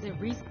body that isn't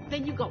recent,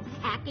 then you go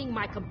hacking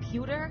my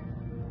computer?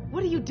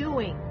 What are you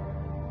doing?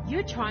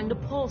 You're trying to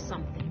pull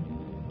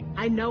something.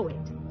 I know it.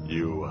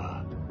 You,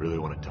 really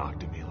want to talk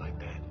to me like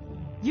that?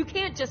 You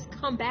can't just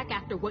come back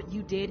after what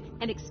you did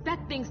and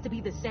expect things to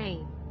be the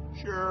same.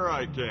 Sure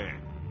I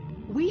can.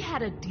 We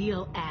had a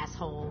deal,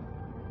 asshole.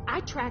 I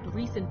tracked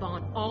Reese and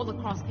Bond all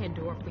across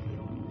Pandora for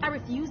you. I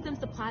refused them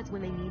supplies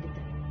when they needed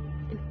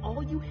them. And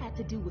all you had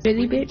to do was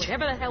Really, bring me bitch?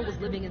 whatever the hell was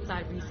living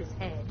inside Reese's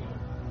head.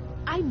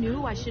 I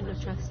knew I shouldn't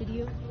have trusted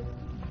you.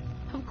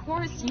 Of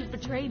course you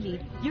betrayed me.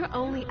 You're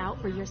only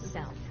out for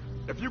yourself.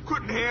 If you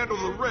couldn't handle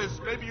the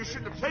risk, maybe you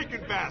shouldn't have taken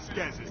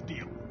Vasquez's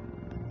deal.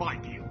 My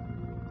deal.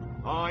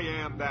 I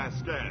am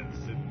Vasquez,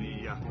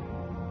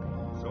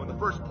 so in the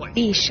first place,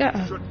 E, shut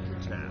up. shouldn't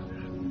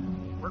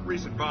pretend. Weren't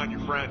Reese and Bond your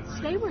friends?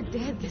 They were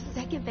dead the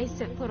second they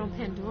set foot on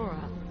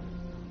Pandora.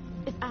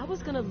 If I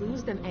was gonna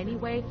lose them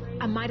anyway,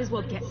 I might as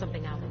well get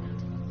something out of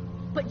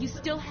it. But you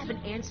still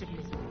haven't answered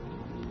me.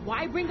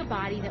 Why bring a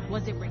body that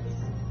wasn't Reese?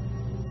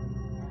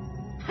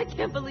 I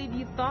can't believe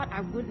you thought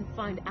I wouldn't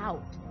find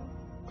out.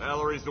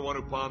 Mallory's the one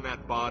who pawned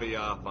that body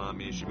off on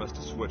me. She must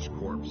have switched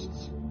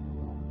corpses.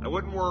 I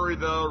wouldn't worry,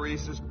 though.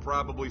 Reese is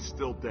probably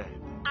still dead.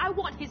 I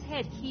want his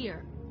head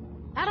here.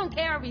 I don't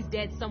care if he's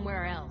dead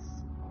somewhere else.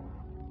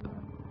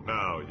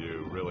 No,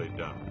 you really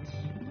don't.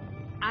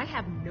 I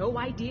have no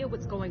idea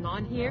what's going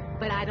on here,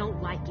 but I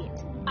don't like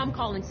it. I'm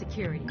calling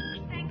security.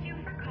 Thank you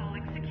for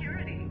calling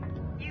security.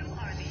 You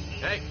are the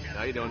Hey,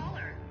 how you doing?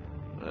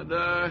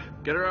 I'd,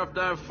 get her off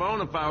that phone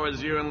if I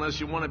was you,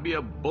 unless you want to be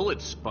a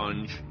bullet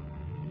sponge.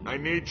 I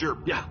need your...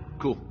 Yeah,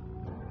 cool.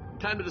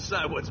 Time to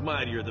decide what's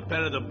mightier, the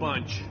pen or the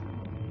bunch.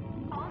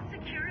 all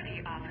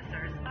security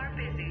officers are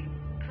busy.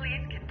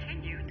 Please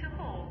continue to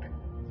hold.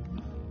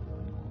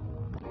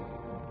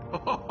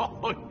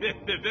 Oh,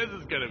 this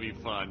is gonna be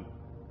fun.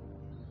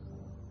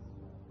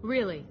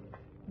 Really?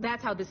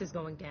 That's how this is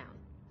going down?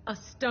 A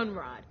stun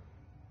rod?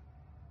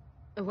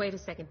 Wait a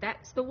second,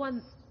 that's the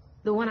one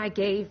I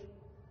gave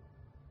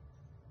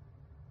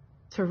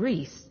to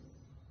Reese.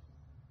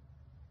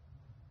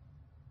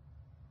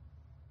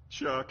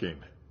 Shocking,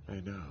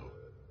 I know.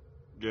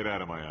 Get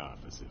out of my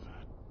office,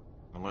 Yvette.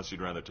 Unless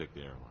you'd rather take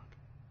the airlock.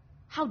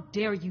 How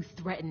dare you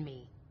threaten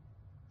me?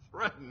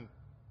 Threaten?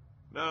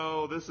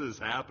 No, this is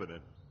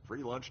happening.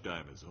 Free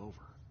lunchtime is over.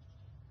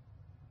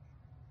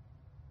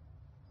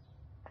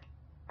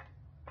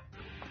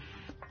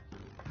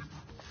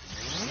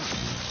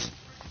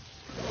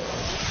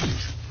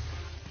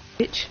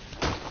 Bitch.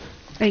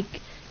 Like,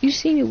 you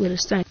see me with a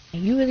stun.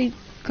 You really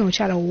gonna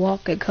try to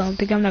walk and come?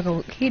 Think I'm not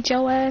gonna hit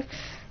your ass?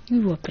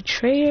 You a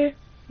betrayer?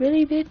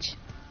 Really, bitch?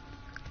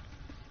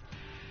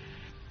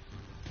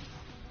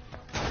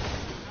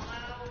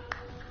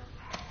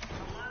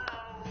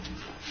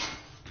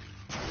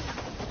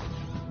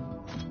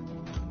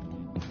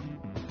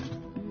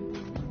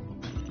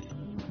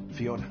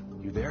 Fiona,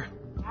 you there?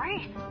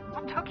 Reese,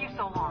 what took you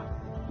so long?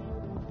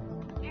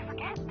 Did you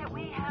forget that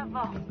we have,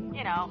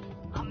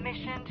 a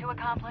mission to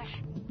accomplish?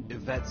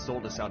 Yvette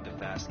sold us out to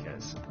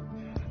Vasquez. I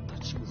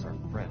thought she was our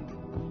friend.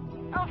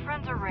 Oh,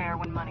 friends are rare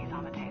when money's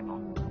on the table.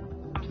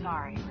 I'm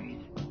sorry,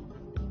 Reese.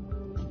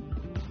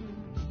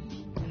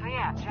 So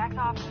yeah, Jack's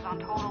office is on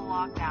total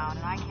lockdown,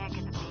 and I can't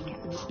get the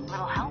beacon.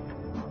 Little help?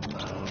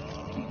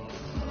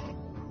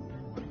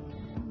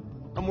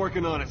 I'm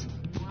working on it.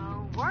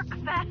 Work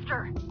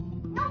faster.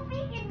 No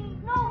beacon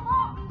means no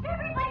hope.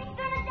 Everybody's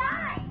gonna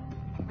die.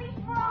 At least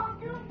we're all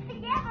doomed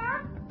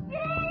together.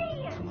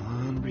 Yay! Come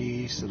on,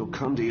 Reese. It'll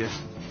come to you.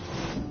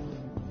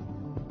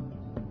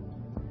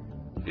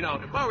 You know,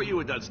 if I were you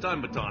with that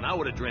stun baton, I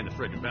would have drained the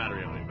friggin'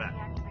 battery on Yvette.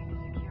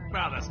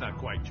 Well, that's not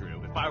quite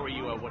true. If I were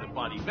you, I would have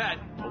bought Yvette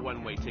a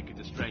one-way ticket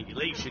to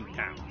Strangulation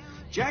Town.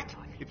 Jack,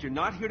 if you're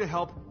not here to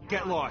help,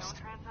 get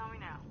lost.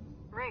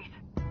 Reese,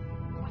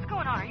 what's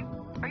going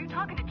on? Are you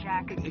talking to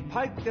Jack? Hey,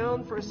 pipe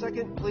down for a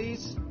second,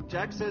 please.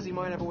 Jack says he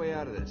might have a way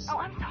out of this. Oh,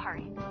 I'm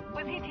sorry.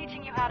 Was he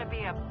teaching you how to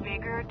be a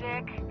bigger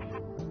dick?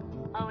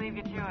 I'll leave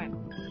you to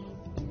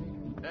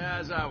it.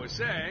 As I was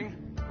saying,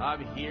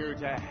 I'm here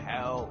to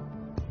help.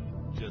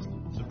 Just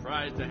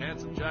surprised a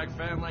handsome Jack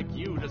fan like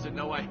you doesn't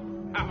know I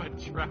have a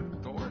trap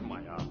door in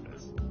my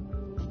office.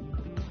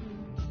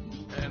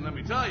 And let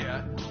me tell you,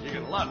 you're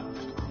gonna love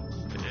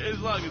it. As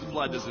long as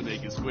blood doesn't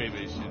make you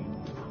squeamish and,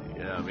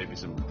 yeah, maybe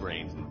some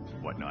brains and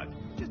whatnot.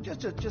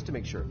 Just to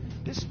make sure,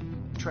 this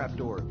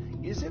trapdoor,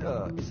 is it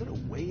a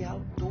way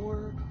out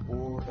door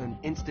or an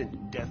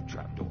instant death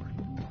trapdoor?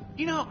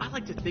 You know, I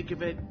like to think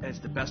of it as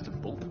the best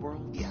of both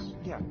worlds.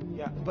 Yeah.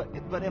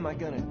 But am I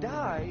gonna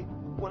die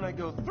when I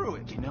go through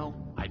it? You know,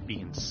 I'd be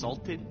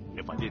insulted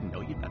if I didn't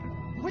know you better.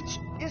 Which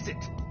is it?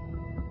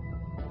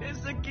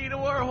 It's the key to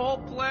our whole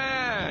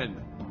plan.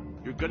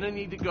 You're gonna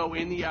need to go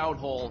in the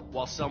outhole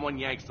while someone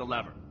yanks the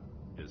lever.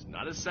 It's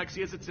not as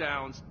sexy as it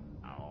sounds.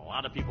 A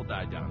lot of people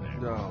died down there.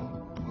 No,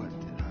 what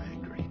did I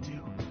agree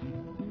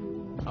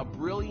to? A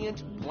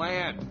brilliant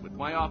plan. With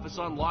my office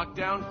on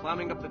lockdown,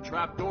 climbing up the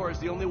trap door is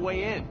the only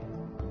way in.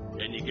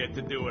 And you get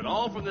to do it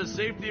all from the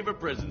safety of a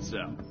prison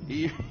cell.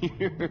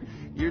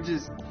 You're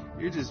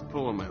just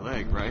pulling my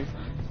leg, right?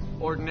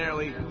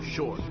 Ordinarily,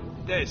 sure.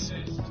 This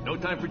is no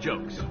time for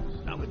jokes.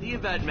 Not with the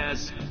Yvette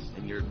mess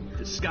and your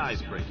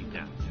disguise breaking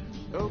down.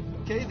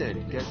 Okay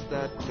then, guess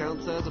that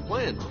counts as a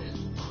plan.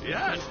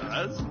 Yeah, it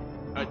does.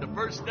 All right, the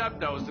first step,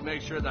 though, is to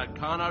make sure that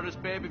con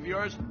artist babe of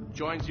yours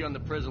joins you on the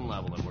prison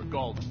level, and we're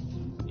golden.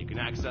 You can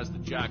access the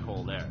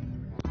jackhole there.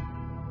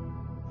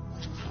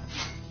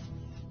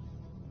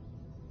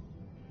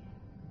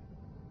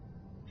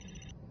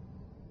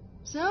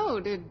 So,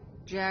 did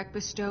Jack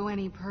bestow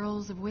any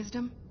pearls of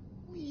wisdom?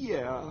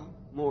 Yeah,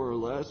 more or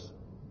less.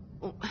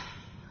 Oh,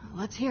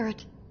 let's hear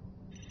it.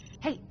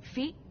 Hey,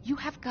 Fee, you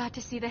have got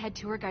to see the head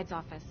tour guide's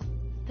office.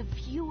 The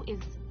view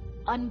is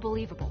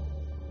unbelievable.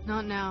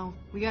 Not now.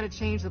 We gotta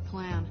change the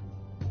plan.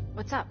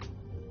 What's up?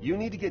 You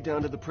need to get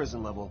down to the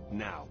prison level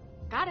now.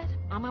 Got it.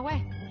 On my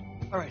way.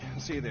 All right, I'll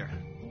see you there.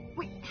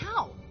 Wait,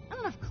 how? I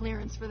don't have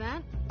clearance for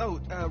that. Oh,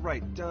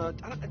 right.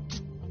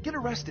 Just get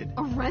arrested.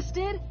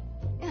 Arrested?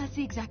 Yeah, that's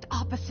the exact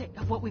opposite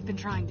of what we've been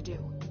trying to do.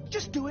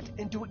 Just do it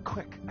and do it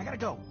quick. I gotta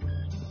go.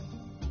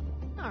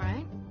 All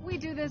right. We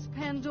do this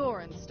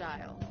Pandoran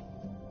style.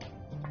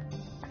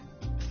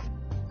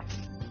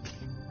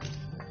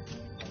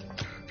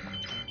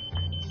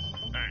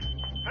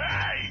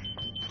 Hey!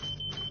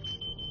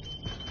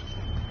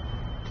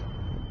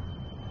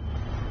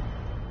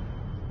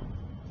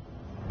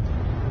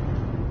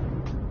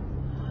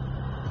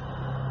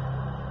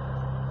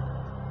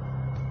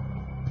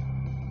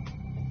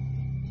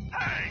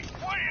 Hey,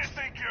 what do you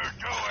think you're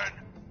doing?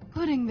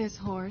 Putting this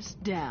horse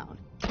down.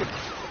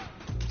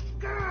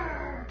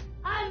 Grr!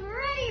 I'm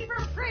ready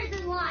for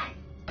prison life!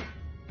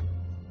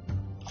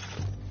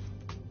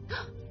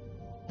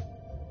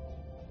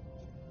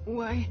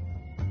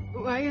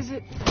 Why is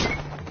it... You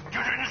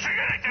didn't see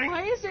anything!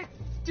 Why is it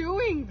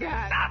doing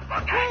that? Stop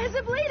looking! Why is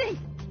it bleeding?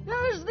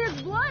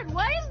 There's blood.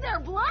 Why is there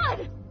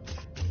blood?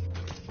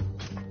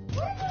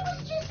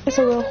 It's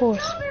a real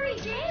horse.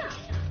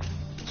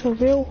 It's a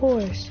real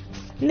horse.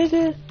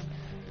 Nigga,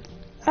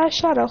 I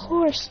shot a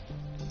horse.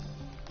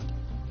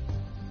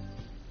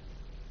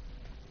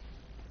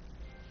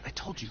 I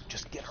told you,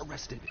 just get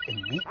arrested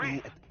and meet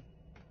me at...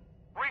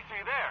 Reese, are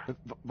you there?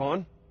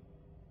 Vaughn?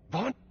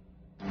 Vaughn?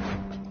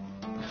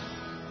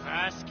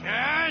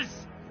 Vasquez!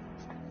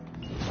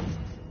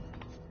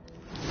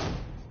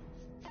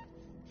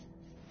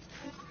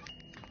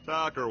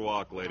 Talk or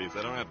walk, ladies.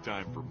 I don't have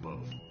time for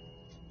both.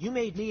 You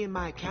made me and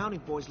my accounting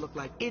boys look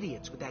like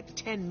idiots with that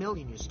 10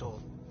 million you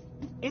stole.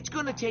 It's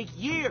gonna take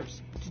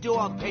years to do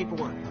all the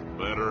paperwork.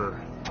 Better.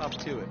 Up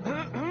to it.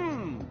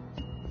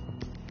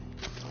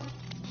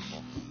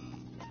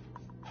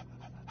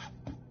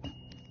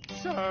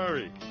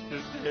 Sorry.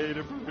 Just ate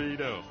a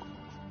burrito.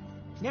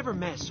 Never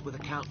mess with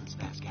accountants,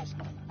 Vasquez.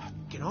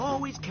 You can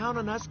always count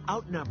on us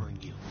outnumbering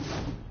you.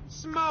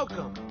 Smoke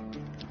 'em.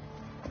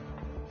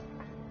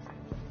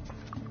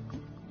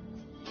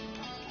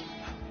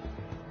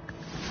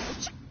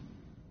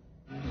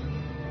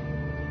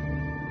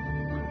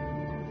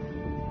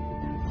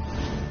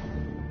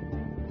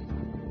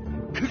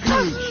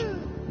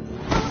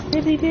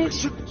 Really,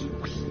 bitch?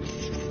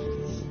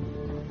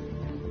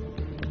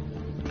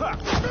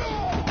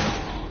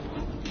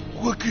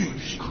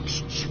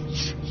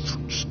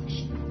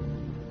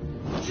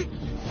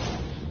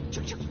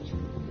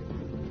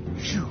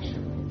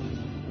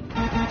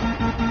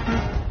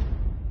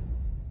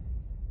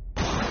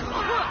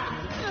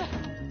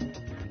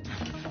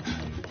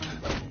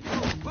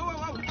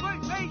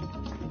 Wait!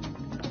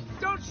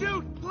 Don't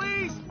shoot,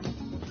 please!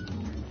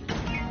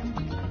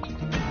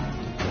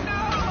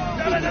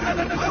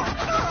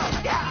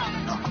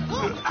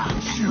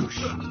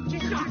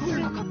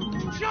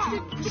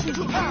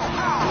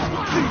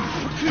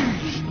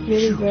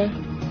 Really, bro?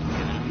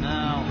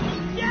 Now.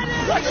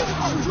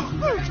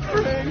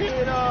 Bring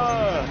it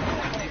on!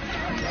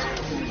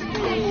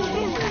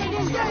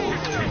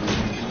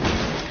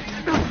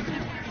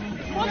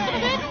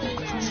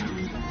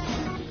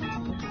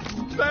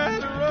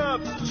 Batter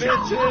up,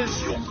 bitches!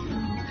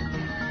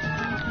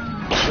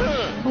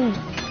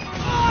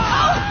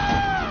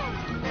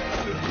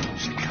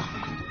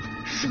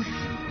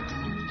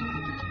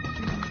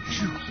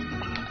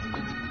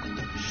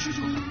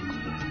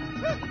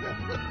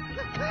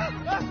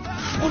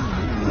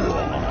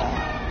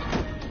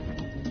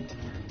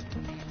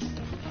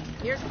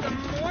 Here's some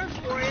more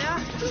for ya.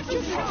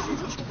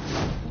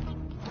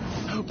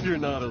 Hope you're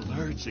not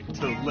allergic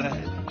to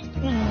lead.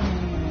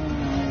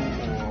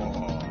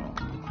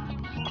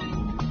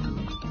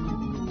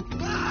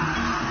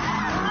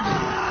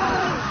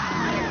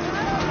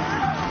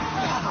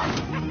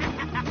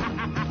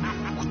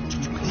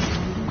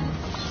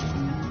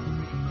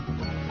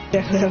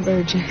 Definitely a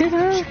virgin.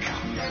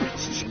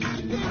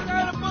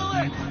 Got a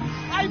bullet!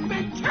 I've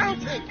been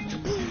counting!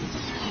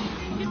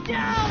 Get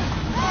down!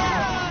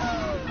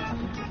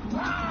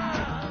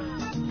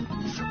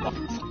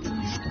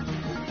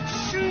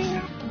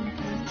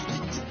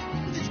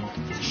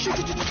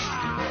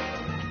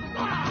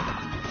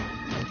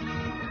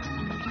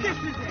 This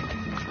is it.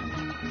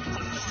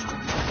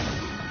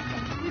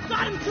 We've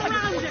got him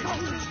surrounded.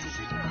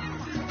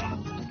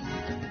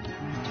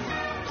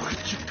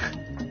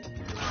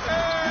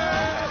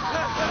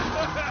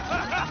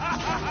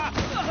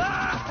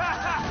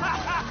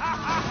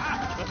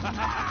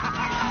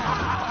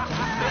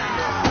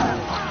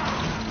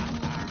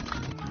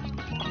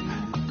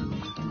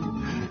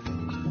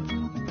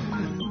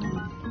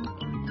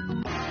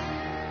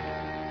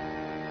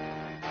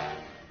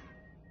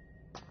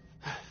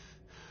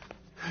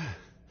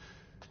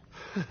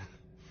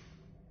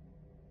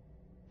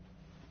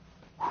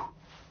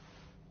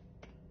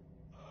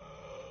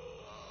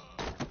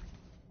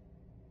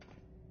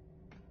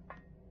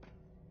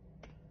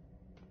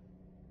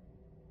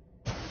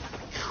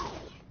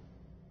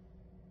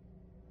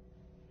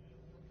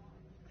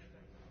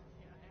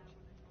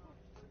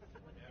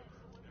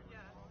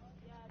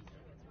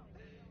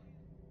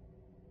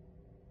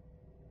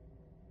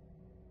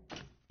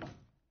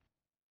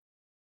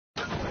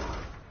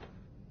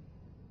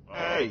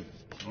 Hey,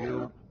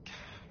 you...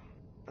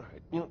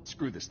 Alright,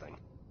 screw this thing.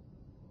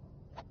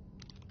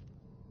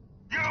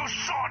 You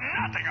saw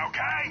nothing,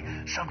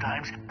 okay?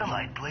 Sometimes the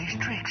light plays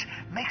tricks,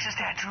 makes a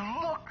statue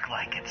look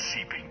like it's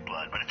seeping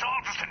blood, but it's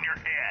all just in your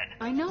head.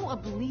 I know a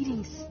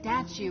bleeding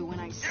statue when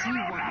I see You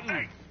know one.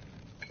 nothing.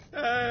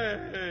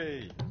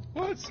 Hey,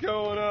 what's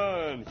going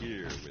on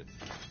here with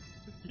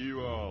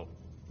you all?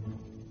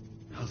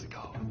 How's it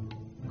going?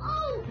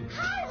 Oh,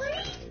 hi,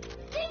 Reese!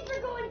 Things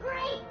are going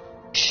great!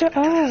 Shut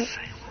up.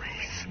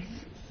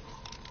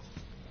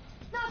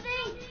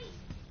 Nothing!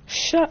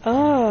 Shut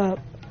up.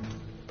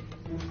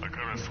 I could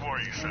have swore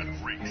you said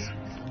Reese.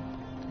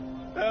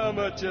 How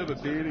much of a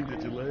beating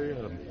did you lay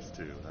on these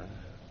two, huh?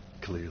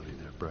 Clearly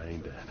they're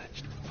brain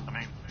damaged. I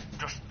mean,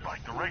 just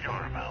like the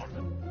regular amount.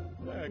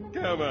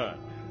 Come on.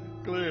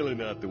 Clearly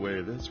not the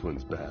way this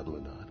one's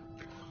babbling on.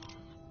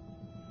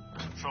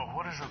 So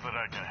what is it that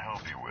I can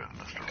help you with,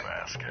 Mr.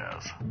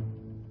 Vasquez?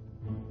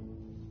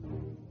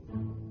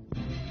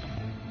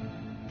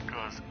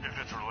 Because if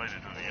it's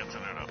related to the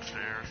incident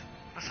upstairs,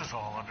 this is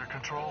all under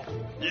control.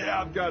 Yeah,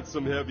 I've got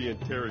some heavy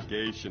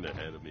interrogation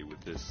ahead of me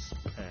with this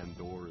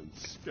Pandoran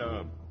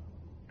scum.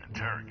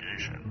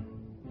 Interrogation?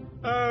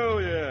 Oh,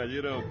 yeah,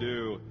 you don't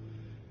do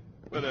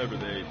whatever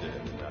they did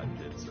and not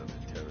get some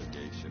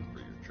interrogation for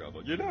your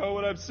trouble. You know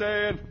what I'm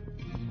saying?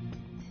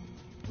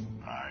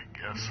 I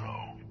guess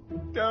so.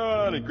 Go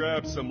on and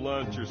grab some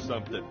lunch or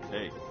something.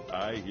 Hey,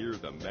 I hear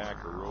the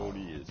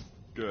macaroni is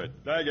good.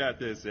 I got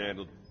this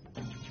handled.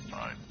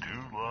 I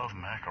do love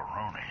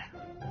macaroni.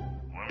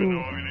 Let me know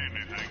if you need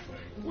anything.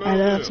 I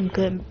love some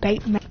good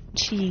baked mac and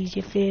cheese,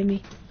 you feel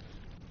me?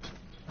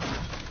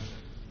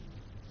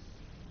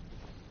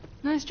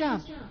 Nice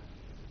job.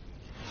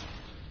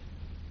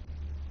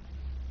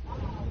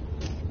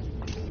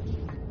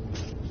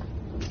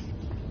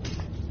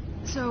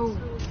 So,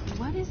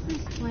 what is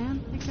this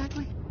plan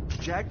exactly?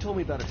 Jack told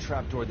me about a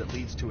trapdoor that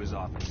leads to his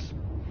office.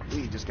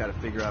 We just gotta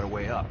figure out a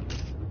way up.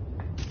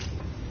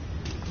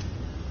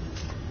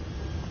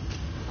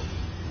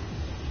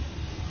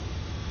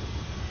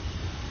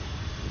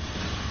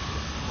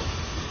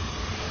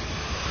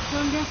 So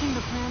I'm guessing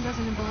the plan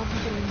doesn't involve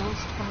you getting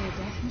mulched by a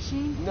death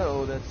machine?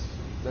 No,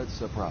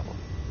 that's a problem.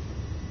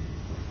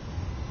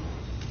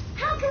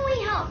 How can we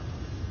help?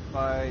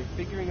 By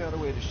figuring out a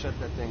way to shut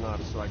that thing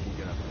off so I can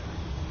get up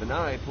there. Then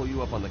I pull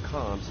you up on the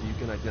comm so you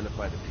can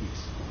identify the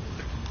piece.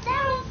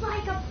 Sounds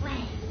like a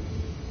plan.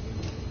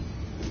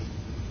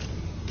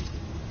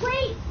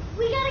 Wait,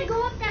 we gotta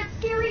go up that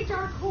scary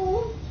dark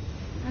hole?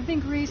 I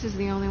think Reese is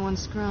the only one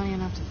scrawny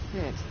enough to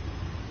fit.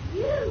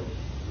 You!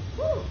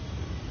 Whew.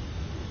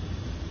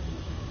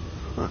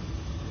 Huh.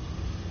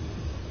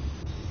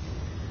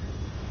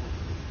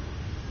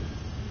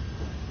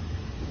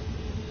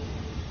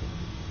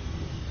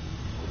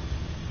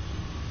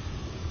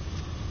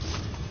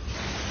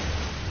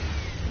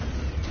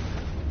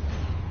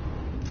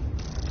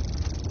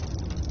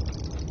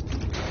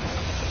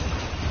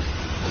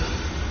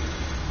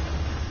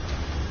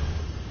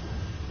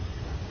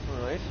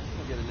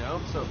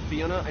 So,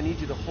 Fiona, I need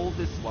you to hold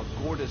this while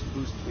Gortys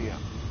boosts me up.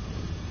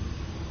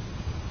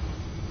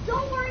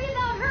 Don't worry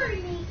about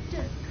hurting me.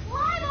 Just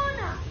climb on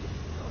up.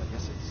 Well, I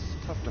guess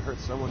it's tough to hurt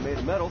someone made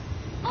of metal.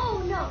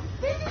 Oh, no.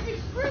 This is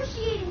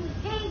excruciatingly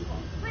painful.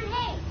 But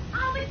hey,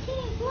 I'm a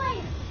team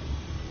player.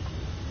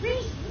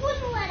 Reese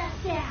wouldn't let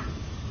us down.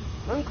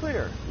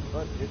 Unclear,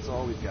 but it's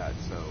all we've got,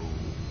 so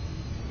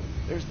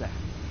there's that.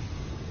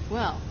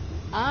 Well,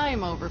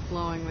 I'm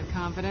overflowing with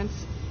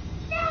confidence.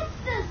 That's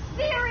the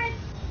spirit.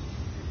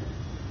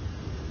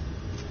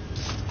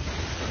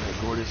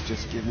 Gortys,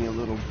 just give me a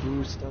little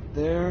boost up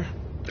there.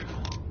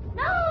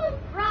 No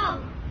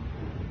problem.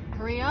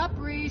 Hurry up,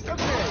 Reese. Okay.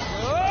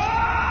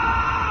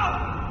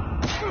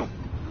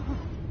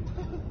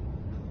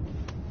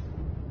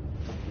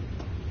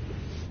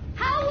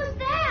 How was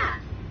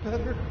that?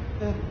 Better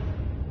than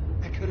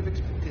I could have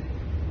expected.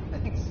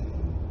 Thanks.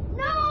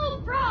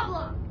 No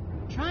problem.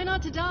 Try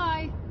not to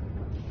die.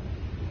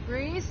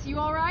 Reese, you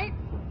all right?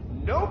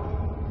 Nope.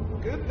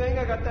 Good thing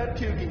I got that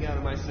puking out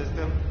of my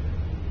system.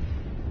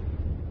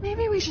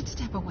 Maybe we should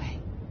step away.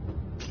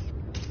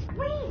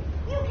 Wait,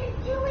 you can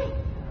do it.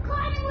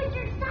 Climbing with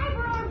your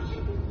cyber arm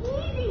should be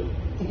easy.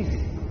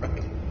 Easy,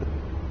 right?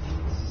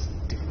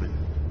 Stupid,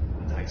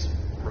 nice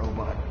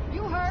robot.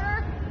 You heard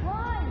her.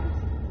 Run.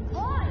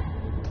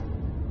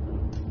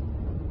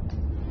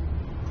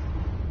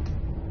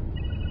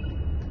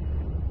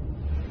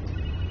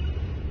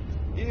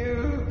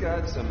 You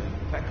got some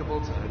impeccable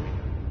timing.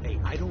 Hey,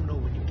 I don't know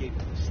when you gave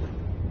him the slip,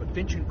 but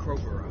Finch and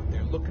Kroger are out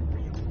there looking for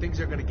you. Things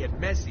are gonna get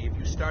messy if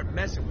you start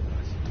messing with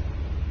us.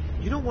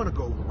 You don't want to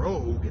go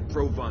rogue and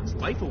throw Von's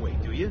life away,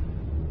 do you?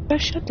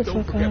 But shut the Don't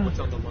fuck forget up. what's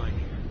on the line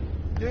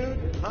here.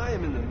 Dude, I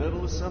am in the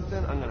middle of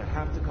something. I'm gonna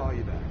have to call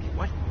you back.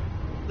 What?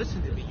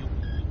 Listen to me, you...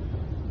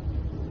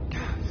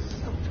 God,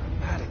 so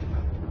dramatic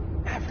about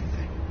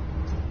everything.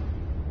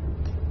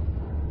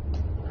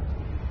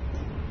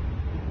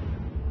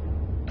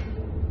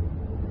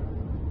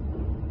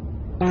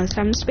 Want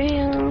some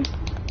spam?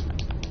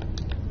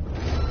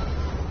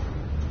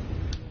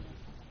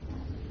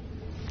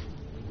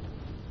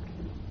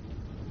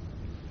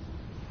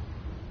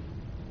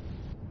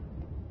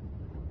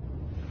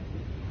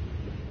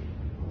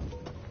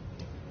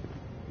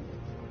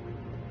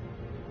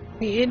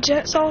 Yeah,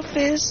 Jet's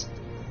office.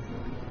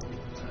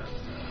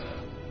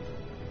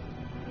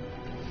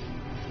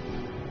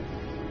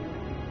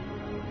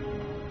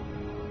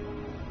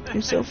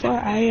 And so far,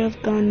 I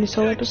have gone this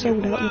whole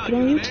episode without looking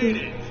on YouTube.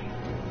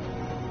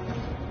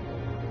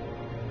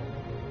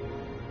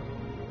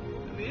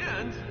 In the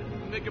end,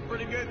 we make a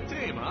pretty good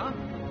team, huh?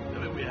 I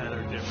mean, we had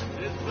our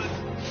differences, but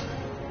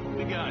what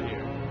we got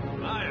here?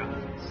 My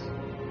office.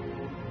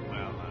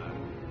 Well,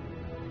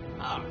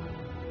 our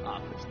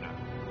office now.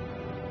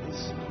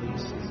 This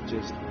place is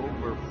just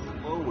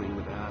overflowing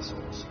with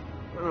assholes.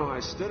 I don't know how I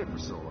stood it for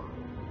so long.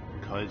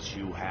 'Cause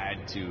you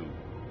had to.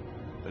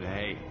 But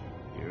hey,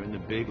 you're in the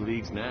big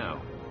leagues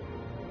now.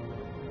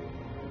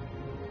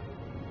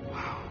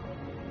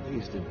 I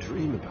used to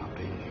dream about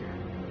being here.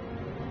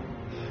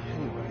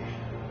 Anyway,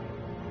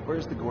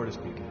 where's the Gortys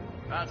beacon?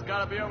 That's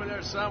gotta be over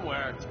there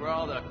somewhere. It's where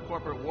all the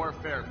corporate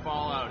warfare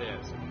fallout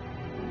is.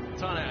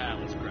 Ton of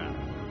Atlas crap.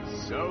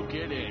 Soak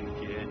it in,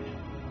 kid.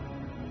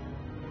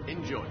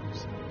 Enjoy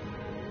yourself.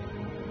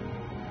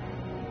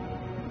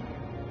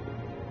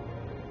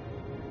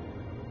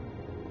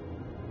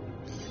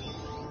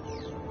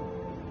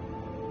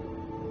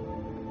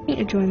 I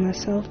enjoy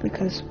myself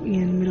because we're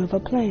in the middle of a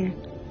plan.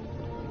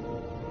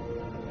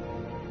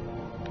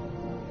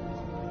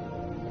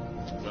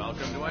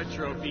 Welcome to my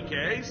trophy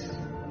case.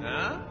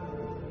 Huh?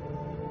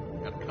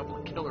 Got a couple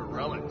of killer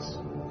relics.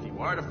 A few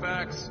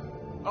artifacts.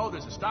 Oh,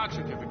 there's a stock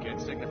certificate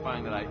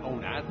signifying that I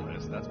own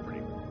Atlas. That's pretty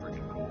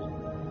freaking cool.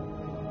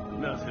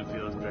 Nothing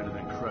feels better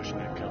than crushing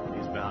a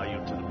company's value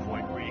to the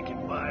point where you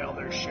can buy all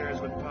their shares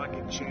with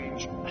pocket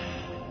change.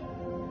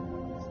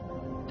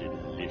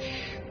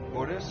 Delish.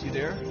 Gortys, you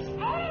there?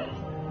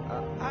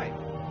 Hi.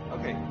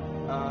 Okay,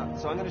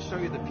 so I'm gonna show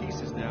you the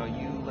pieces now.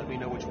 You let me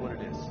know which one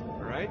it is,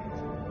 alright?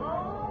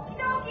 Okie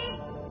dokie.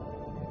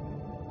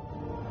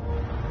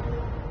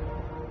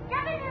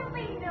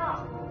 Definitely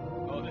no.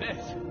 Oh,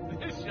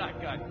 this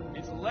shotgun.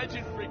 It's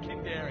legend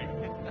freaking daring.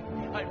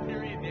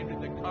 Hyperion named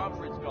it the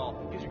conference call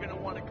because you're gonna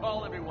want to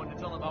call everyone to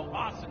tell them how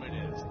awesome it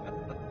is.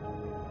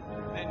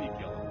 Then you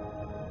kill them.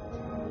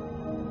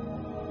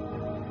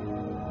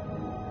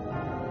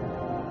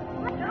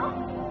 Nope,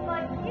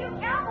 but you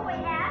cowboy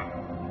hat.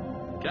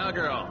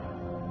 Cowgirl.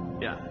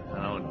 Yeah, I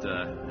don't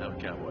have a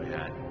cowboy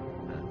hat.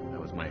 That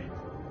was my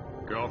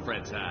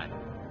girlfriend's hat.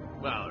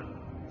 Well,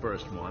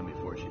 first one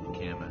before she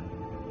became a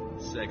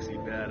sexy,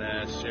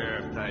 badass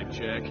sheriff type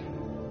chick.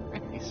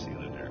 He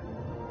suited her.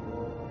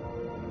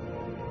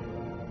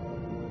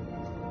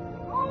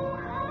 Oh,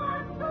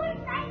 I'm so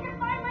excited to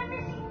find my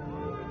missing.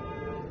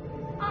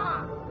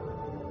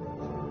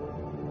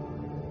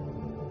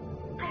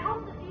 I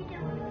hope the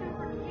beacon looks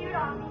super cute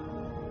on me.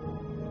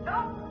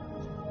 Nope.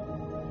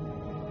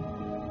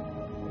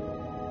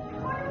 I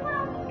wonder what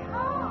else will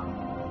come.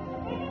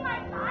 Maybe my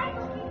eyes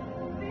will be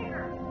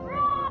bigger.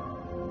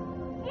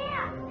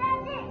 Yeah,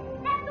 that's it.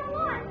 That's the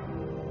one.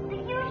 The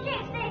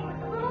U-shaped thing with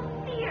the little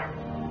sphere.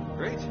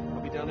 Great,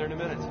 I'll be down there in a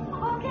minute.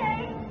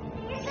 Okay,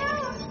 see you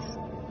soon.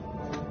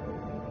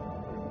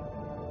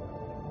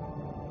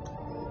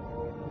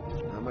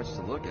 Not much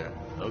to look at.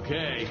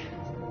 Okay,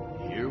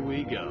 here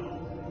we go.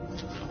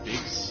 The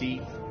big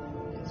seat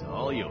is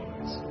all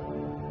yours.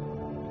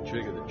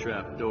 Trigger the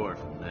trap door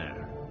from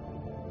there.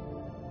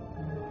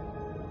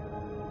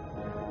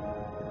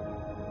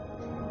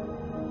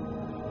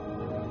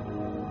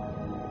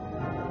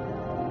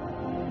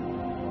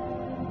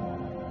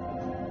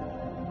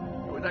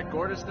 With that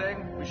Gortys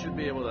thing, we should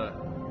be able to...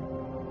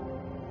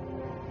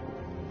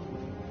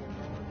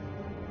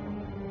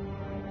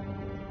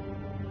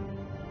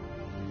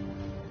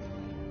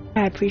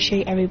 I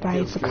appreciate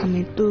everybody for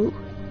coming through,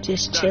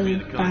 just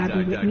chilling, vibing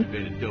with me.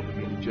 Activated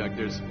dopamine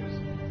injectors.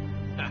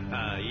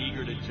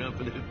 Eager to jump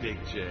into the big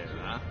chair,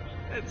 huh?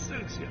 That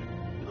suits you.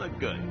 You look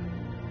good.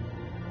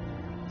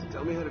 So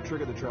tell me how to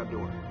trigger the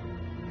trapdoor.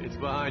 It's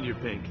behind your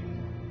pinky.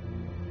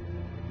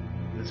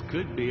 This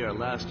could be our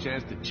last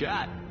chance to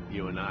chat,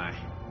 you and I.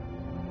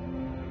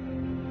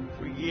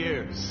 For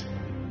years,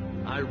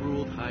 I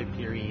ruled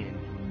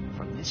Hyperion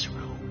from this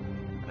room,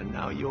 and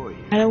now you're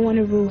here. I don't want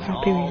to rule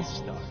Hyperion.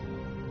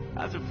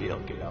 How's it feel,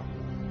 kiddo?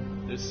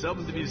 There's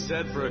something to be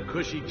said for a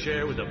cushy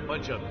chair with a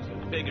bunch of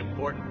big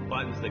important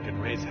buttons that can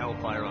raise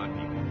hellfire on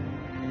people.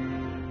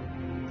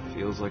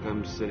 Feels like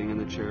I'm sitting in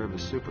the chair of a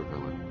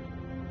supervillain.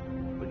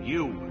 But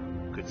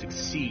you could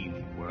succeed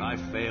where I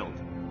failed.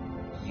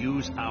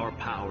 Use our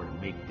power to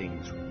make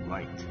things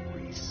right,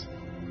 Reese.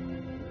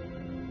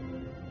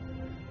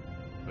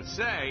 But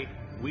say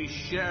we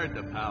shared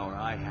the power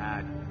I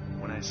had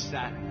when I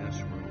sat in this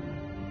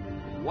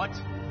room. What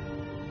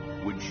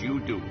would you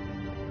do?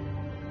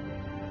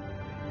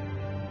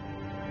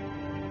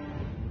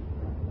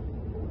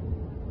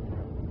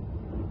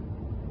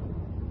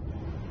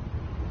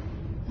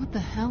 What the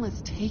hell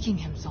is taking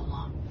him so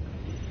long?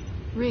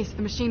 Reese,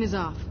 the machine is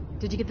off.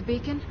 Did you get the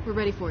beacon? We're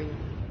ready for you.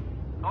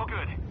 All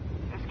good.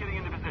 It's getting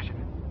into position.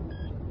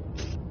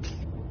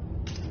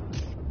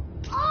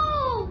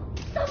 Oh!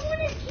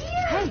 Someone is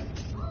here! Hey!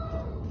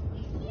 Oh,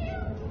 it's you!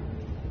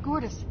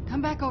 Gortys,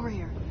 come back over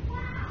here.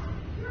 Wow!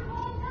 You're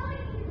all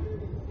telling me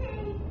the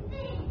same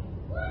thing!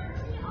 What are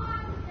the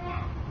odds of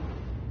that?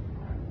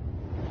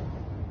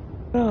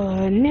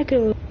 Oh,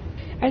 nigga.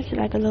 I feel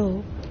like a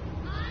little...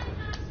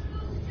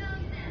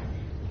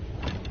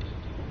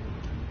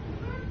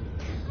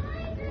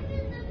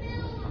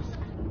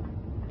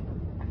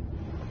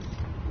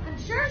 I'm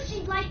sure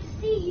she'd like to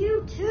see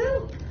you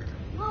too.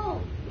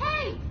 Oh,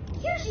 hey,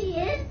 here she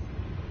is.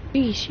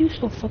 Reese, you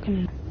so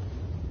fucking...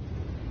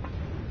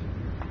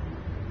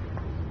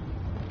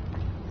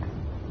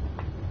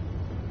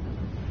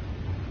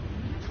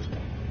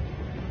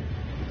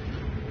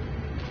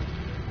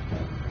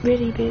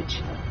 Really,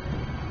 bitch?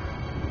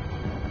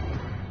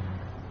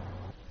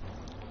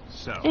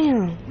 So,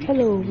 damn,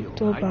 hello,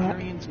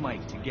 Hyperion's Dobot.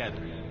 might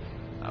together.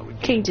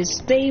 Can't just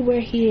stay where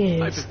he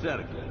is.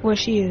 Hypothetically. Where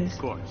she is. Of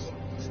course.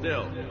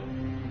 Still,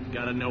 you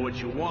gotta know what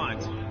you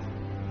want.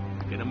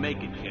 You're gonna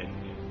make it, kid.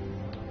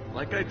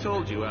 Like I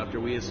told you after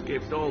we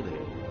escaped Oldie.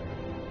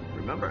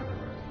 Remember?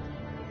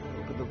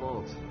 Open the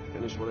vault.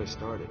 Finish what I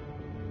started.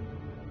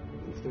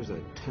 And if there's a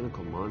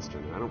tentacle monster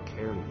in there, I don't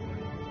care anymore.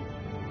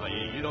 Oh,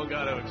 you don't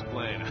gotta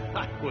explain.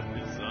 I was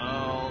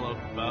all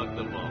about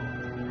the vault.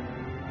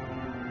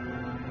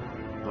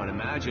 But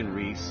imagine,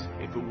 Reese,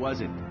 if it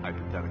wasn't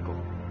hypothetical.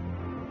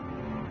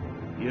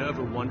 You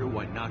ever wonder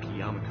why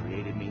Nakayama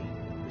created me?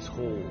 This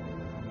whole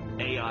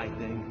AI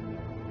thing?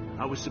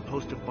 I was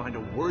supposed to find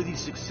a worthy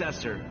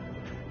successor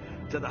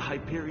to the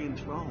Hyperion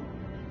throne.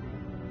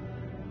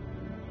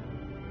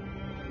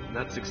 And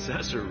that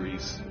successor,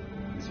 Reese,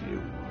 is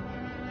you.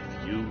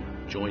 If you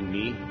join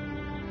me,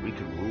 we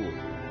can rule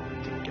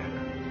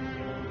together.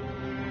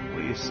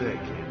 What do you say,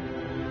 kid?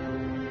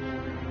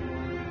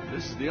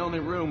 This is the only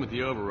room with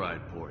the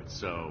override port,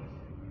 so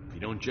if you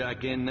don't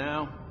jack in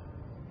now,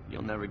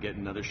 you'll never get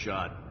another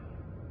shot.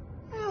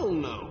 Hell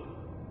no!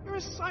 You're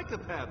a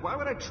psychopath. Why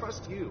would I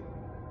trust you?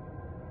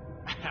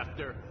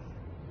 After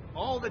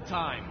all the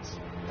times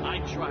I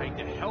tried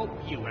to help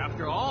you,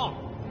 after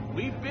all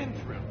we've been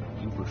through,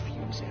 you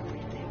refuse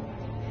everything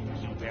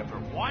you've ever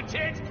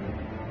wanted.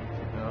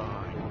 Oh,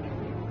 I knew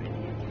you were an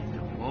idiot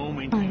the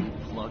moment you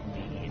plugged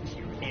me into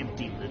your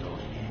empty little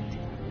head.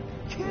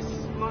 Kiss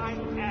my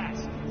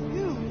ass.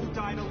 You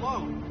died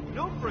alone.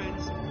 No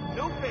friends,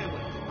 no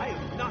family. I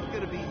am not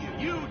gonna be you.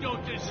 You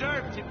don't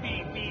deserve to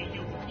be me,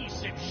 you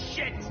piece of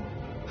shit!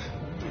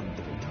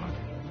 Don't talk.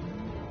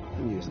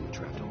 I'm using the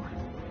trapdoor.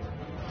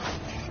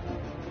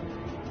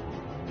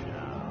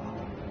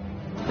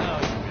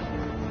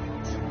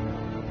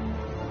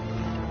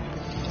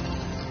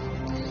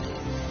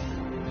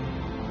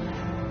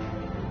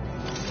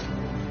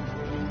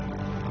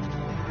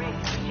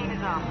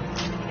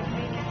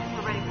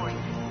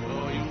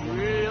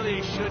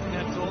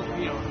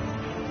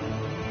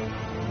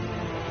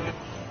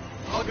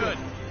 All good.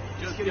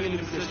 Just getting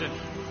into position.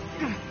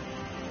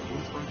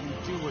 What are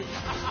you doing?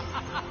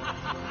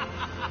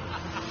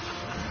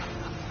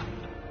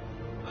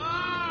 Oh,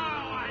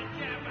 I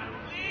can't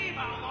believe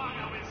how long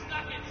I've been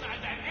stuck inside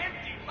that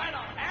empty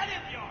metal head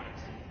of yours.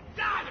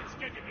 God, it's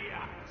good to be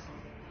honest.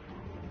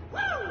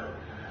 Woo!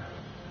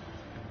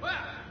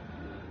 Well,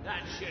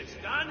 that shit's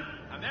done.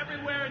 I'm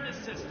everywhere in the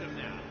system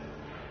now.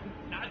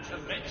 Not to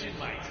mention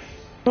my...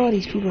 All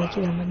these people are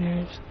getting on my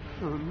nerves.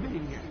 You're a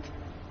maniac.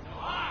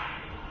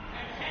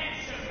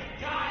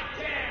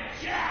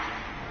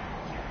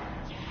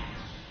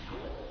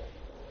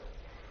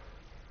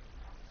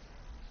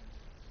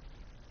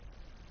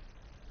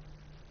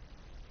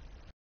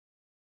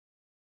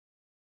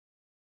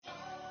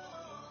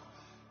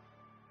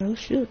 Oh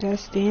shoot,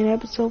 that's the end of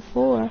episode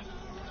 4.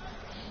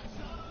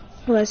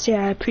 Let's say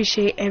I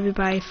appreciate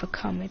everybody for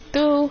coming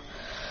through.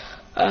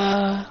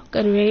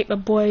 Gonna rate my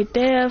boy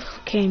Dev,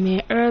 came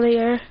in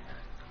earlier.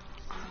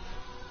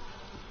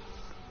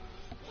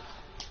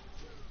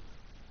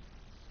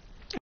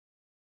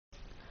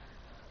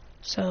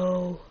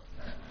 So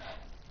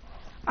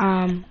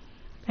in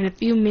a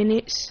few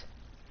minutes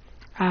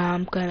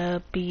I'm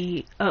gonna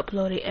be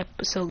uploading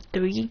episode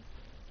 3,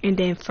 and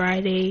then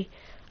Friday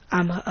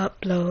I'ma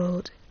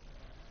upload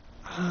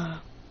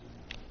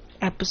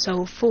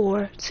episode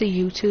 4 to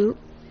YouTube.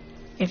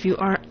 If you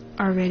aren't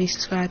already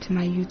subscribed to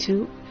my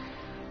YouTube,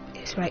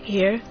 it's right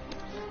here,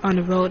 on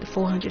the road to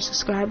 400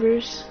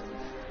 subscribers.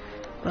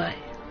 But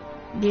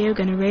yeah, we're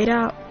gonna rate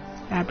out.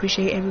 I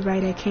appreciate everybody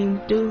that came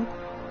through.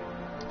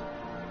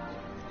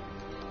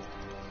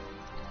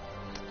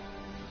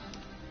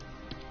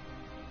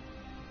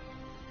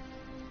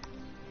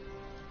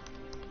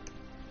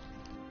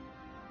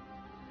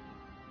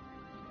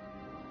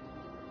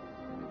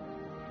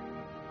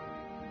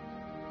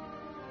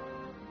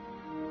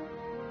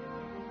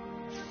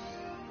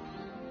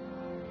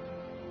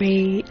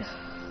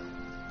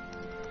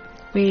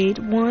 Rate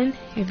 1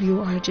 if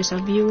you are just a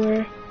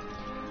viewer.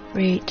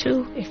 Rate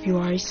 2 if you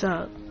are a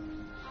sub.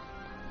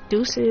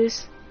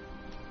 Deuces.